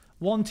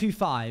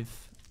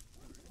 125.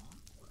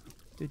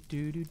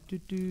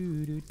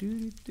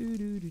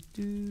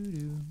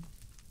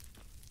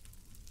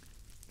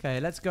 Okay,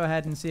 let's go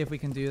ahead and see if we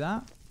can do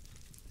that.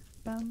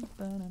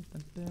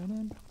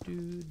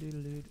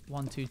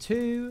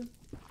 122,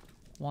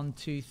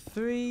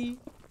 123,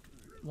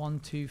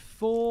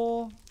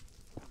 124.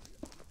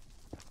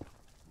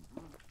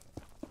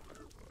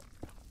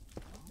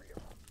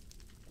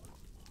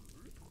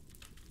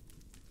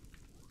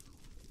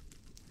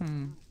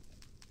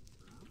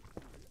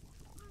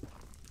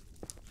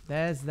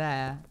 There's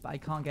there, but I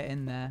can't get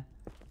in there.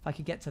 If I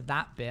could get to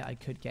that bit, I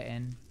could get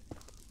in.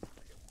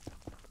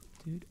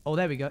 Dude. Oh,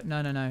 there we go.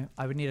 No, no, no.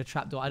 I would need a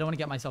trapdoor. I don't want to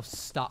get myself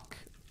stuck.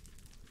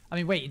 I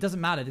mean, wait, it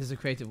doesn't matter. This is a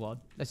creative world.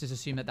 Let's just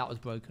assume that that was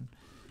broken.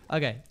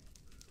 Okay.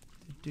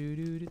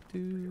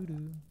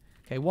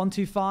 Okay,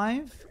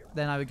 125.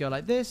 Then I would go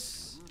like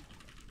this.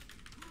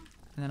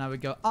 And then I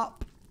would go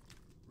up.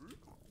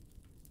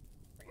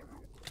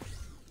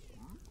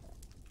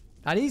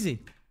 That easy.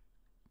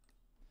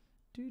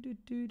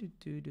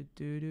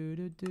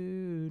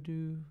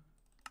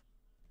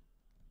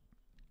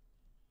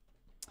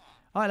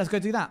 All right, let's go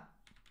do that.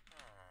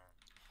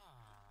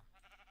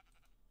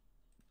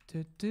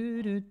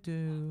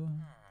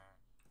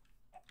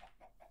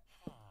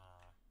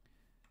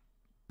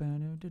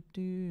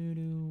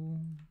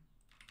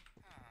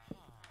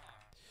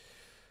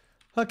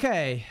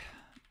 Okay.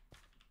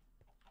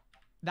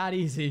 That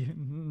easy.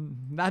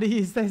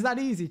 It's that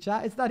easy,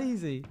 chat. It's that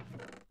easy.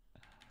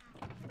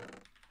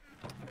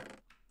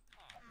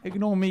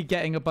 Ignore me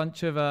getting a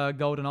bunch of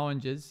golden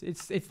oranges.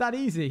 It's that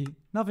easy.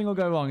 Nothing will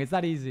go wrong. It's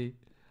that easy.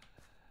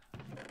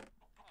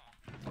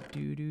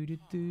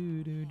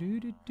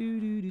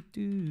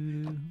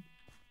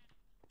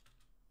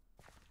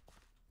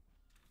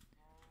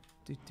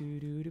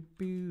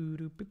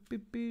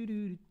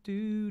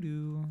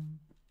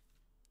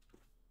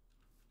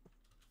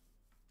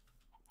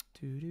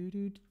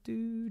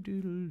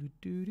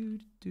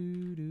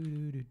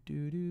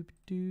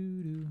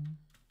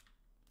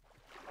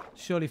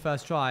 Surely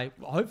first try.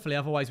 Well, hopefully,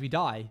 otherwise we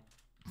die.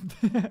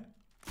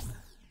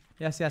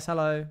 Yes, yes,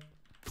 hello.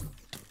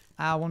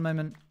 Ah, one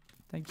moment.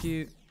 Thank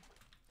you.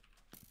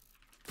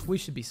 We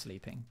should be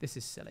sleeping. This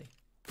is silly.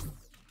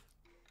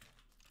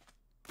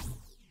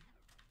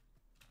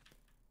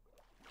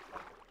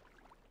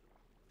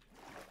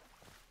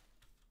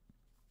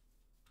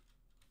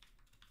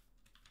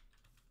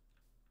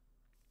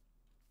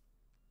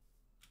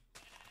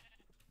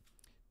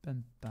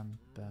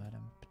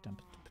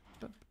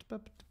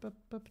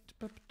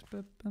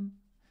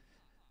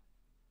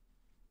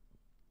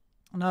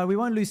 No, we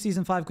won't lose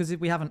season 5 because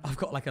we haven't. I've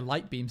got like a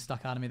light beam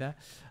stuck out of me there.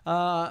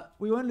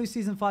 We won't lose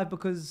season 5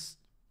 because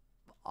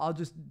I'll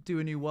just do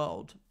a new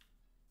world.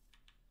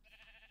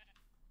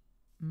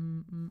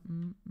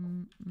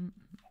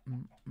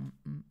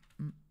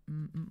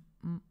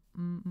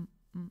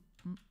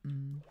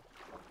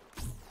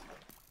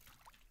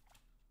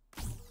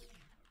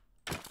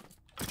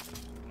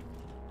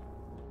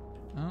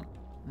 Oh,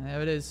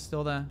 there it is,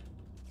 still there.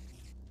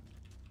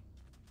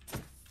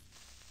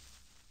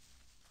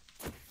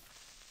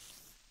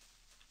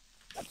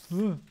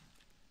 I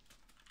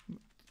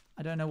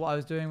don't know what I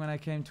was doing when I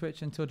came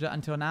Twitch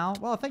until now.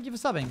 Well, thank you for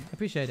subbing. I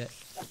appreciate it.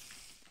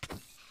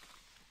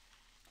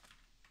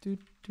 Do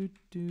do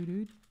do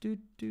do do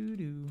do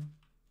do.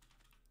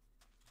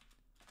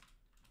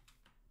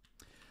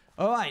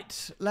 All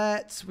right,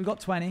 we got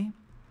 20.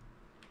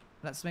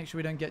 Let's make sure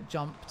we don't get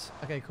jumped.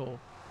 Okay, cool.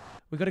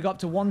 We've got to go up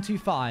to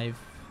 125.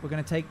 We're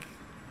going to take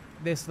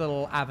this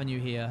little avenue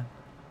here.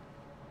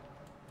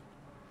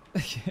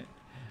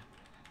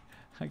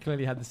 I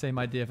clearly had the same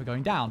idea for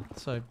going down,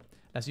 so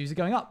let's use it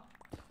going up.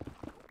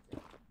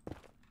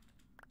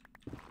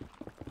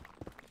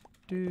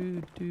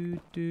 Do do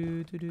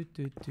do do do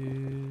do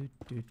do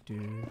do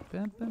do.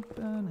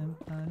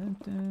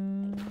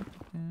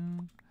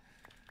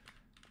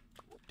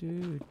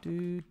 Do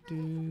do do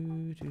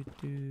do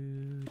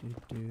do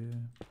do.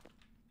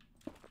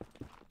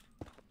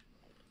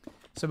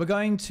 So we're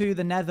going to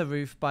the nether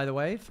roof, by the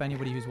way, for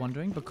anybody who's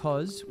wondering,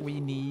 because we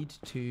need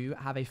to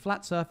have a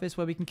flat surface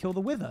where we can kill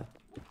the wither.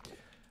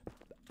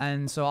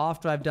 And so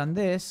after I've done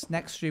this,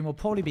 next stream will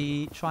probably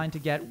be trying to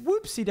get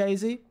whoopsie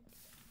daisy.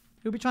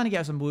 We'll be trying to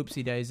get some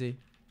whoopsie daisy.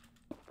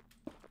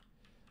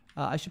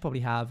 I should probably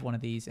have one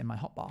of these in my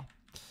hotbar.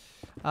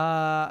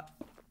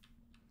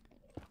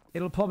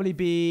 It'll probably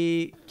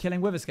be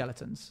killing wither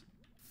skeletons.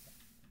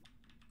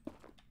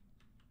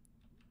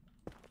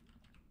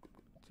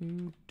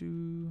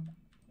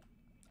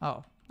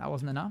 Oh, that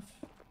wasn't enough.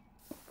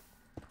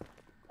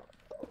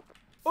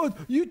 Oh,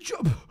 you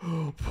jump!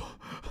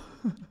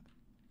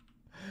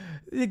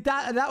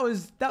 that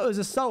was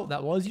assault.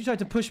 That was. You tried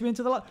to push me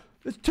into the light.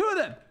 There's 2 of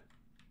them.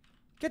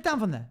 Get down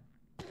from there.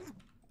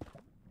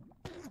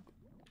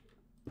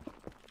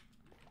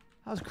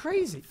 That was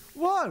crazy.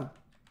 Whoa!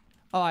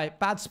 All right,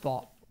 bad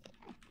spot.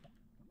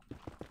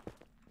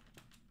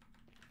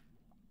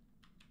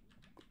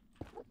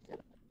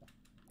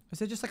 Is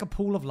there just like a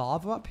pool of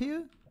lava up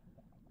here?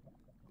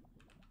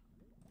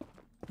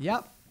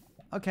 Yep.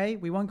 Okay,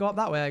 we won't go up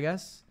that way, I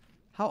guess.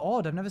 How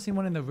odd. I've never seen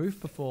one in the roof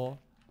before.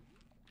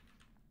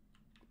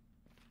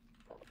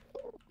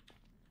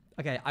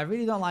 Okay, I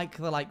really don't like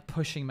the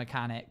pushing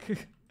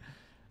mechanic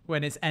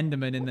when it's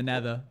Enderman in the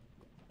nether.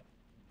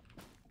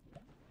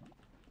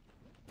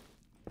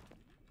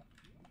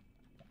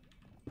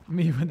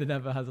 Me when the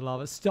nether has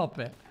lava. Stop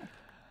it.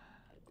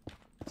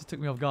 Just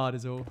took me off guard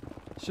is all.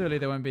 Surely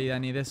there won't be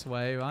any this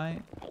way, right?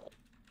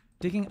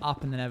 Digging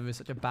up in the nether is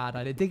such a bad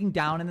idea. Digging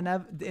down in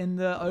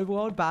the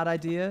overworld, bad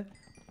idea.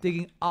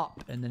 Digging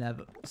up in the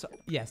nether. So,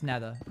 yes,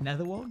 nether.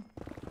 Netherworld?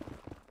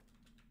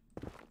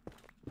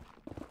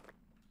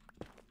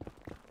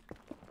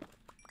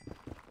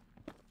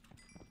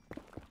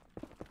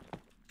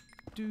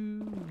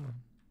 Do.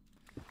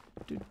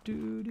 Do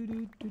do do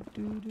do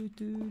do do do do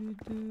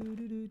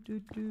do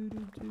do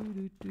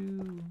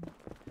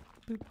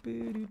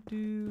do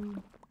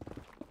do.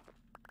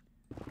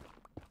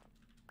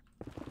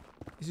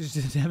 This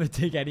just never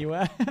dig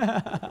anywhere.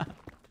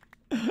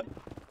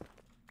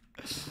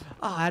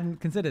 Oh, I hadn't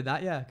considered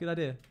that. Yeah, good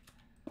idea.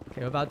 Okay,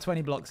 we're about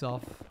 20 blocks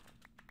off.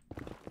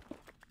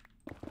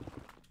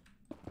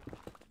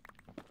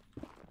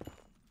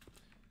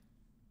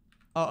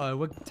 Uh-oh,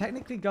 we're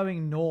technically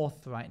going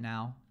north right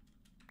now.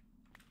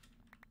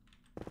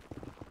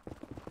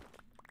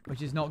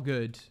 Which is not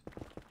good.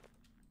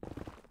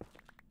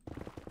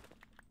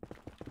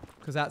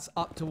 Because that's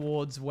up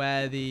towards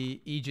where the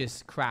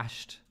Aegis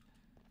crashed.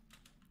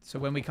 So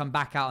when we come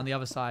back out on the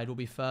other side, we'll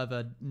be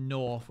further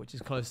north, which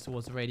is close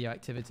towards the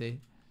radioactivity.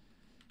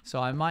 So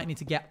I might need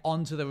to get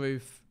onto the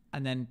roof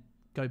and then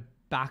go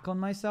back on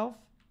myself.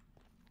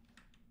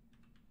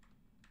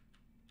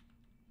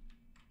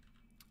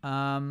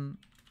 Okay,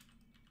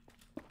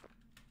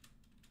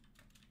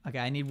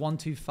 I need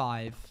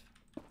 125.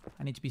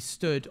 I need to be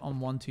stood on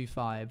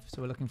 125.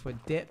 So we're looking for a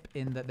dip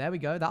in the... There we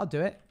go. That'll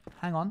do it.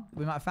 Hang on.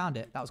 We might have found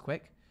it. That was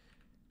quick.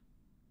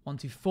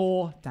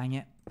 124. Dang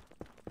it.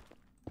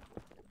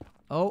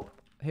 Oh,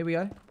 here we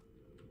go.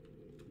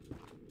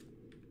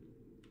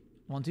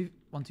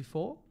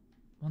 124.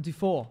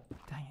 124.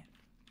 Dang it.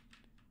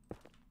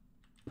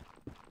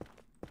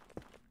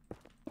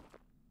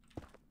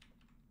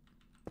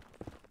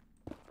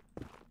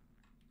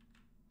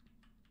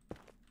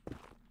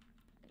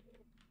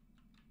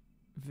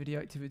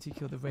 Radioactivity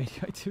killed the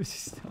radioactivity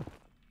stuff.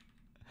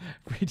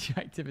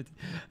 Radioactivity.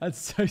 That's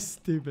so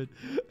stupid.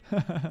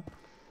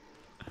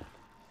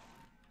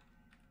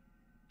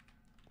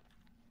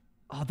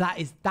 Oh,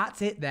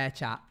 that's it there,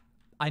 chat.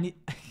 I need...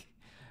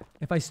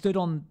 If I stood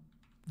on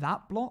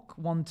that block.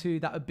 1, 2,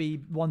 that would be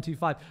 1, 2,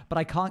 5. But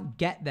I can't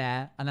get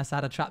there unless I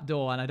had a trap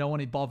door, and I don't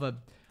want to bother.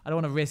 I don't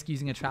want to risk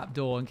using a trap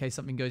door in case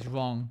something goes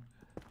wrong.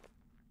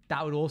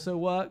 That would also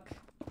work.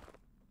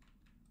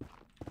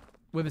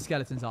 Wither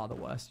skeletons are the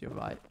worst, you're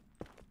right.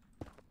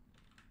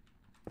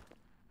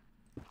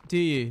 Do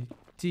you?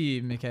 Do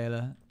you,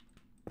 Michaela?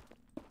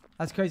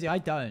 That's crazy. I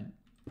don't.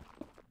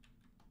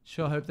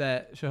 Sure hope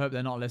they're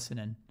not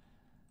listening.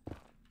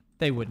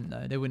 They wouldn't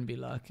though. They wouldn't be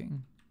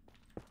lurking.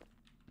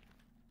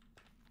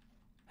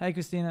 Hey,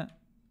 Christina.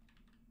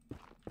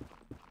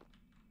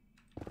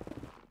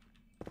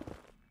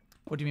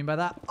 What do you mean by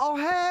that? Oh,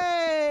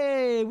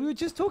 hey! We were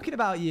just talking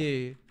about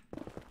you.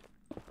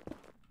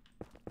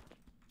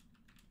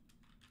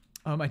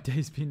 Oh, my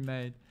day's been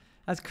made.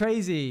 That's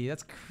crazy.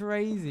 That's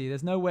crazy.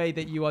 There's no way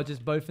that you are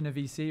just both in a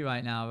VC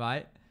right now,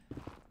 right?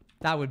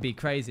 That would be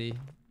crazy.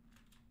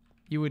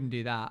 You wouldn't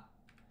do that.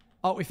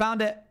 Oh, we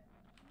found it.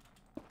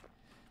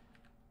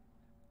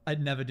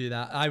 I'd never do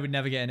that. I would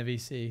never get in a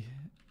VC.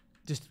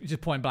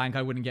 Just point blank,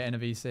 I wouldn't get in a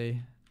VC.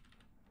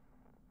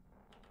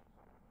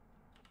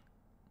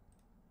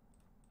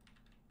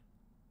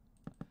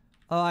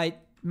 All right.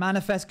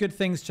 Manifest good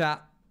things,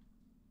 chat.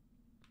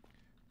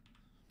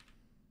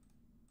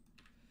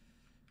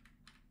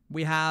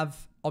 We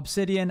have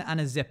obsidian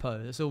and a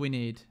Zippo. That's all we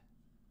need.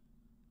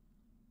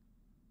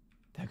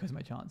 There goes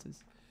my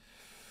chances.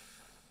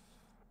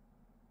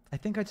 I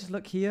think I just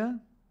look here.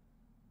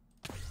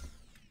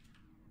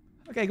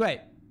 Okay, great.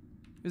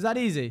 It was that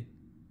easy.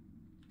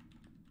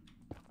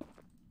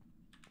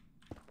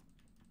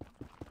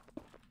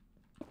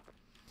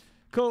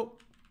 Cool.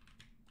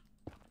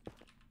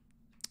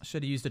 I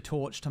should have used a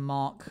torch to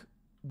mark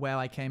where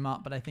I came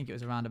up, but I think it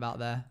was around about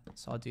there.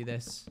 So I'll do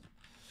this.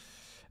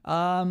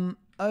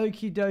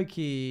 Okie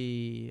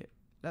dokie.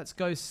 Let's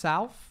go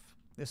south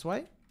this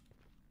way.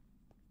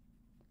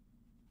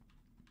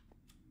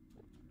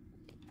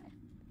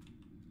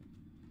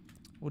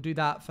 We'll do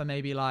that for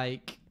maybe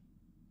like,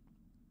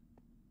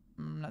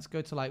 let's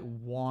go to like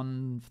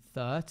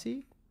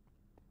 130.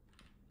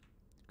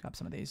 Grab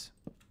some of these.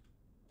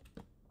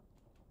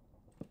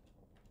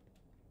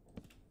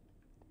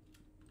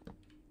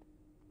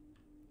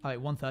 All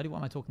right, 130. What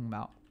am I talking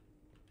about?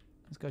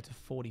 Let's go to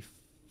 40,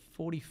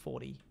 40,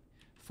 40.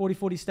 40,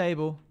 40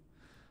 stable.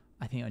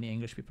 I think only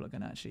English people are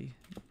going to actually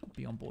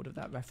be on board with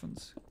that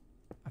reference.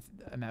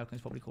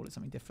 Americans probably call it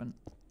something different.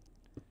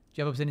 Do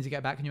you have obsidian to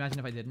get back? Can you imagine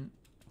if I didn't?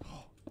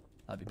 Oh,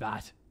 that'd be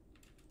bad.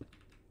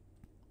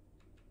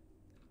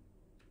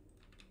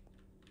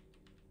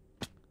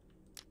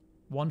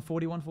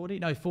 $140.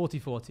 No,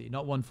 40,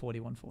 not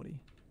 140.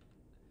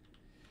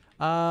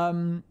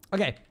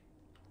 Okay.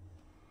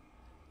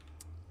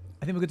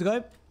 I think we're good to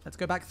go. Let's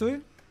go back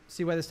through.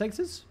 See where this takes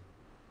us.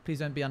 Please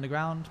don't be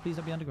underground. Please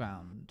don't be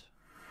underground.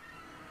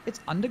 It's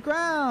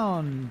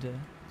underground.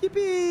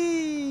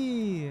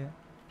 Yippee!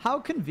 How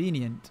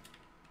convenient.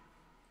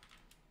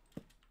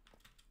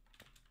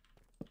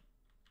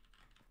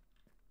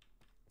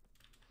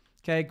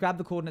 Okay, grab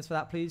the coordinates for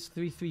that, please.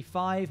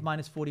 335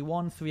 minus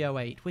 41,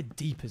 308. We're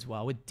deep as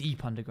well. We're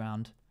deep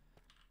underground.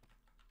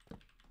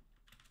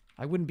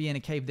 I wouldn't be in a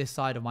cave this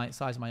size of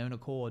my own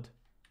accord.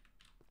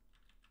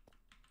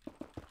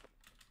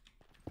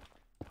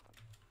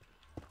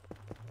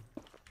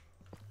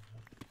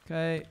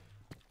 Okay.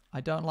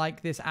 I don't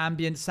like this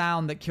ambient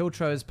sound that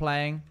Kiltro is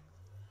playing.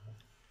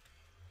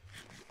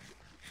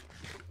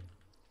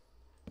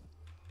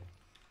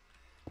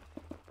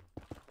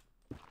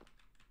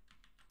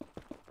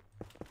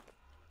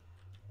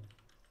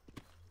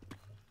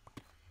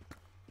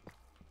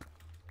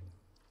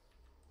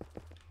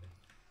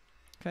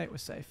 Okay, we're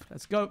safe.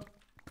 Let's go.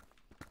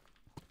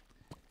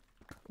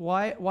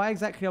 Why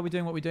exactly are we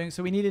doing what we're doing?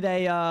 So we needed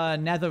a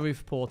nether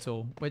roof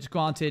portal, which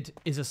granted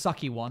is a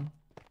sucky one.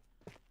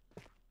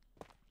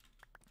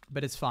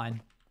 But it's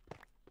fine.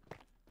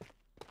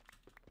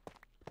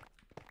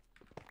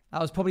 That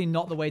was probably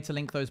not the way to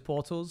link those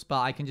portals,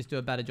 but I can just do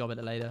a better job at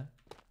it later.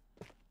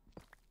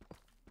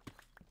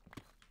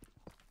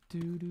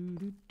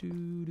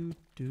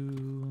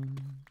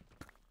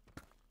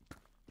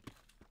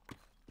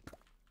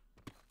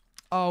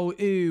 Oh,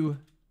 ooh.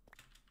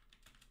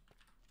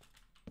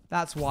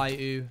 That's why,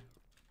 ooh.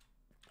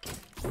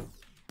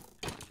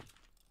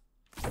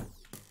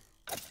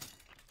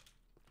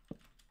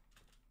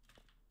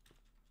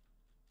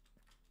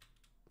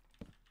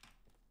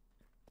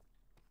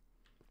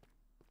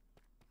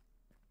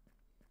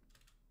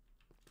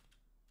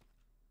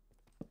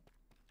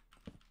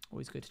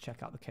 Always good to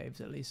check out the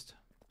caves at least.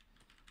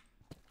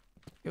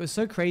 It was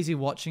so crazy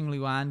watching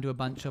Luan do a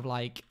bunch of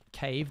like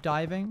cave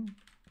diving.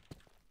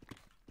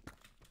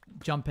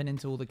 Jumping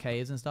into all the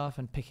caves and stuff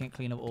and picking it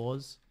clean of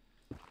ores.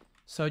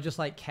 So just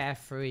like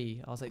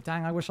carefree. I was like,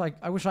 dang, I wish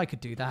I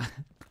could do that.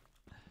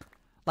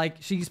 Like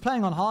she's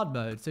playing on hard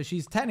mode, so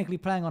she's technically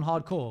playing on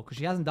hardcore because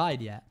she hasn't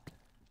died yet.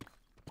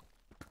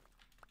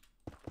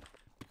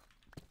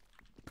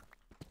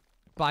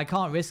 But I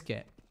can't risk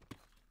it.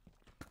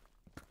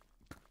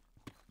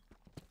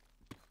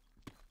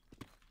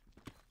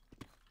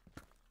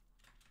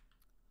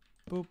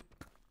 Boop.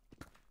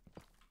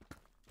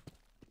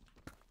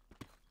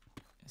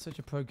 Such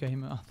a pro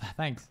gamer. Oh,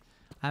 thanks.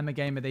 I am a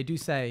gamer. They do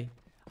say.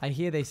 I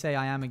hear they say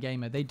I am a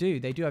gamer. They do.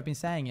 They do. I've been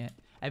saying it.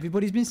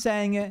 Everybody's been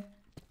saying it.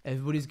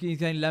 Everybody's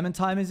saying Lemon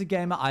Time is a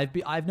gamer.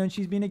 I've known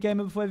she's been a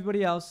gamer before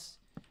everybody else.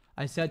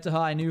 I said to her,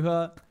 I knew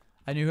her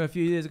a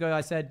few years ago.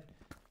 I said,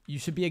 you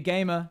should be a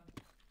gamer.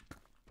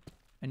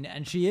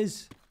 And she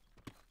is.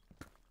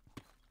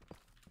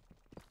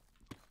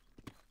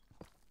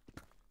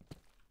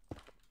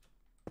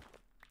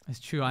 It's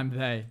true, I'm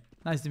they.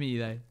 Nice to meet you,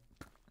 they.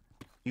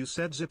 You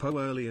said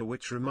Zippo earlier,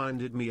 which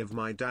reminded me of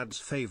my dad's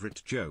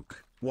favorite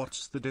joke.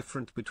 What's the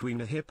difference between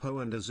a hippo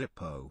and a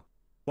Zippo?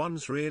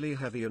 One's really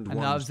heavy and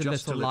one's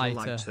just a little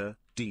lighter.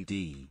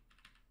 DD.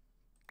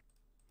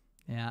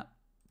 Yeah.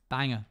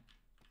 Banger.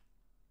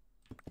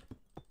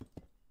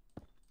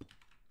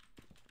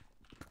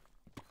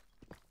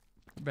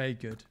 Very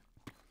good.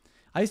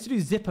 I used to do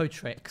Zippo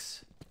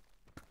tricks.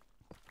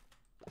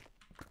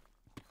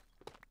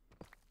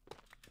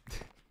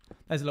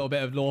 There's a little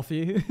bit of lore for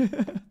you.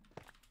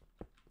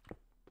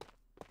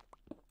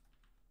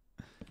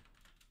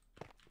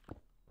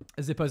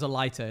 A Zippo's a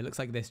lighter. It looks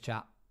like this,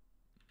 chat.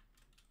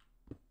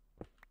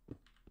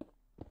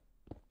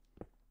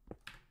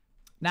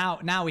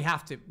 Now we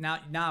have to.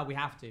 Now we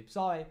have to.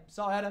 Sorry,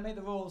 I don't make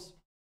the rules.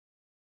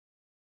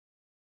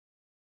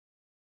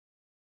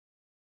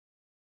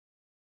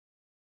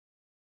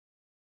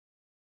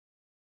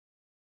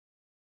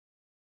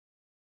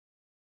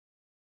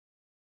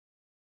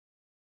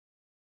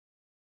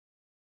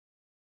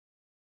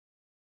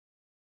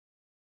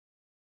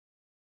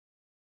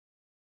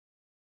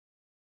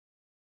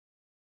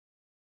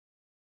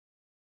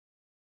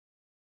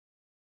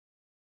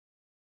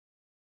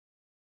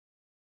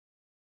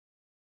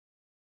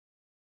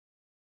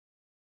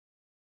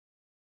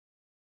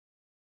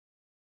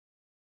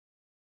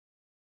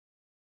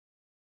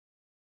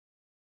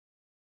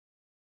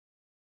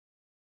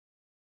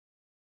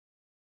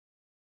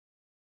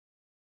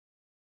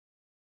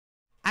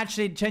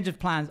 Actually, change of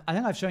plans. I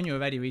think I've shown you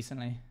already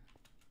recently.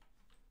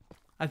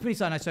 I'm pretty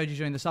certain I showed you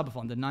during the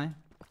subathon, didn't I?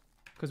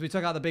 Because we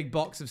took out the big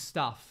box of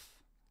stuff.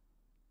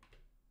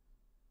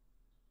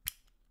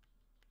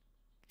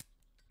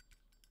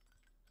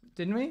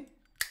 Didn't we?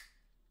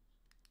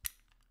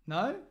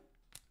 No?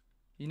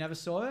 You never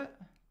saw it?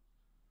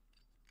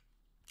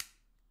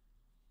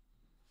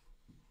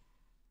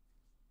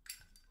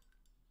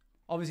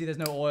 Obviously, there's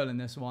no oil in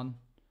this one.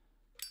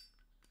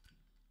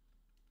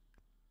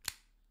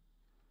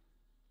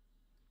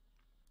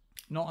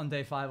 Not on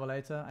day 5 or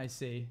later. I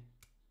see.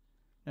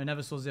 No,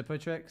 never saw Zippo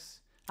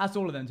tricks. That's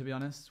all of them, to be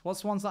honest.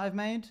 What's ones that I've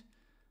made?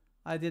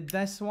 I did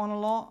this one a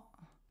lot.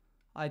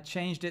 I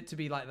changed it to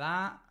be like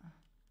that.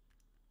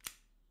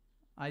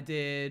 I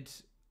did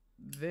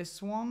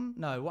this one.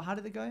 No, how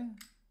did it go?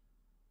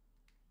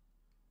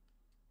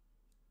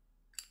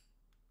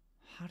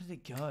 How did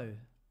it go?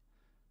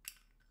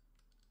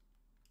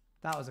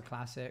 That was a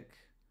classic.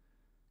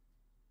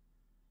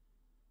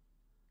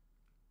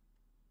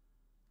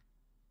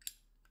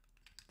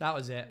 That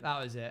was it.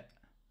 That was it.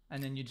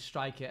 And then you'd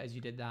strike it as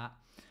you did that.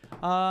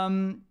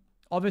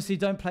 Obviously,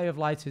 don't play with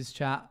lighters,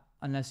 chat,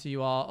 unless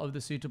you are of the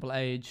suitable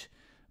age.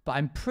 But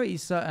I'm pretty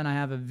certain I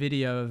have a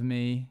video of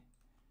me.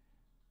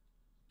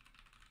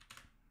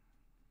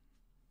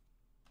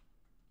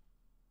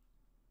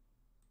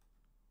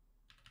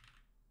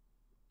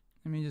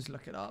 Let me just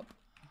look it up.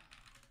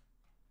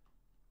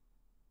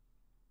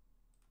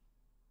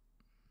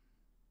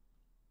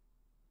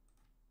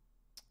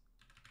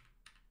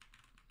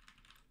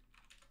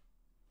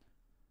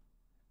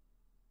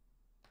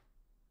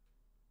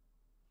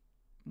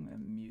 I'm going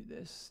to mute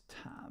this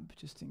tab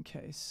just in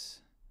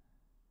case.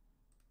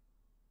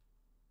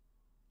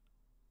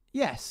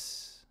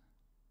 Yes.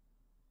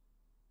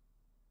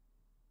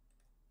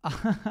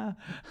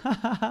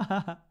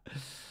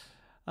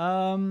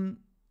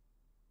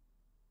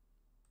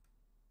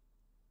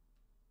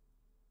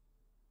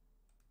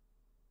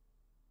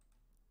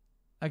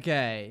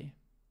 Okay.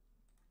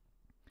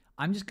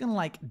 I'm just going to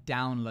like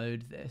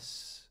download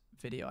this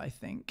video, I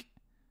think.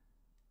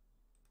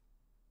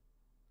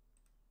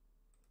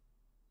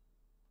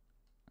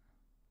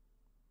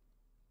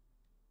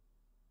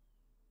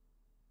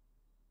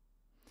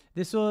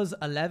 This was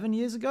 11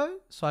 years ago,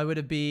 so I would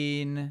have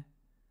been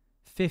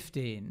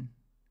 15.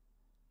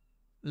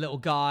 Little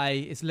guy,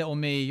 it's little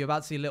me. You're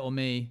about to see little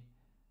me.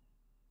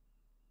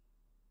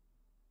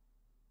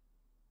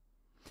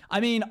 I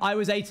mean, I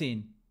was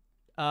 18.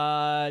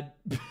 I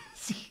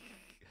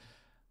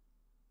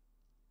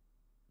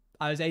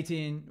was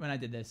 18 when I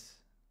did this.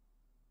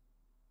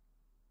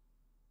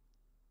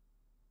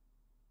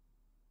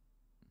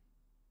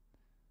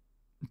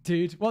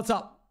 Dude, what's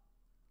up?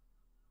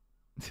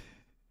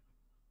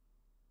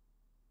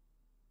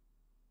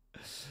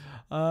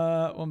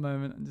 One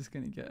moment. I'm just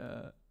going to get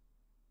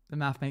the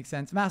math makes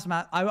sense. Math.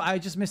 I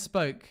just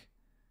misspoke.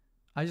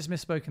 I just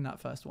misspoke in that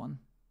first one.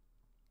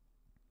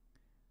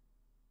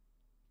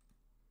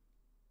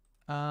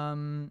 Let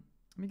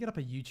me get up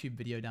a YouTube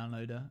video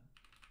downloader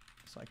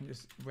so I can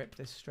just rip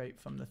this straight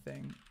from the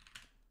thing.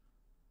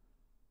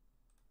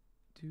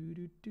 Do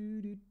do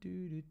do do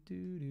do do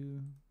do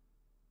do.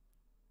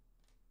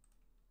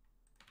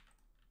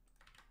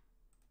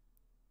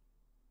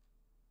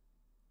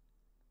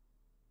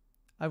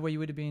 Oh, well, you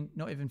would have been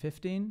not even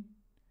 15.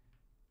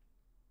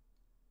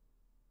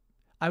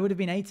 I would have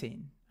been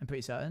 18. I'm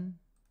pretty certain.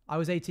 I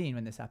was 18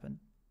 when this happened.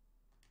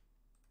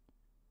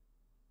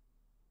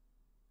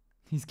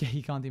 He's gay.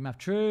 He can't do math.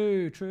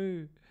 True.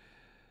 True.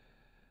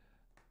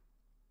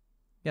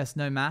 Yes.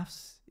 No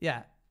maths.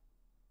 Yeah.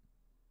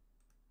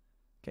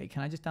 Okay.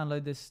 Can I just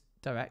download this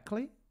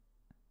directly?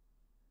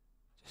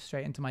 Just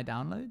straight into my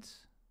downloads.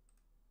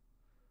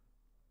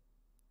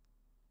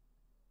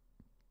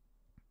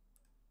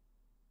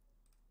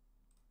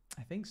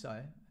 I think so.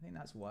 I think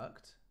that's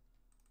worked.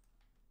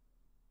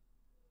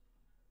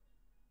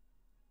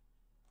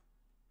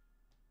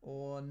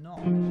 Or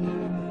not.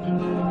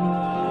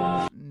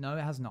 No,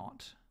 it has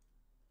not.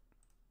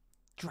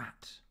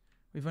 Drat.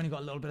 We've only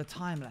got a little bit of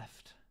time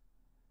left.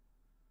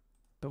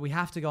 But we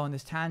have to go on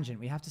this tangent.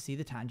 We have to see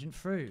the tangent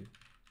through.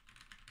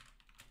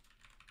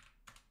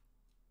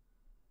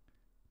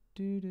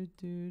 Do do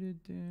do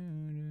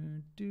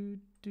do do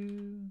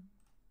do.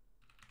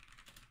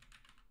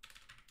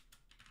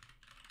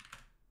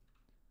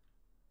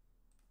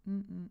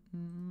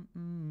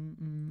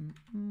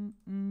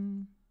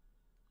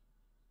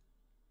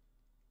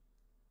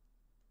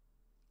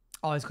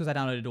 Oh, it's because I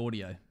downloaded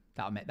audio.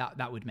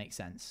 That would make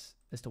sense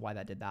as to why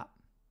that did that.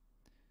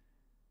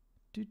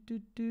 Do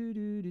do do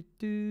do do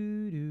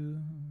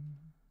do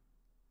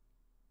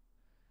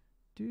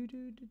do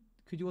do do.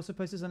 Could you also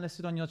post this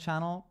unlisted on your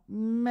channel?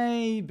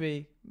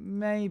 Maybe.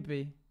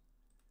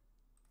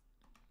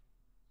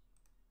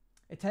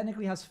 It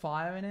technically has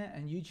fire in it,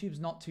 and YouTube's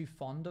not too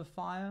fond of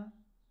fire.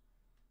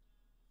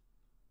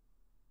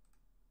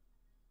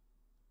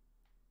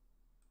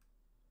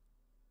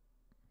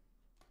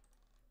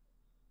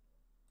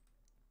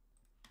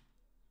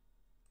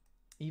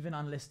 Even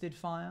unlisted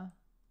fire.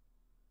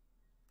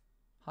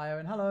 Hi,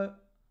 Owen. Hello.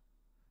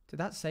 Did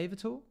that save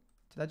at all?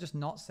 Did that just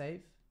not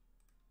save?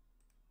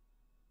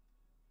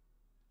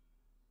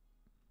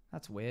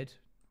 That's weird.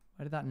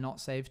 Where did that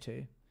not save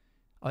to?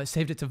 Oh, it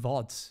saved it to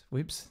VODs.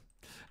 Whoops.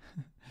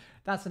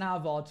 That's an hour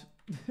VOD.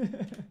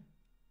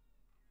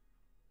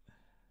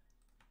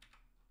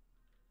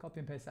 Copy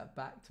and paste that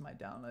back to my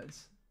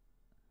downloads.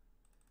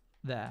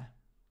 There.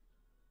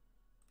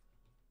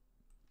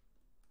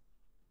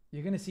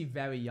 You're going to see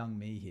very young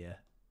me here.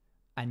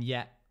 And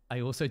yet,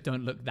 I also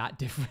don't look that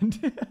different.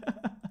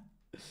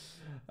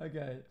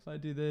 Okay, if I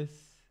do this.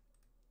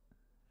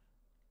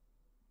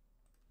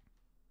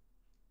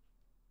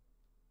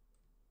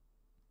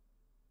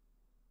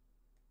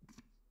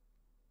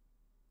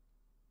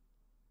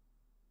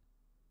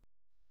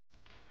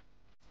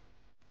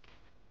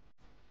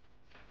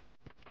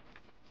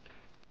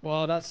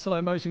 Wow, that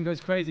slow motion goes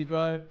crazy,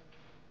 bro.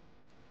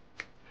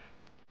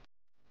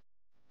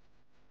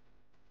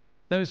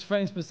 Those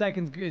frames per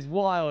second is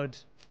wild.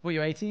 Were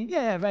you 18?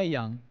 Yeah, very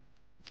young.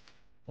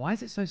 Why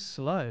is it so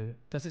slow?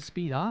 Does it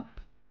speed up?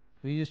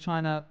 Were you just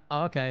trying to...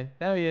 Oh, okay.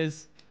 There he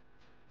is.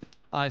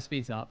 Oh, it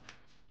speeds up.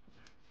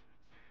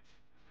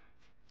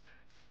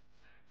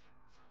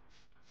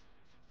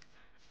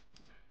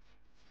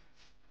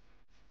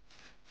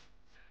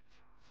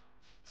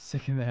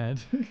 Sick in the head.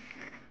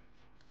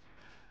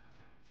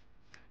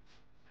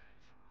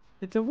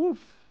 It's a wolf.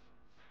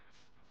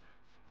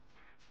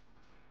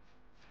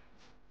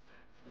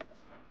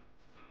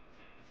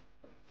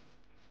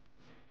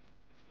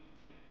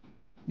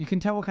 You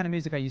can tell what kind of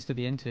music I used to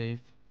be into.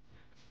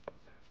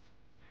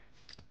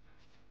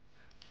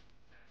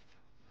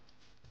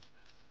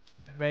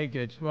 Very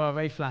good. Well,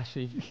 very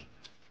flashy.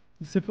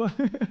 Super.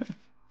 That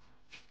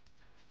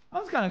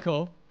was kind of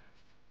cool.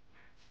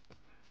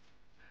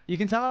 You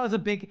can tell I was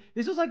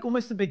this was like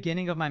almost the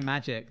beginning of my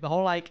magic. The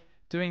whole like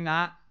doing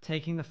that,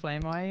 taking the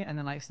flame away, and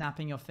then like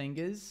snapping your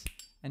fingers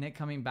and it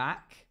coming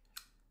back.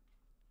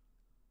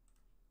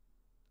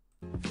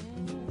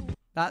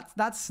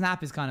 That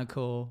snap is kind of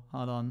cool.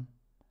 Hold on.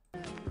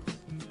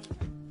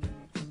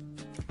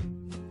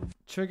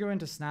 Trigger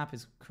into snap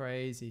is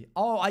crazy.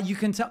 Oh, you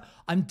can tell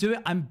I'm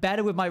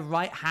better with my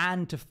right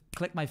hand to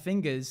click my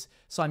fingers.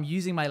 So I'm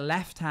using my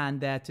left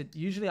hand there to,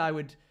 usually I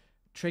would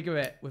trigger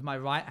it with my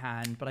right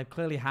hand, but I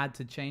clearly had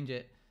to change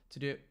it to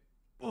do it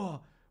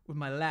with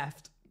my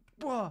left.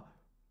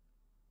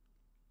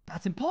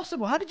 That's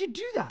impossible. How did you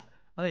do that?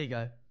 Oh, there you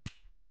go.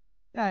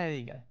 Yeah, there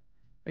you go.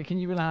 Wait, can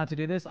you learn how to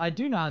do this? I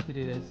do know how to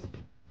do this.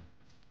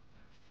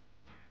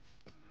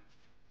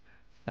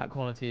 That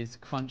quality is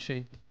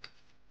crunchy.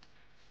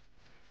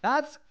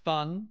 That's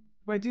fun.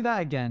 Wait, do that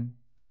again.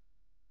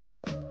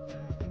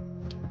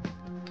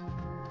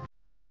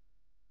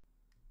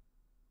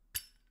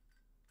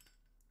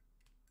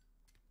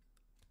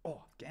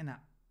 Oh, getting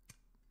that.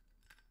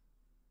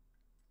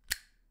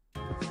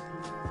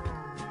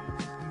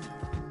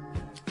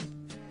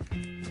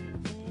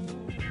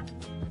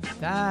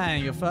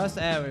 Dang, your first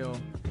aerial.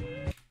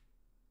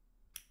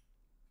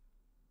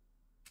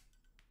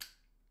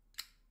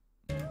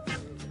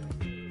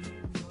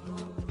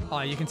 Oh,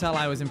 Oh, you can tell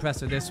I was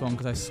impressed with this one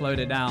because I slowed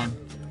it down.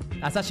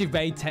 That's actually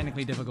very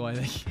technically difficult, I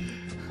think.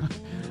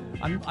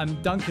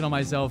 I'm dunking on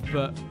myself,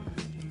 but...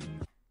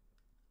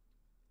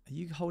 Are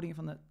you holding it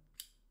from the...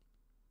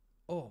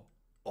 Oh.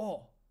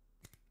 Oh.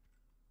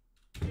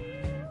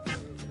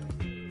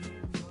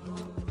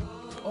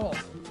 Oh.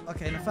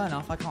 Okay, no, fair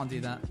enough. I can't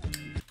do that.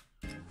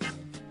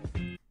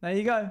 There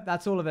you go.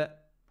 That's all of it.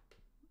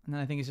 And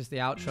then I think it's just the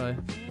outro.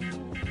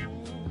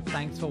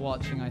 Thanks for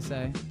watching, I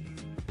say.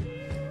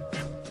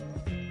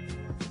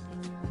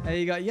 There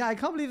you go. Yeah, I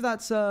can't believe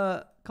that's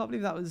can't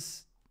believe that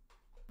was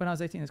when I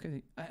was 18. That's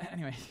crazy.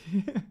 Anyway.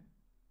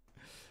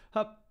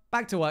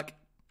 Back to work.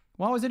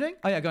 What was I doing?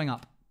 Oh yeah, going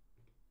up.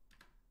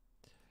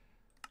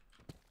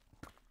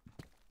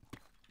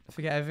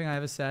 Forget everything I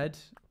ever said.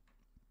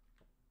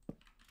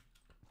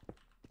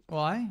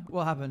 Why?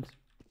 What happened?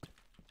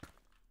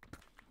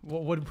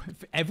 What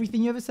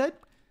everything you ever said?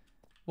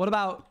 What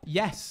about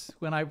yes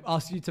when I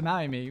asked you to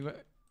marry me?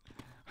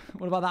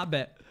 What about that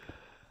bit?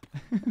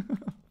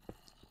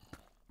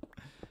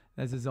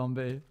 There's a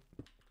zombie.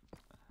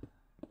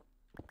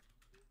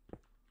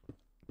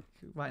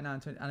 Right now,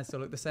 and it still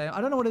look the same.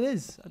 I don't know what it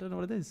is. I don't know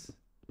what it is.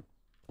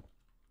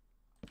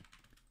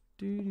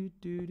 You've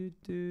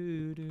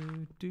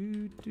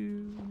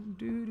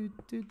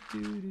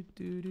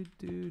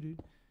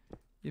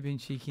been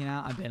cheeky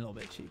now. I've been a little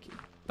bit cheeky.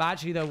 But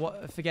actually,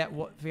 though, forget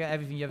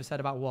everything you ever said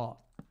about what.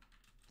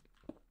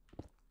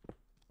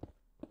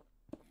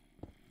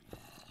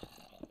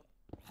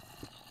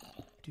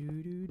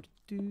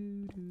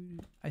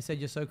 I said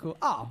you're so cool.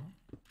 Oh,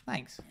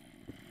 thanks.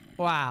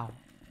 Wow.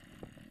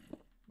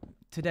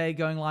 Today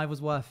going live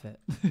was worth it.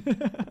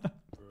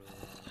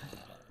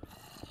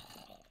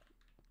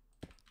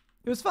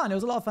 It was fun. It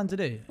was a lot of fun to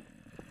do.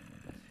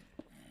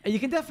 You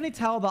can definitely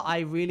tell that I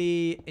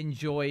really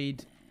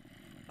enjoyed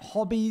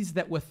hobbies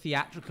that were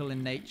theatrical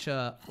in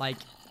nature. Like,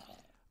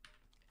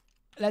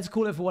 let's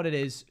call it for what it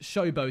is,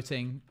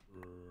 showboating.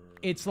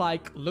 It's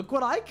like, look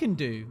what I can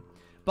do.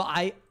 But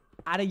I,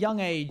 at a young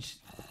age,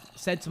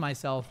 said to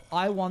myself,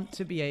 I want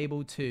to be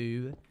able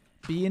to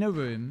be in a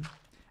room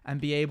and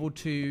be able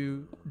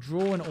to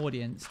draw an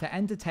audience, to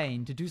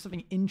entertain, to do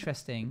something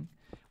interesting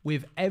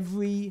with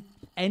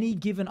any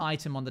given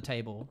item on the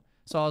table.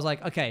 So I was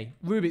like, okay,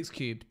 Rubik's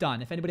Cube,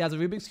 done. If anybody has a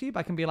Rubik's Cube,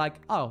 I can be like,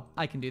 oh,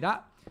 I can do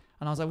that.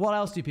 And I was like, what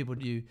else do people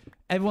do?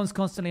 Everyone's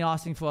constantly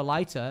asking for a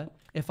lighter.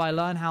 If I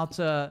learn how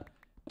to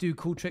do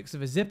cool tricks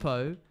with a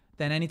Zippo,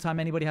 then anytime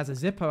anybody has a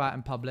Zippo out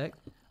in public,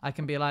 I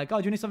can be like,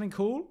 oh, do you need something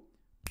cool?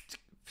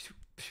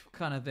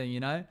 Kind of thing, you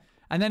know?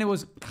 And then it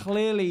was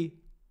clearly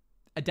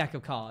a deck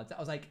of cards. That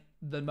was like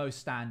the most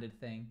standard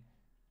thing.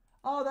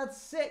 Oh,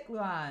 that's sick,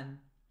 Luan.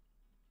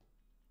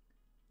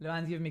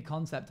 Luan's giving me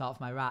concept art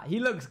for my rat. He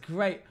looks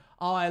great.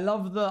 Oh, I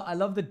love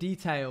the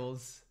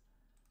details.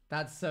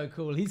 That's so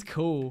cool. He's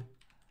cool.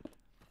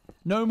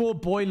 No more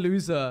boy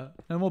loser.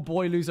 No more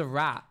boy loser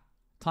rat.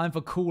 Time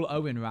for cool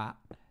Owen rat.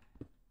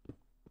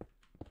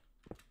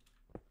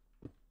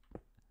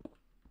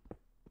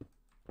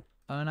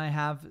 Oh, and I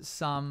have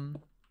some.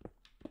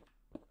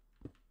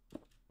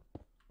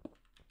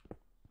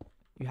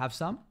 You have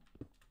some?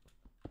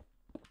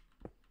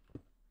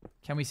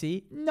 Can we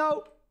see?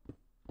 No.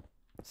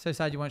 So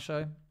sad you won't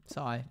show.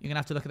 Sorry. You're going to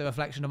have to look at the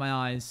reflection of my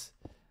eyes.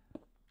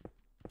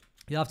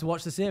 You'll have to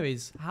watch the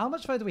series. How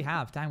much further do we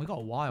have? Dang, we've got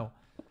a while.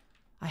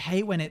 I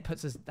hate when it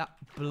puts us that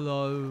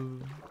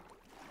below.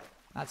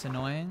 That's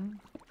annoying.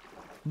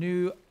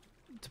 New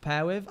to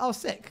pair with. Oh,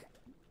 sick.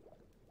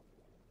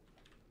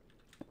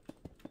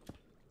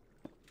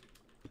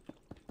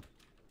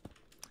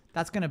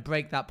 That's going to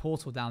break that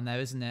portal down there,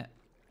 isn't it?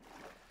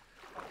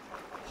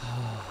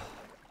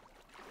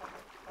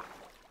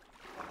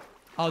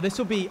 Oh, this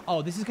will be...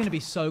 Oh, this is going to be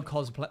so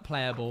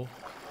cosplayable.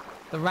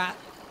 The rat...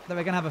 They're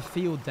going to have a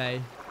field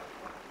day.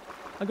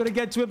 I've got to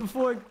get to it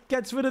before it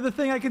gets rid of the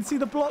thing. I can see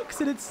the blocks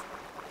and it's...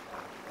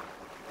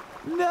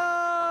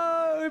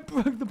 No! It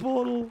broke the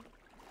portal.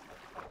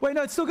 Wait,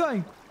 no, it's still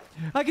going.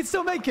 I can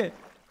still make it.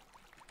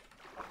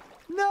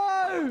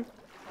 No!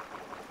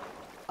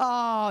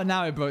 Oh,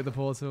 now it broke the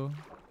portal.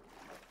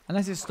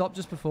 Unless it stopped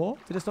just before.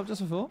 Did it stop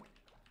just before?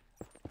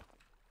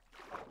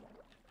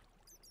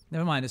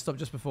 Never mind, it stopped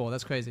just before.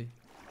 That's crazy.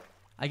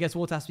 I guess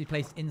water has to be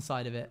placed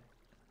inside of it.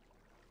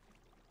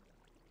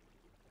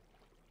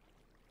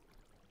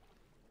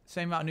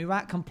 Same rat, new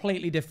rat?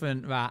 Completely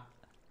different rat.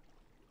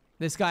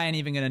 This guy ain't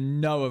even going to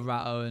know of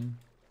Rat Owen.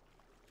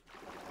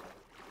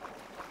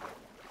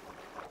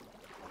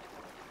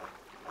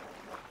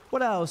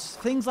 What else?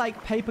 Things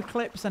like paper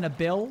clips and a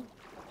bill.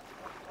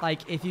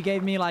 Like, if you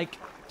gave me, like,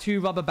 2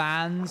 rubber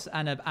bands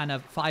and a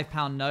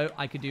 £5 note,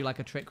 I could do, like,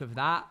 a trick with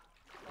that.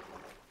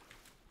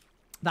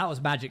 That was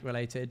magic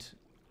related.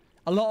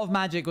 A lot of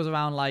magic was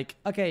around, like,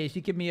 okay, if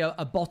you give me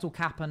a bottle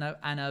cap and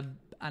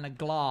a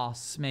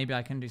glass, maybe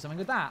I can do something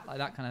with that. Like,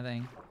 that kind of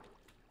thing.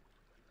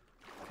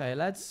 Okay,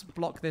 let's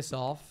block this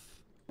off.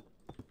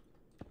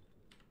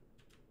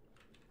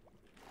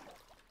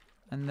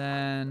 And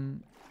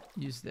then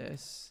use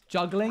this.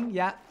 Juggling,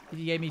 yeah. If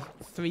you gave me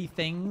 3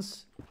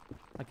 things,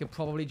 I could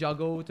probably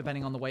juggle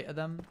depending on the weight of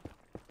them.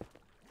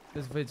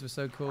 Those vids were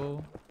so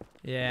cool.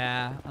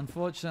 Yeah,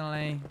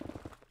 unfortunately,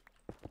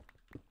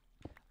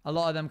 a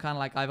lot of them kind of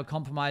like either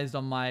compromised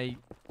on my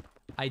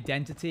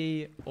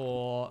identity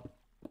or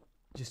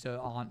just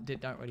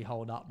don't really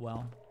hold up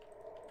well.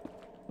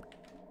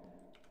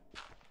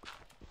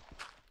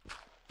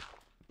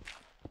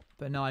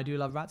 But no, I do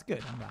love rats.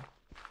 Good, I'm glad.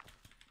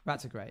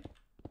 Rats are great.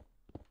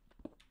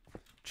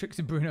 Tricks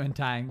of Bruno and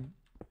Tang.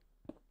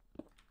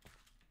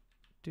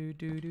 Do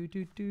do do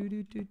do do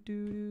do do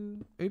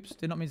do. Oops,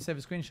 did not mean to save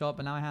a screenshot,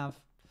 but now I have.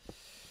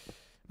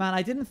 Man,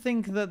 I didn't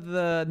think that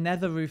the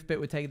nether roof bit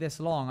would take this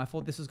long. I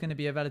thought this was going to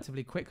be a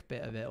relatively quick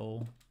bit of it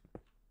all.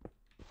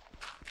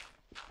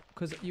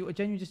 Because you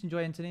genuinely just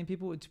enjoy entertaining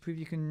people to prove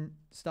you can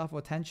stuff or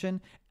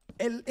attention.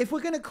 If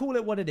we're going to call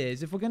it what it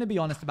is, if we're going to be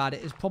honest about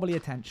it, it's probably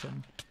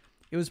attention.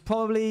 It was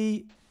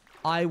probably,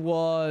 I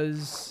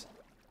was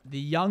the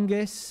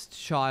youngest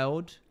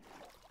child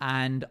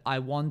and I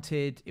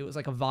wanted, it was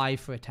like a vie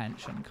for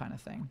attention kind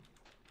of thing.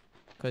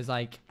 Because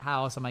like,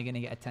 how else am I going to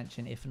get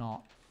attention if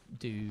not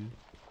do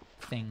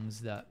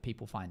things that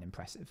people find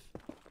impressive?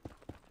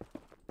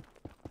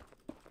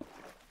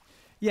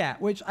 Yeah,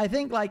 which I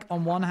think like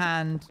on one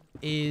hand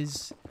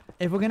is,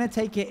 if we're going to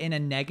take it in a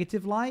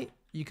negative light,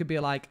 you could be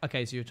like,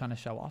 okay, so you're trying to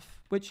show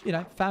off, which, you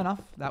know, fair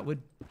enough. That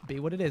would be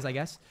what it is, I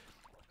guess.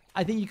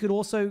 I think you could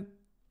also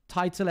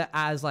title it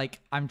as like,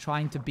 I'm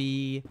trying to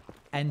be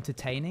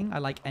entertaining. I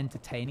like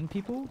entertaining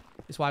people.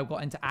 It's why I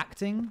got into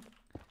acting.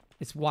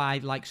 It's why I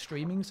like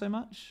streaming so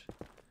much.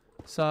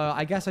 So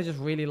I guess I just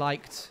really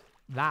liked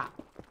that.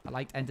 I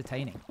liked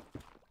entertaining.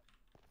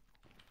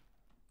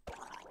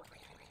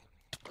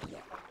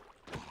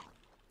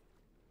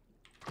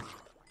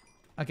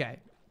 Okay.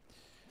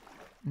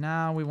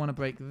 Now we want to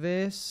break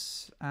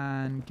this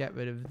and get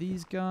rid of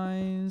these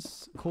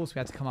guys. Of course, we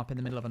had to come up in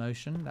the middle of an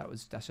ocean.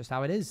 That's just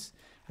how it is.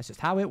 That's just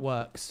how it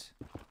works.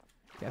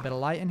 Get a bit of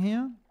light in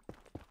here.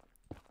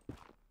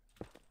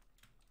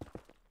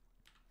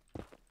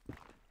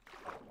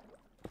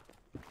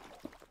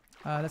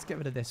 Let's get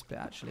rid of this bit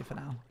actually for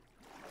now.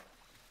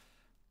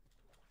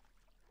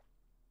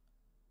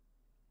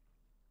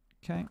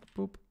 Okay,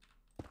 boop.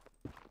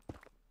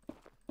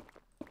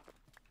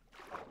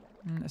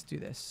 Let's do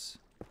this.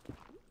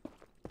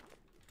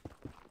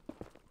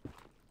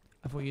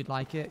 I thought you'd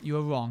like it. You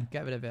were wrong.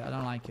 Get rid of it. I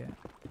don't like it.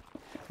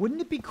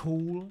 Wouldn't it be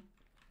cool?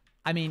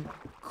 I mean,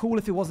 cool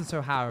if it wasn't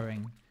so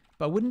harrowing.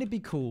 But wouldn't it be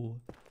cool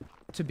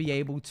to be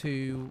able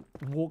to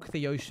walk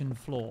the ocean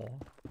floor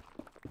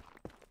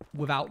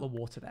without the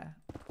water there?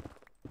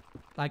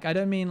 Like, I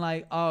don't mean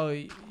like, oh,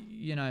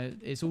 you know,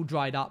 it's all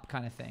dried up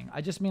kind of thing.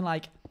 I just mean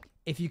like,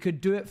 if you could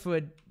do it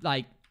for,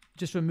 like,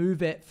 just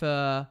remove it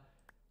for...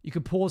 You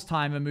could pause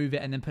time, remove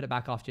it, and then put it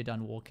back after you're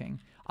done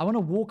walking. I want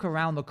to walk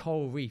around the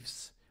coral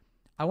reefs.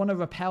 I want to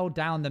rappel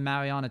down the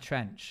Mariana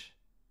Trench.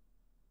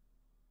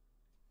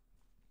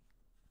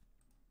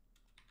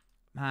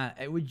 Man,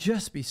 it would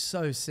just be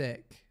so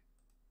sick.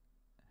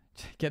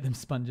 Get them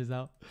sponges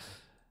out.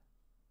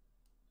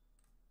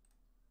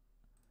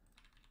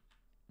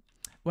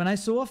 When I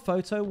saw a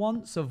photo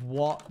once of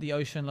what the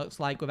ocean looks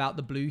like without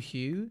the blue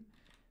hue,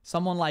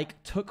 someone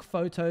like took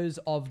photos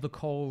of the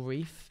coral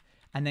reef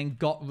and then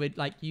got rid,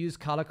 like used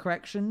color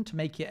correction to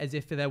make it as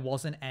if there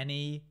wasn't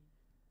any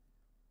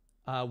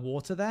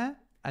water there.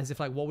 As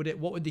if like, what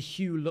would the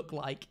hue look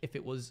like if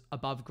it was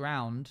above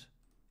ground?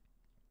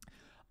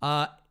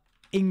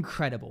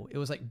 Incredible. It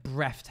was like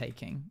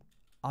breathtaking.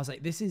 I was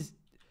like, this is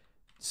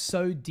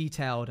so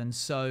detailed and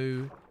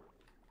so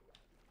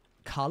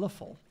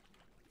colorful.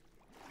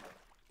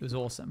 It was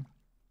awesome.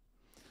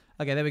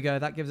 Okay, there we go.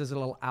 That gives us a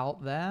little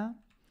out there.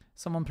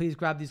 Someone please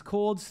grab these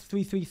cords.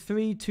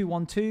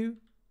 333212.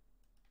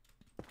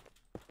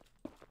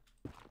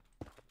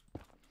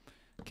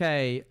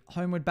 Okay,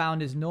 homeward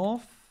bound is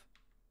north.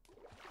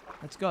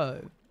 Let's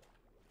go.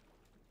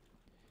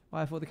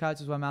 Why I thought the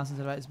characters were mouse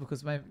instead of is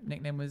because my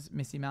nickname was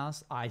Missy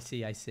Mouse. I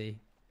see, I see.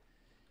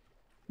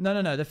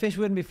 No. The fish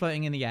wouldn't be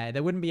floating in the air.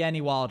 There wouldn't be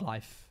any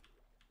wildlife.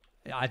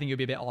 I think it would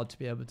be a bit odd to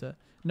be able to...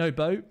 No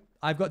boat.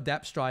 I've got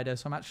depth strider,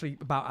 so I'm actually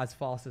about as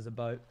fast as a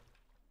boat.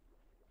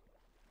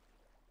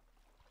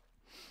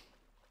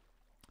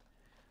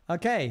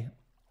 Okay.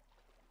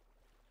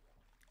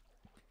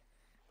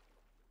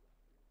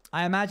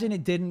 I imagine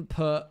it didn't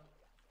put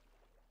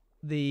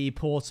the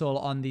portal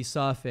on the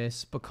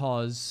surface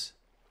because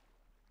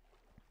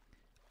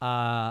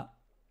it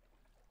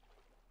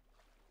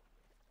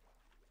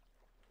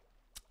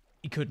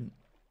couldn't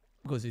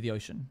because of the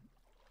ocean.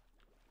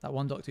 That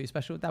one Doctor Who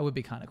special, that would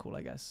be kind of cool,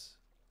 I guess.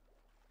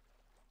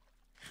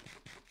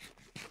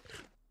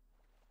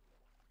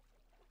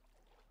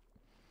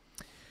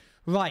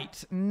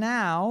 Right,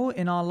 now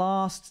in our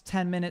last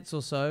 10 minutes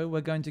or so,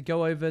 we're going to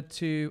go over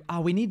to... Oh,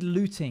 we need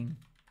looting.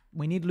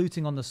 We need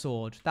looting on the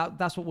sword.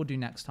 That's what we'll do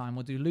next time.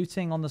 We'll do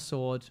looting on the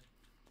sword.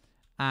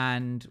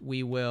 And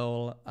we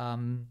will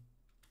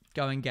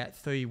go and get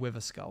 3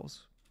 wither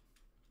skulls.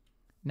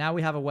 Now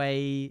we have a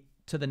way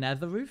to the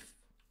nether roof.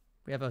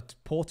 We have a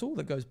portal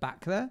that goes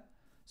back there.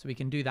 So we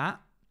can do that.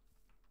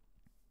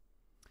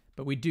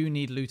 But we do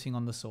need looting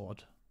on the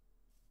sword.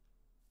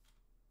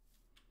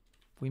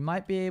 We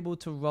might be able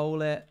to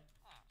roll it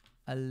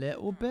a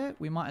little bit.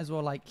 We might as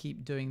well like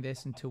keep doing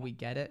this until we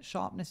get it.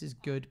 Sharpness is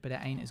good, but it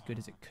ain't as good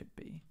as it could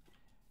be.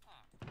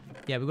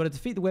 Yeah, we've got to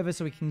defeat the Wither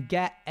so we can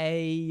get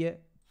a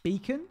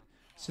beacon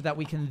so that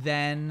we can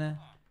then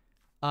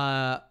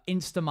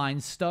insta-mine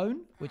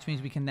stone, which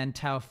means we can then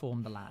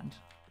terraform the land.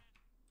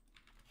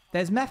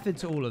 There's method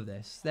to all of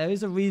this. There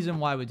is a reason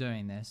why we're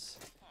doing this.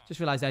 Just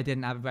realized I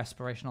didn't have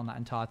respiration on that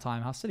entire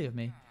time. How silly of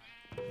me.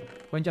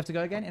 When do you have to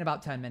go again? In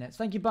about 10 minutes.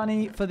 Thank you,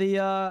 Bunny, for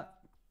the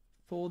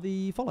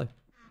follow.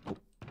 Oh,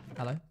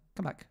 hello.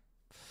 Come back.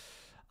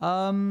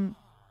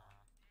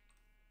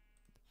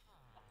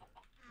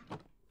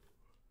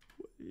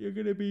 You're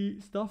going to be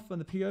stuff on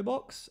the PO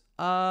box.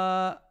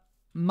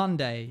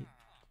 Monday.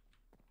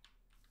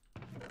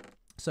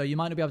 So you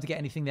might not be able to get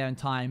anything there in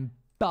time,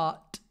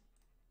 but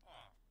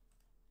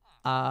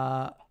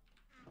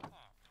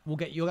you'll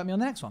get me on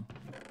the next one.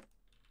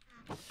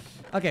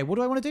 Okay, what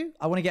do I want to do?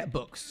 I want to get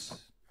books.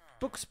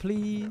 Books,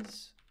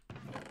 please.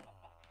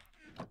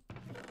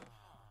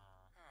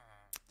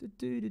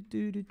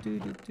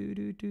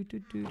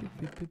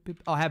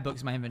 Oh, I have books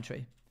in my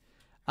inventory.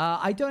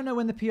 I don't know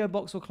when the PO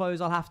box will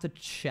close. I'll have to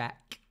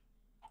check.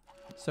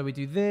 So we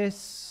do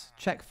this.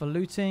 Check for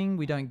looting.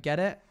 We don't get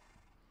it.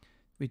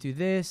 We do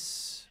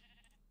this.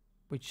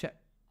 We check.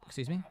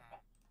 Excuse me.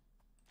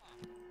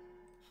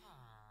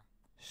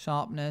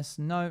 Sharpness.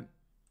 No.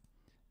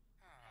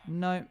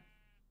 No.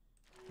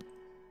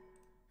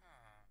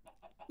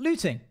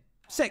 Looting.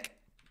 Sick.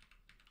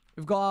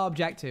 We've got our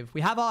objective.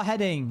 We have our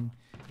heading.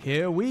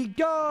 Here we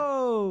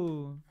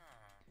go.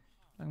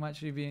 I'm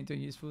actually being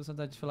doing useful.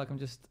 Sometimes I just feel like I'm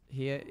just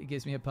here. It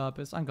gives me a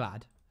purpose. I'm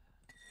glad.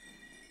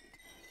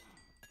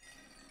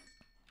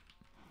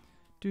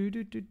 Do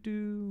do do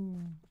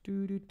do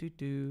do do do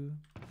do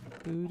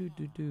do do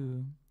do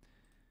do.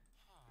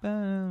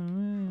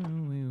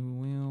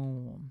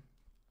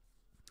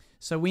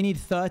 So we need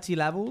 30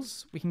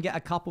 levels. We can get a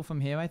couple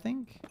from here, I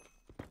think.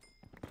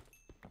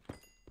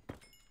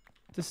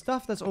 The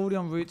stuff that's already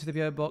en route to the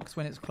PO box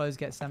when it's closed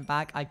gets sent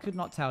back. I could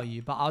not tell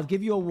you, but I'll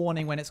give you a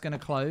warning when it's going to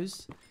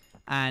close.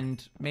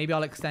 And maybe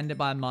I'll extend it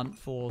by a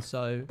month or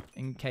so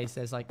in case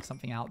there's like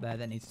something out there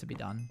that needs to be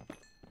done.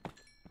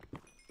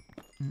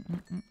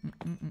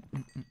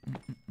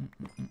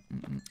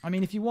 I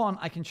mean, if you want,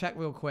 I can check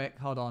real quick.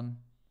 Hold on.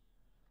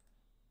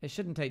 It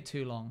shouldn't take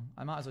too long.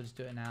 I might as well just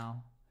do it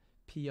now.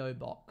 PO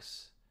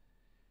box.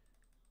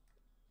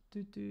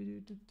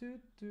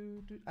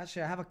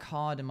 Actually, I have a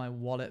card in my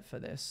wallet for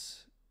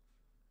this.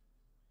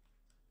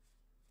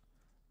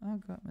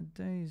 I've got my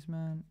days,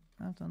 man.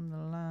 I've done the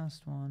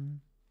last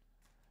one.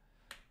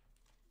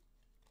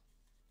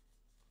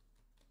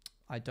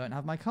 I don't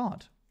have my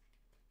card.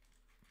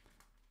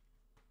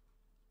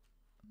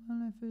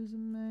 My life is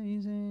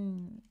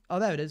amazing. Oh,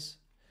 there it is.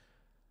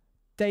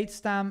 Date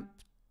stamp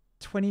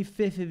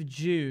 25th of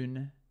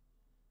June.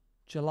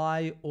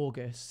 July,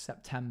 August,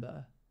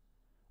 September.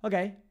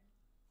 Okay.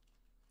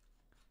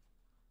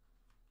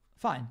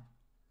 Fine.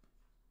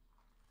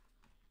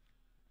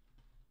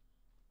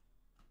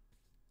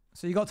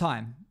 So you got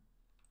time.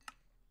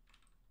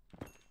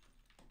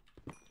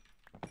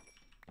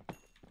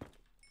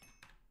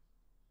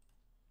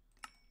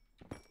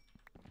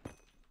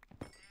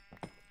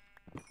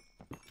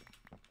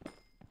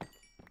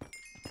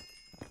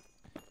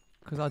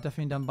 Because I'll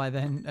definitely done by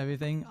then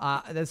everything.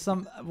 There's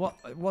some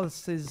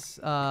what's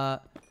his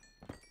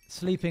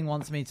sleeping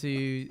wants me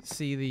to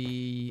see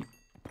the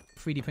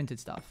 3D printed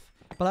stuff.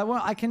 But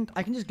I can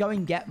just go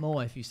and get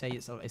more if you say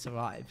it's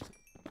arrived.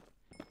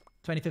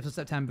 25th of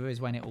September is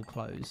when it will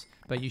close,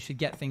 but you should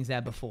get things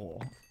there before.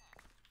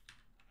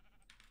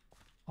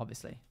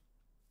 Obviously.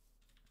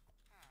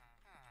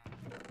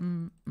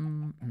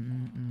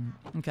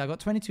 Okay, I got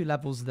 22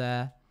 levels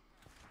there.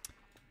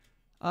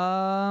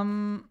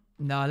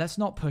 No, let's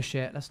not push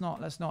it. Let's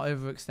not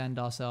overextend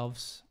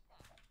ourselves.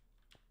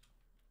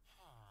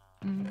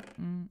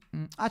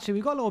 Actually,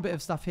 we've got a little bit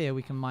of stuff here.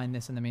 We can mine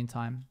this in the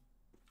meantime.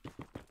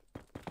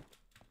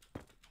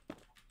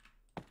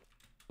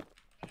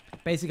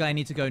 Basically, I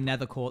need to go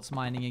nether quartz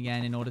mining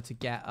again in order to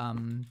get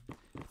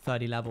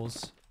 30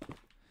 levels.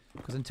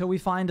 Because until we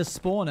find a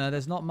spawner,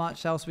 there's not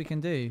much else we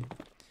can do.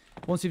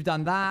 Once we've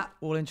done that,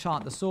 we'll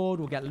enchant the sword.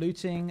 We'll get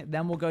looting.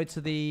 Then we'll go to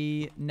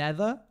the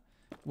nether,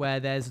 where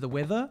there's the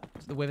wither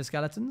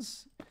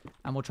skeletons.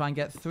 And we'll try and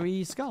get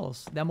 3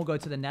 skulls. Then we'll go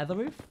to the nether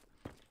roof.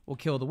 We'll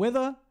kill the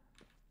wither.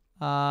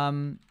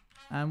 And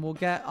we'll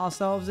get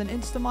ourselves an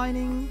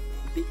insta-mining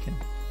beacon.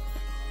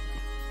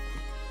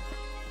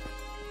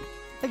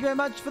 Thank you very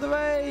much for the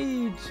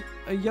raid,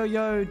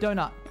 Yo-Yo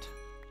Donut.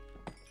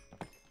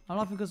 I'm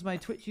laughing because my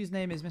Twitch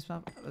username is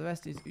misspelled. The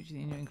rest is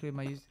usually include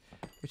my use,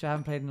 which I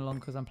haven't played in a long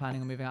because I'm planning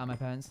on moving out of my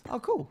parents. Oh,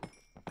 cool.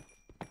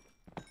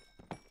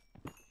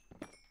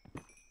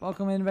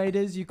 Welcome in,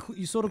 raiders. You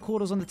sort of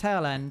caught us on the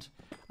tail end.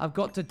 I've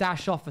got to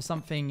dash off for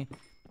something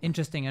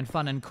interesting and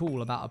fun and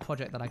cool about a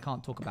project that I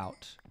can't talk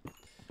about.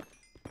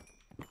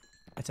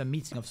 It's a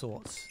meeting of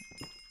sorts.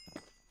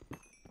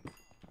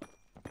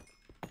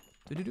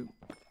 Do-do-do.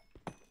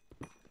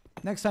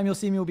 Next time you'll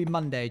see me will be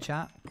Monday,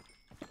 chat.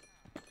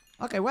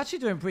 Okay, we're actually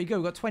doing pretty good.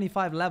 We've got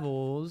 25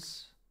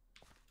 levels.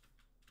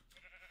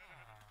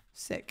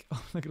 Sick.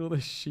 Oh, look at all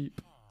those sheep.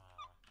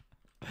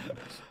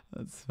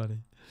 That's funny.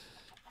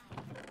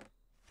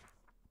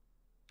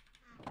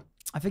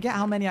 I forget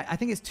how many. I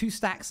think it's 2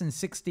 stacks and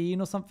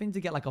 16 or something to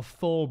get like a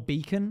full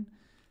beacon.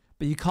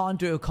 But you can't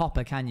do a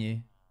copper, can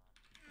you?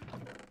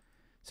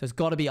 So it's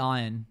got to be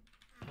iron.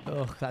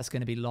 Ugh, that's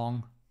going to be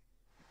long.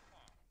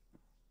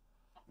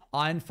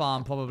 Iron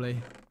farm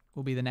probably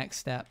will be the next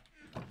step.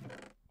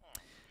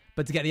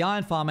 But to get the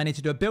iron farm, I need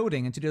to do a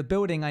building. And to do a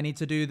building, I need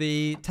to do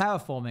the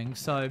terraforming.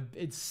 So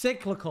it's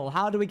cyclical.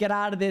 How do we get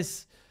out of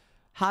this?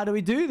 How do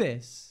we do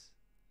this?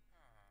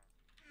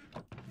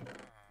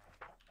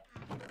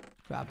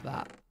 Grab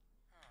that.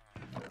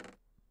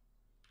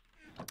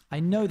 I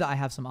know that I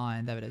have some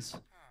iron. There it is.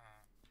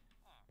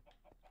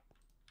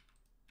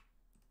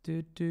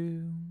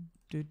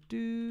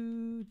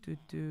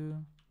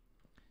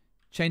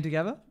 Chain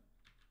together.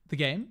 The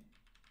game.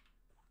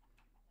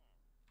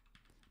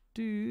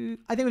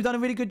 I think we've done a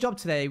really good job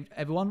today,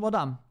 everyone. Well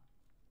done.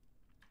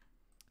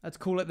 Let's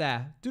call it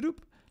there.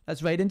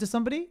 Let's raid into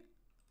somebody.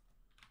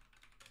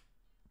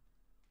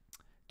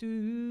 Okay,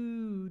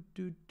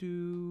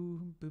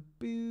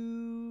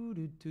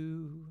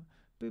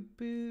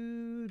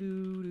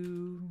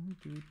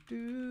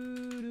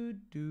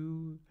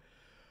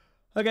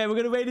 we're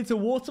going to raid into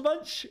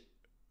Watermunch.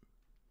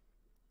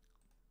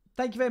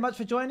 Thank you very much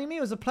for joining me.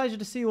 It was a pleasure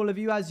to see all of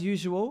you as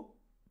usual.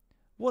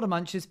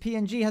 Watermunch's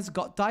PNG has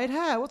got dyed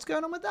hair. What's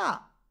going on with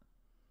that?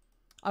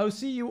 I will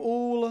see you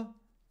all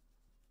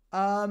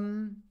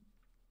when?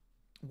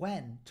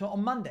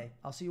 On Monday.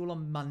 I'll see you all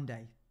on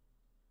Monday.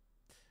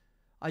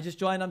 I just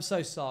joined. I'm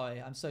so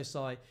sorry. I'm so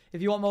sorry.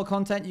 If you want more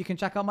content, you can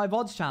check out my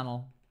VODs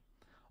channel.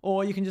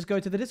 Or you can just go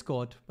to the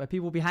Discord where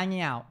people will be hanging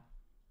out.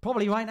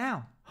 Probably right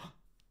now.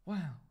 Wow.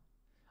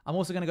 I'm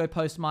also going to go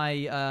post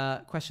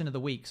my question of the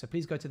week. So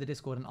please go to the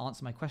Discord and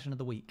answer my question of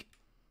the week.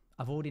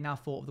 I've already now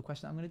thought of the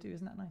question I'm going to do.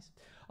 Isn't that nice?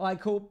 All right,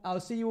 cool. I'll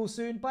see you all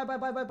soon. Bye, bye,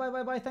 bye, bye, bye,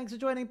 bye, bye. Thanks for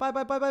joining. Bye,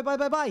 bye, bye, bye, bye,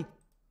 bye, bye.